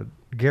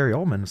Gary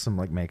Oldman, some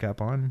like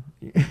makeup on.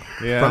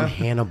 Yeah. From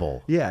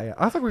Hannibal. Yeah.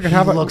 I think we could He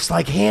have looks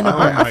like Hannibal.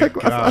 Oh my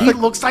God. He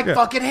looks like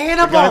fucking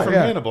Hannibal. guy from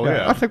Hannibal,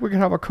 yeah. I think we could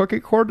have a Cookie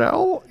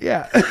Cordell.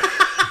 Yeah.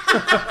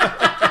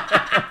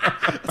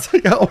 It's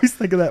like I always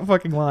think of that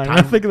fucking line.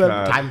 I think of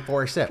that. Time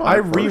for a sip. I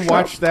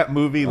rewatched that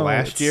movie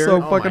last It's year.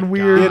 so Oh fucking my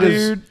weird, God. It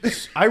dude.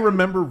 is. I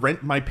remember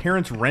my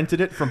parents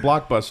rented it from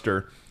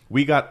Blockbuster.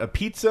 We got a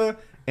pizza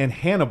and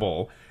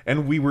Hannibal,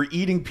 and we were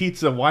eating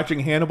pizza, watching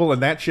Hannibal,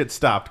 and that shit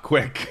stopped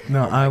quick.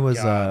 No, I was.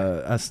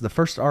 That's the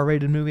first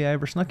R-rated movie I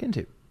ever snuck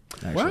into.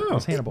 Actually. Wow. It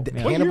was Hannibal. The-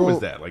 Yeah. What Hannibal- year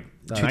was that? Like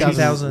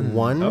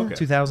 2001? Okay.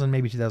 2000,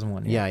 maybe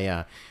 2001. Yeah,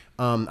 yeah.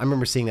 I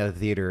remember seeing that at the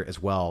theater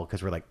as well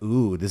because we're like,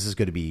 "Ooh, this is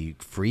going to be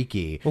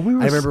freaky." Well, we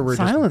were I remember we're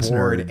silence just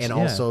bored, nerds, and yeah.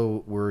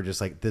 also we're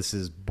just like, "This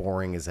is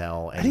boring as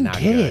hell and I didn't not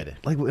get good." it.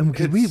 Like,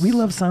 because we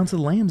love Silence of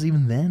the Lambs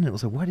even then. It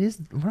was like, what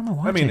am I I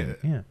watching? mean,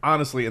 yeah.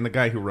 honestly, and the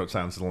guy who wrote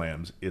Silence of the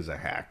Lambs is a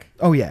hack.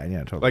 Oh yeah, yeah,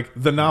 totally. Like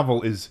the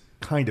novel is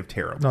kind of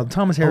terrible. No,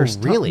 Thomas Harris.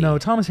 really?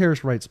 Thomas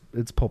Harris writes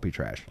it's pulpy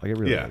trash. Like it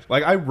really Yeah, is.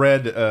 like I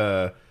read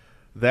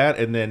that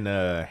and then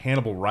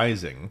Hannibal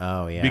Rising.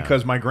 Oh, yeah.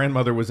 because my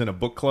grandmother was in a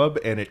book club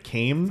and it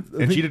came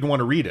and she didn't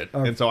want to read it,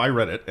 and so I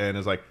read it and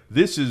it's like,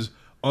 this is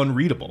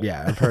unreadable.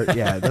 Yeah, I've heard.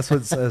 Yeah, that's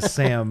what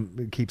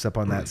Sam keeps up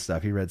on that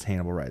stuff. He reads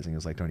Hannibal Rising.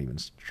 It's like, don't even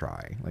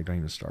try. Like, don't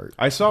even start.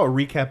 I saw a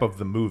recap of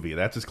the movie.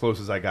 That's as close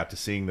as I got to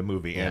seeing the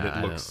movie, and Yeah,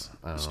 it looks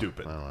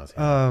stupid. I don't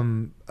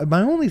know what's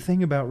My only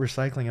thing about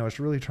recycling, I was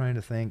really trying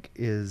to think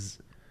is,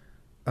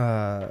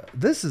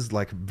 this is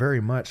like very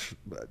much.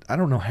 I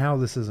don't know how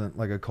this isn't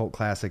like a cult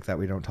classic that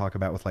we don't talk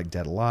about with like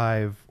Dead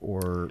Alive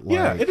or like,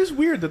 Yeah, it is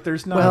weird that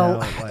there's not. Well,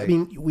 like- I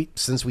mean,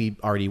 since we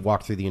already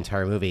walked through the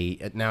entire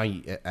movie, now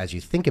as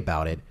you think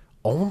about it,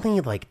 only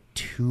like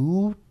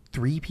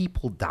 2-3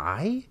 people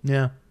die.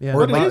 Yeah, yeah. But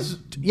it about- is-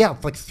 yeah,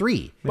 like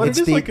 3. but It's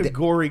it is the- like a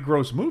gory,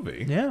 gross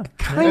movie. Yeah,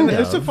 Kind And of.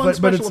 it's a fun But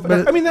special it's-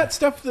 effect. but- I mean, that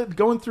stuff that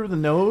going through the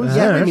nose.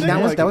 Yeah, and I mean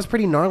everything, that was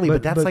pretty gnarly,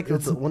 but that's but like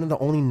it's- one of the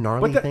only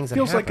gnarly But that things that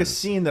feels like a happens.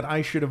 scene that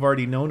I should have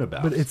already known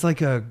about. But it's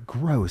like a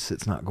gross.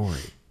 It's not gory.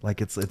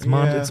 Like it's Yeah.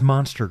 it's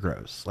monster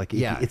gross. Like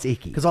icky, Yeah, it's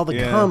icky. because all the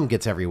Yeah. cum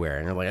gets everywhere,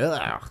 and you're like,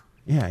 ugh.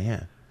 Yeah,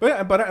 yeah.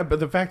 But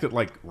the fact that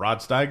like Rod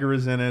Steiger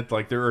is in it,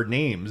 like there are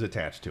names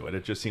attached to it.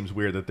 It just seems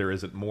weird that there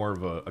isn't more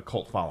of a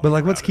cult following. But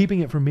like, what's around it. keeping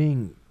it from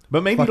being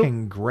But maybe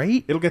fucking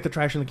great? it'll get the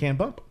trash in the can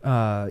bump.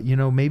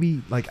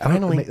 Maybe like I don't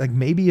Finally. like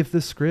maybe if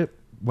this script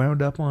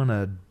wound up on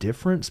a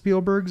different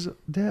Spielberg's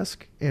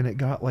desk and it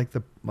got like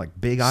the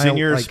big aisle,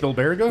 Senior like,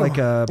 Spielbergo?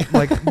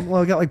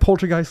 it got like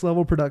Poltergeist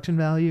level production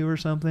value or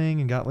something,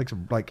 and got like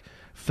some like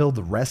filled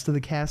the rest of the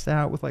cast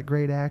out with like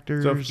great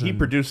acters. So if he and-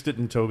 produced it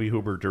and Toby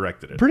Hooper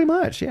directed it. pretty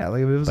much, yeah.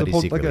 Like it was But he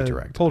like secretly a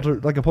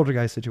directed like a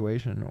Poltergeist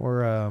situation,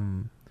 or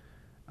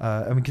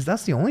I mean, because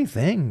that's the only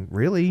thing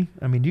really.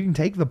 I mean, you can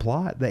take the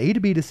plot. The A to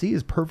B to C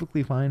is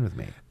perfectly fine with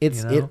me.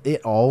 It's you know?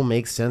 it all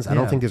makes sense. I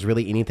don't Yeah. think there's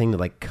really anything to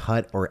like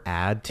cut or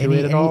add to it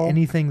at any, all.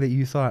 anything that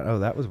you thought, oh,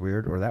 that was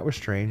weird or that was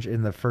strange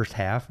in the first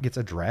half gets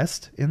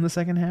addressed in the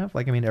second half.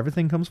 Like, I mean,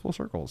 everything comes full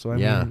circle. So I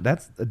Yeah. mean,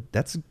 that's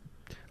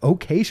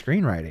okay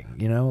screenwriting.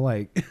 You know,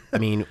 like. I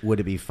mean, would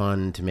it be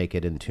fun to make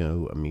it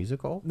into a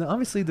musical? Now,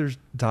 obviously, there's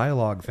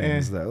dialogue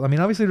things though. I mean,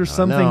 obviously, there's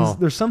some know. things.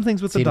 There's some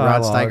things with Seen the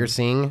Rod dialogue. Steiger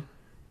sing?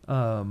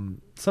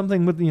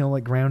 Something with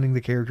like grounding the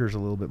characters a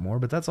little bit more,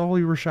 but that's all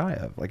we were shy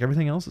of. Like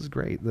everything else is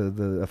great.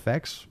 The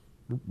effects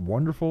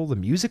wonderful. The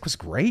music was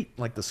great.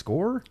 Like the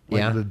score, like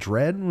Yeah. the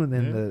dread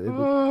and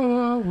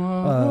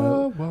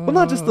well,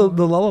 not just the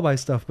lullaby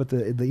stuff, but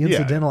the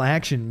incidental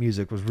action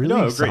music was really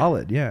No, great.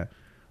 solid. Yeah.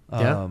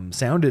 Yeah.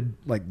 Sounded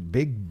like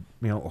big,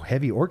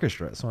 heavy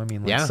orchestra. So I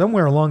mean, like Yeah.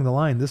 somewhere along the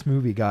line, this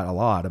movie got a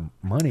lot of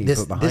money This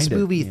put behind this it,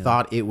 movie you know?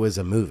 thought it was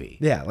a movie.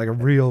 Yeah, like a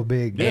real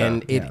big.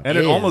 And it And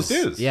it almost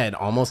is. Yeah, it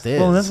almost is.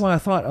 Well, and that's why I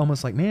thought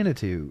almost like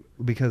Manitou,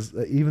 because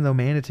even though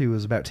Manitou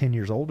was about 10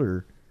 years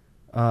older,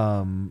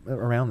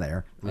 around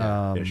there,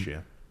 Ish, yeah.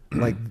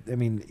 like I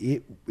mean,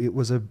 it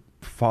was a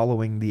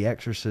following The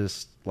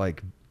Exorcist,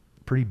 like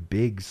pretty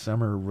big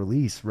summer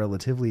release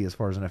relatively as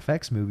far as an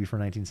effects movie for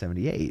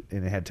 1978,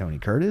 and it had Tony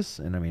Curtis,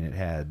 and I mean it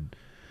had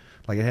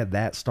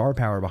that star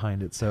power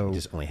behind it. So It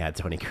just only had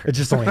Tony it Curtis.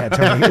 just only had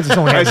Tony. It just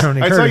only had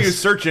Tony I Curtis. saw you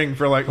searching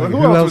for like, Like, who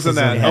who else else was in is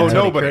in that? it? Oh, Tony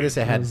nobody. Curtis,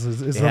 it had,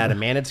 Is it had the- a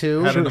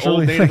Manitou. Had an Surely,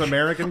 old Native like-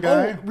 American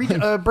guy.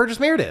 Burgess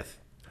Meredith.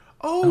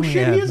 Oh,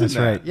 shit, yeah, he is in that's that.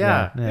 right.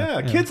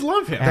 Yeah, kids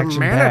love him.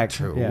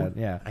 Action-packed. Manitou.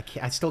 Yeah, yeah.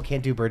 I still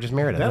can't do Burgess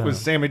Meredith. That was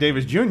Sammy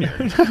Davis Jr.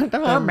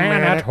 Manitou.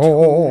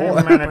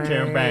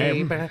 Manitou,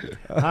 babe.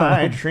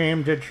 I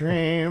dreamed a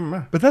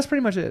dream. But that's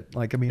pretty much it.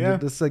 Like I mean, Yeah.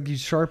 it's like you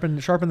sharpen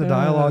the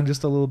dialogue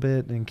just a little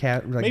bit and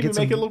Maybe get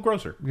make it a little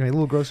grosser. a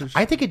little grosser.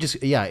 I think it just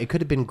it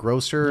could have been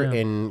grosser Yeah.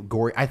 and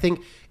gory. I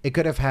think it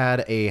could have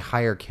had a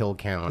higher kill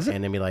count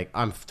and then be like,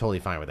 I'm totally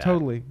fine with that.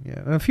 totally, yeah,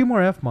 and a few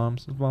more f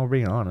bombs. While we're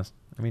being honest,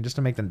 I mean, just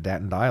to make the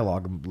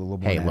dialogue a little more.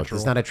 Hey, natural. look,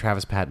 it's not a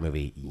Travis Pat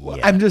movie.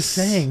 Yet. I'm just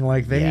saying,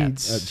 like they need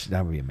Yes.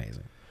 that would be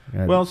amazing.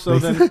 Well, so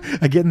then-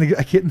 I get in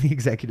the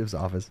executive's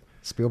office.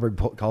 Spielberg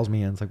calls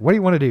me in. It's like, what do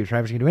you want to do,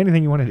 Travis? You can do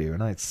anything you want to do,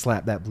 and I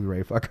slap that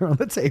Blu-ray fucker on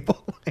the table.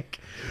 Like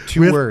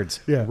 2 words.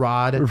 Yeah.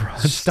 Rod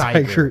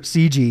Steiger, Steiger.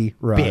 CG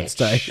Rod Bitch.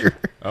 Steiger.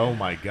 Oh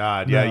my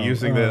God! Yeah, No,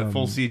 using the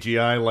full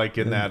CGI like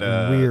in that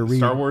We're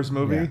Star Wars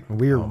movie. Yeah,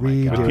 we're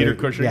redoing With Peter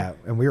Cushing? Yeah,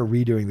 and we are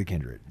redoing the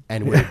Kindred.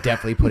 And we're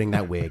definitely putting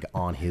that wig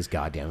on his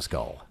goddamn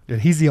skull.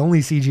 And he's the only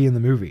CG in the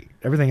movie.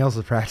 Everything else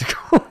is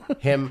practical.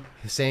 Him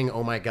saying,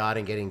 oh my God,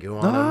 and getting goo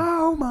on him.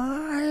 Oh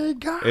my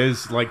god!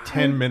 Is like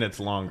 10 minutes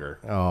longer.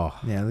 Oh,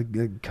 Yeah,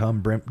 the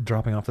cum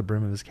dropping off the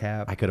brim of his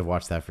cap. I could have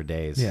watched that for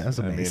days. Yeah, that's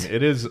I mean, amazing.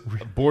 it is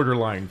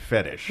borderline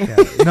fetish. Yeah.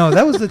 No,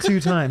 that was the 2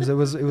 times. It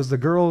was the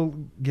girl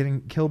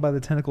getting killed by the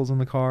tentacles in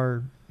the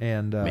car,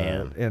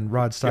 Man. and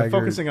Rod Steiger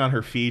focusing on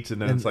her feet,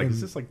 and then it's like,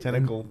 is this like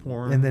tentacle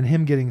porn? and then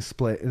him getting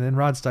splayed, and then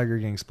Rod Steiger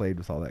getting splayed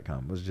with all that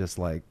cum was just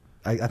like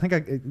I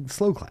think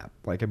slow clap.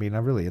 Like, I mean, I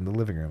really in the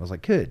living room I was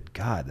like, good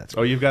God, that's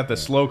Oh, you've got the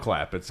slow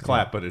clap. It's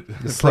clap, but it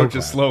slow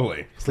approaches clap.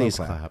 slowly. Please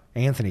slow clap.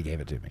 Anthony gave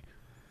it to me.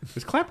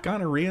 Is clap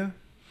gonorrhea?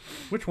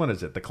 Which one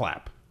is it? The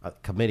clap.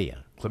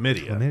 Chlamydia.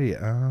 Chlamydia.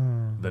 Chlamydia.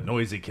 Oh, The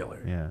noisy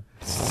killer.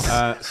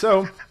 yeah.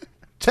 So,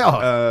 Tell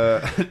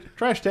us.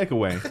 trash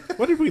takeaway.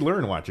 What did we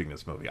learn watching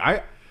this movie?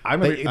 I'm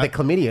the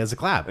chlamydia is a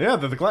clap. yeah,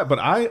 the clap. But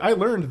I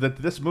learned that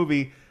this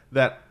movie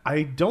that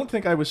I don't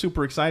think I was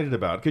super excited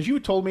about, because you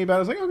told me about it. I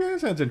was like, okay,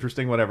 that sounds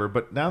interesting, whatever.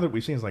 But now that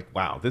we've seen it, it's like,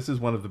 wow, this is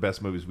one of the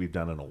best movies we've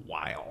done in a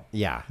while.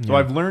 Yeah. So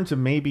I've learned to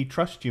maybe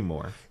trust you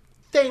more.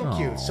 Thank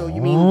you. So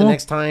you mean the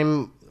next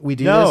time we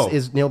do No. this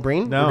is Neil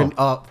Breen? No. We're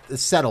gonna,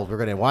 it's settled. We're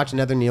going to watch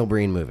another Neil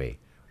Breen movie.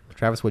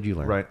 Travis, what'd you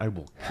learn? Right, I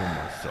will kill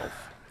myself.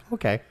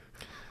 Okay.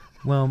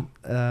 Well,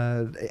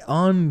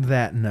 on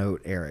that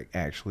note, Eric,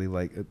 actually,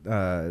 like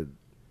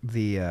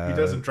He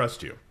doesn't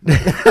trust you.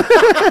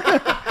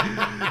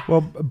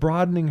 well,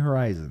 broadening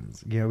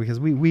horizons, you know, because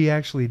we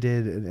actually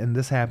did, and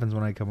this happens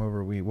when I come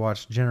over. We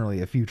watched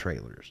generally a few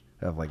trailers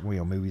of like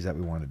movies that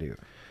we want to do,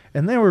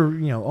 and they were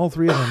all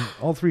three of them,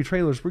 all three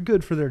trailers were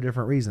good for their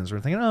different reasons. We're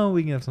thinking, oh,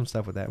 we can have some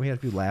stuff with that. We had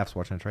a few laughs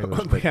watching the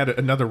trailers. We had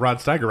another Rod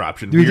Steiger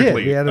option. We did.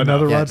 Weirdly We had enough.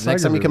 another Yeah, Rod Steiger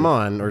next time you come movie.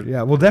 on, or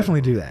Yeah, we'll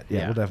definitely do that. Yeah,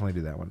 Yeah. we'll definitely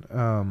do that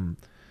one.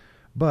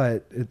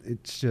 But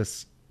it's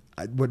just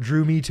what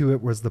drew me to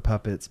it was the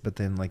puppets. But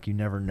then like you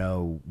never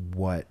know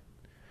what,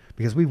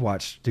 because we've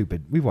watched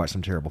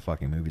some terrible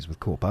fucking movies with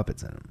cool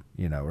puppets in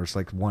them, or it's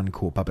like one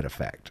cool puppet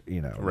effect,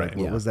 Right, Like,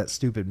 what yeah. was that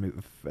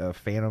stupid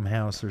Phantom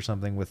House or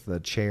something with the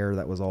chair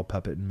that was all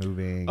puppet and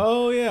moving?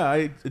 Oh yeah,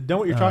 I know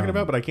what you're talking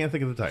about, but I can't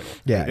think of the title.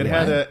 yeah, it yeah.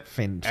 had a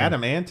Fan-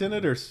 Adam Ant in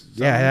it, or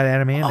something? Yeah, it had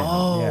Adam Ant in it.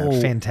 Oh. Yeah,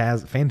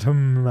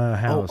 Phantom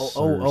House.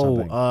 or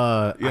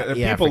something.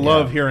 People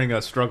love hearing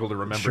us struggle to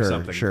remember Sure,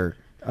 something. sure.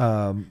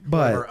 our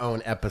But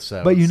own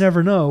episodes. But you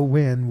never know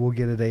when we'll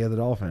get a Day of the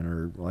Dolphin,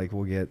 or like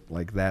we'll get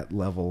like that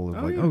level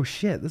of yeah. oh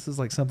shit, this is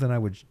like something I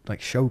would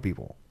like show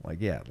people. Like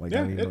Yeah, I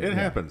mean, it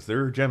happens.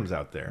 There are gems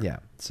out there. Yeah,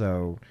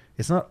 so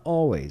it's not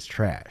always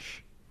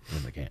trash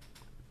in the can.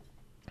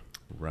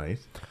 Right.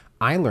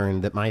 I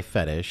learned that my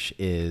fetish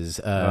is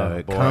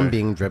boy. cum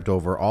being dripped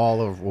over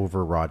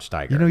over Rod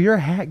Steiger. You're a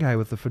hat guy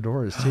with the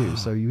fedoras too,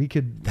 so we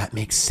could that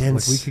makes like,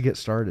 sense. we could get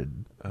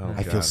started. Oh,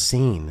 I feel God.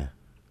 seen.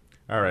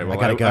 All right. Well,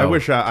 gotta go. I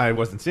wish I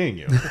wasn't seeing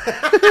you.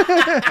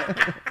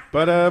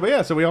 but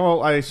yeah. So we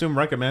all, I assume,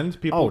 recommend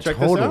people check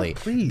totally. this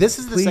out. Please, This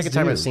is the please second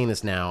time do. I've seen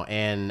this now,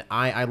 and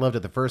I loved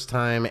it the first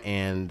time,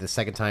 and the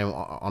second time,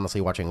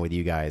 honestly, watching it with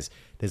you guys,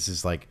 this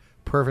is like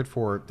perfect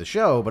for the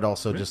show, but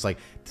also just like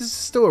this is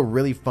still a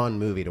really fun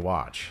movie to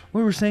watch.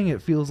 We were saying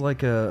it feels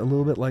like a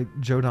little bit like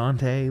Joe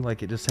Dante,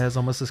 like it just has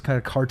almost this kind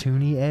of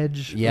cartoony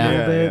edge, Yeah. a little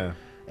Yeah, bit. yeah.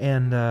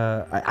 And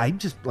I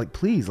just like,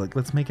 please, like,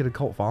 let's make it a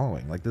cult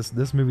following. Like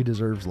this movie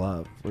deserves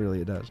love.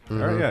 Really, it does. All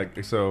right.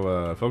 Yeah.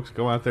 So folks,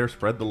 go out there,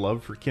 spread the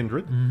love for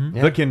Kindred,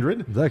 Yeah. the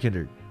Kindred. The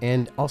Kindred.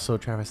 And also,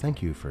 Travis,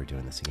 thank you for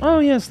doing this again. Oh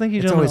yes, thank you,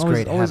 It's gentlemen. always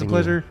great always a having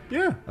pleasure.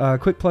 Yeah.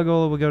 Quick plug.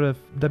 We'll go to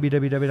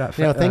www.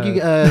 Yeah, thank you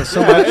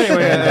so much.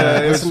 anyway,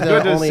 And, it was listen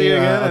good to only, see you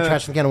again.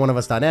 Trash and Can of One of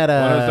Us.net.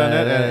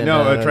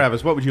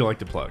 Travis, what would you like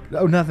to plug?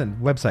 Oh, nothing.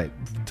 Website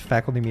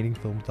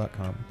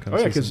facultymeetingfilms.com. Come Oh yeah,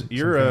 see because some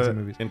you're fancy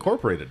movies.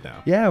 incorporated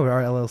now. Yeah,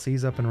 our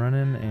LLC's up and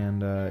running,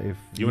 and if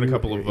You and a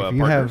couple of if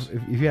you partners.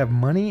 have if you have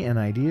money and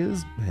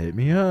ideas, hit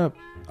me up.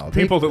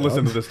 People that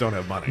listen to this don't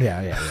have money.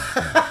 Yeah.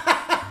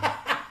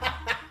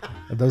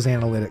 Those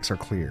analytics are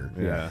clear.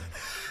 Yeah.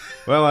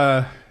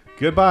 Well,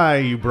 goodbye,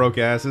 you broke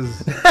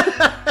asses.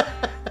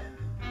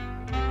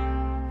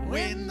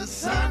 When the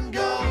sun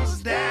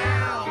goes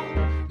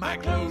down, my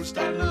clothes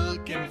start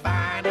looking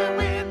finer.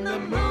 When the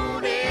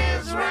moon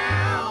is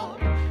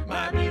round,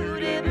 my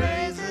beauty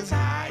blazes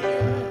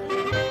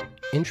higher.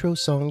 Intro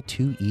song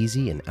Too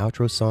Easy and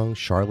outro song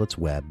Charlotte's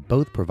Web,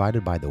 both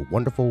provided by the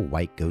wonderful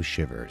White Ghost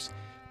Shivers.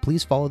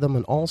 Please follow them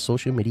on all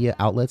social media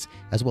outlets,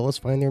 as well as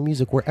find their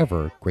music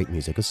wherever great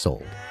music is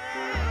sold.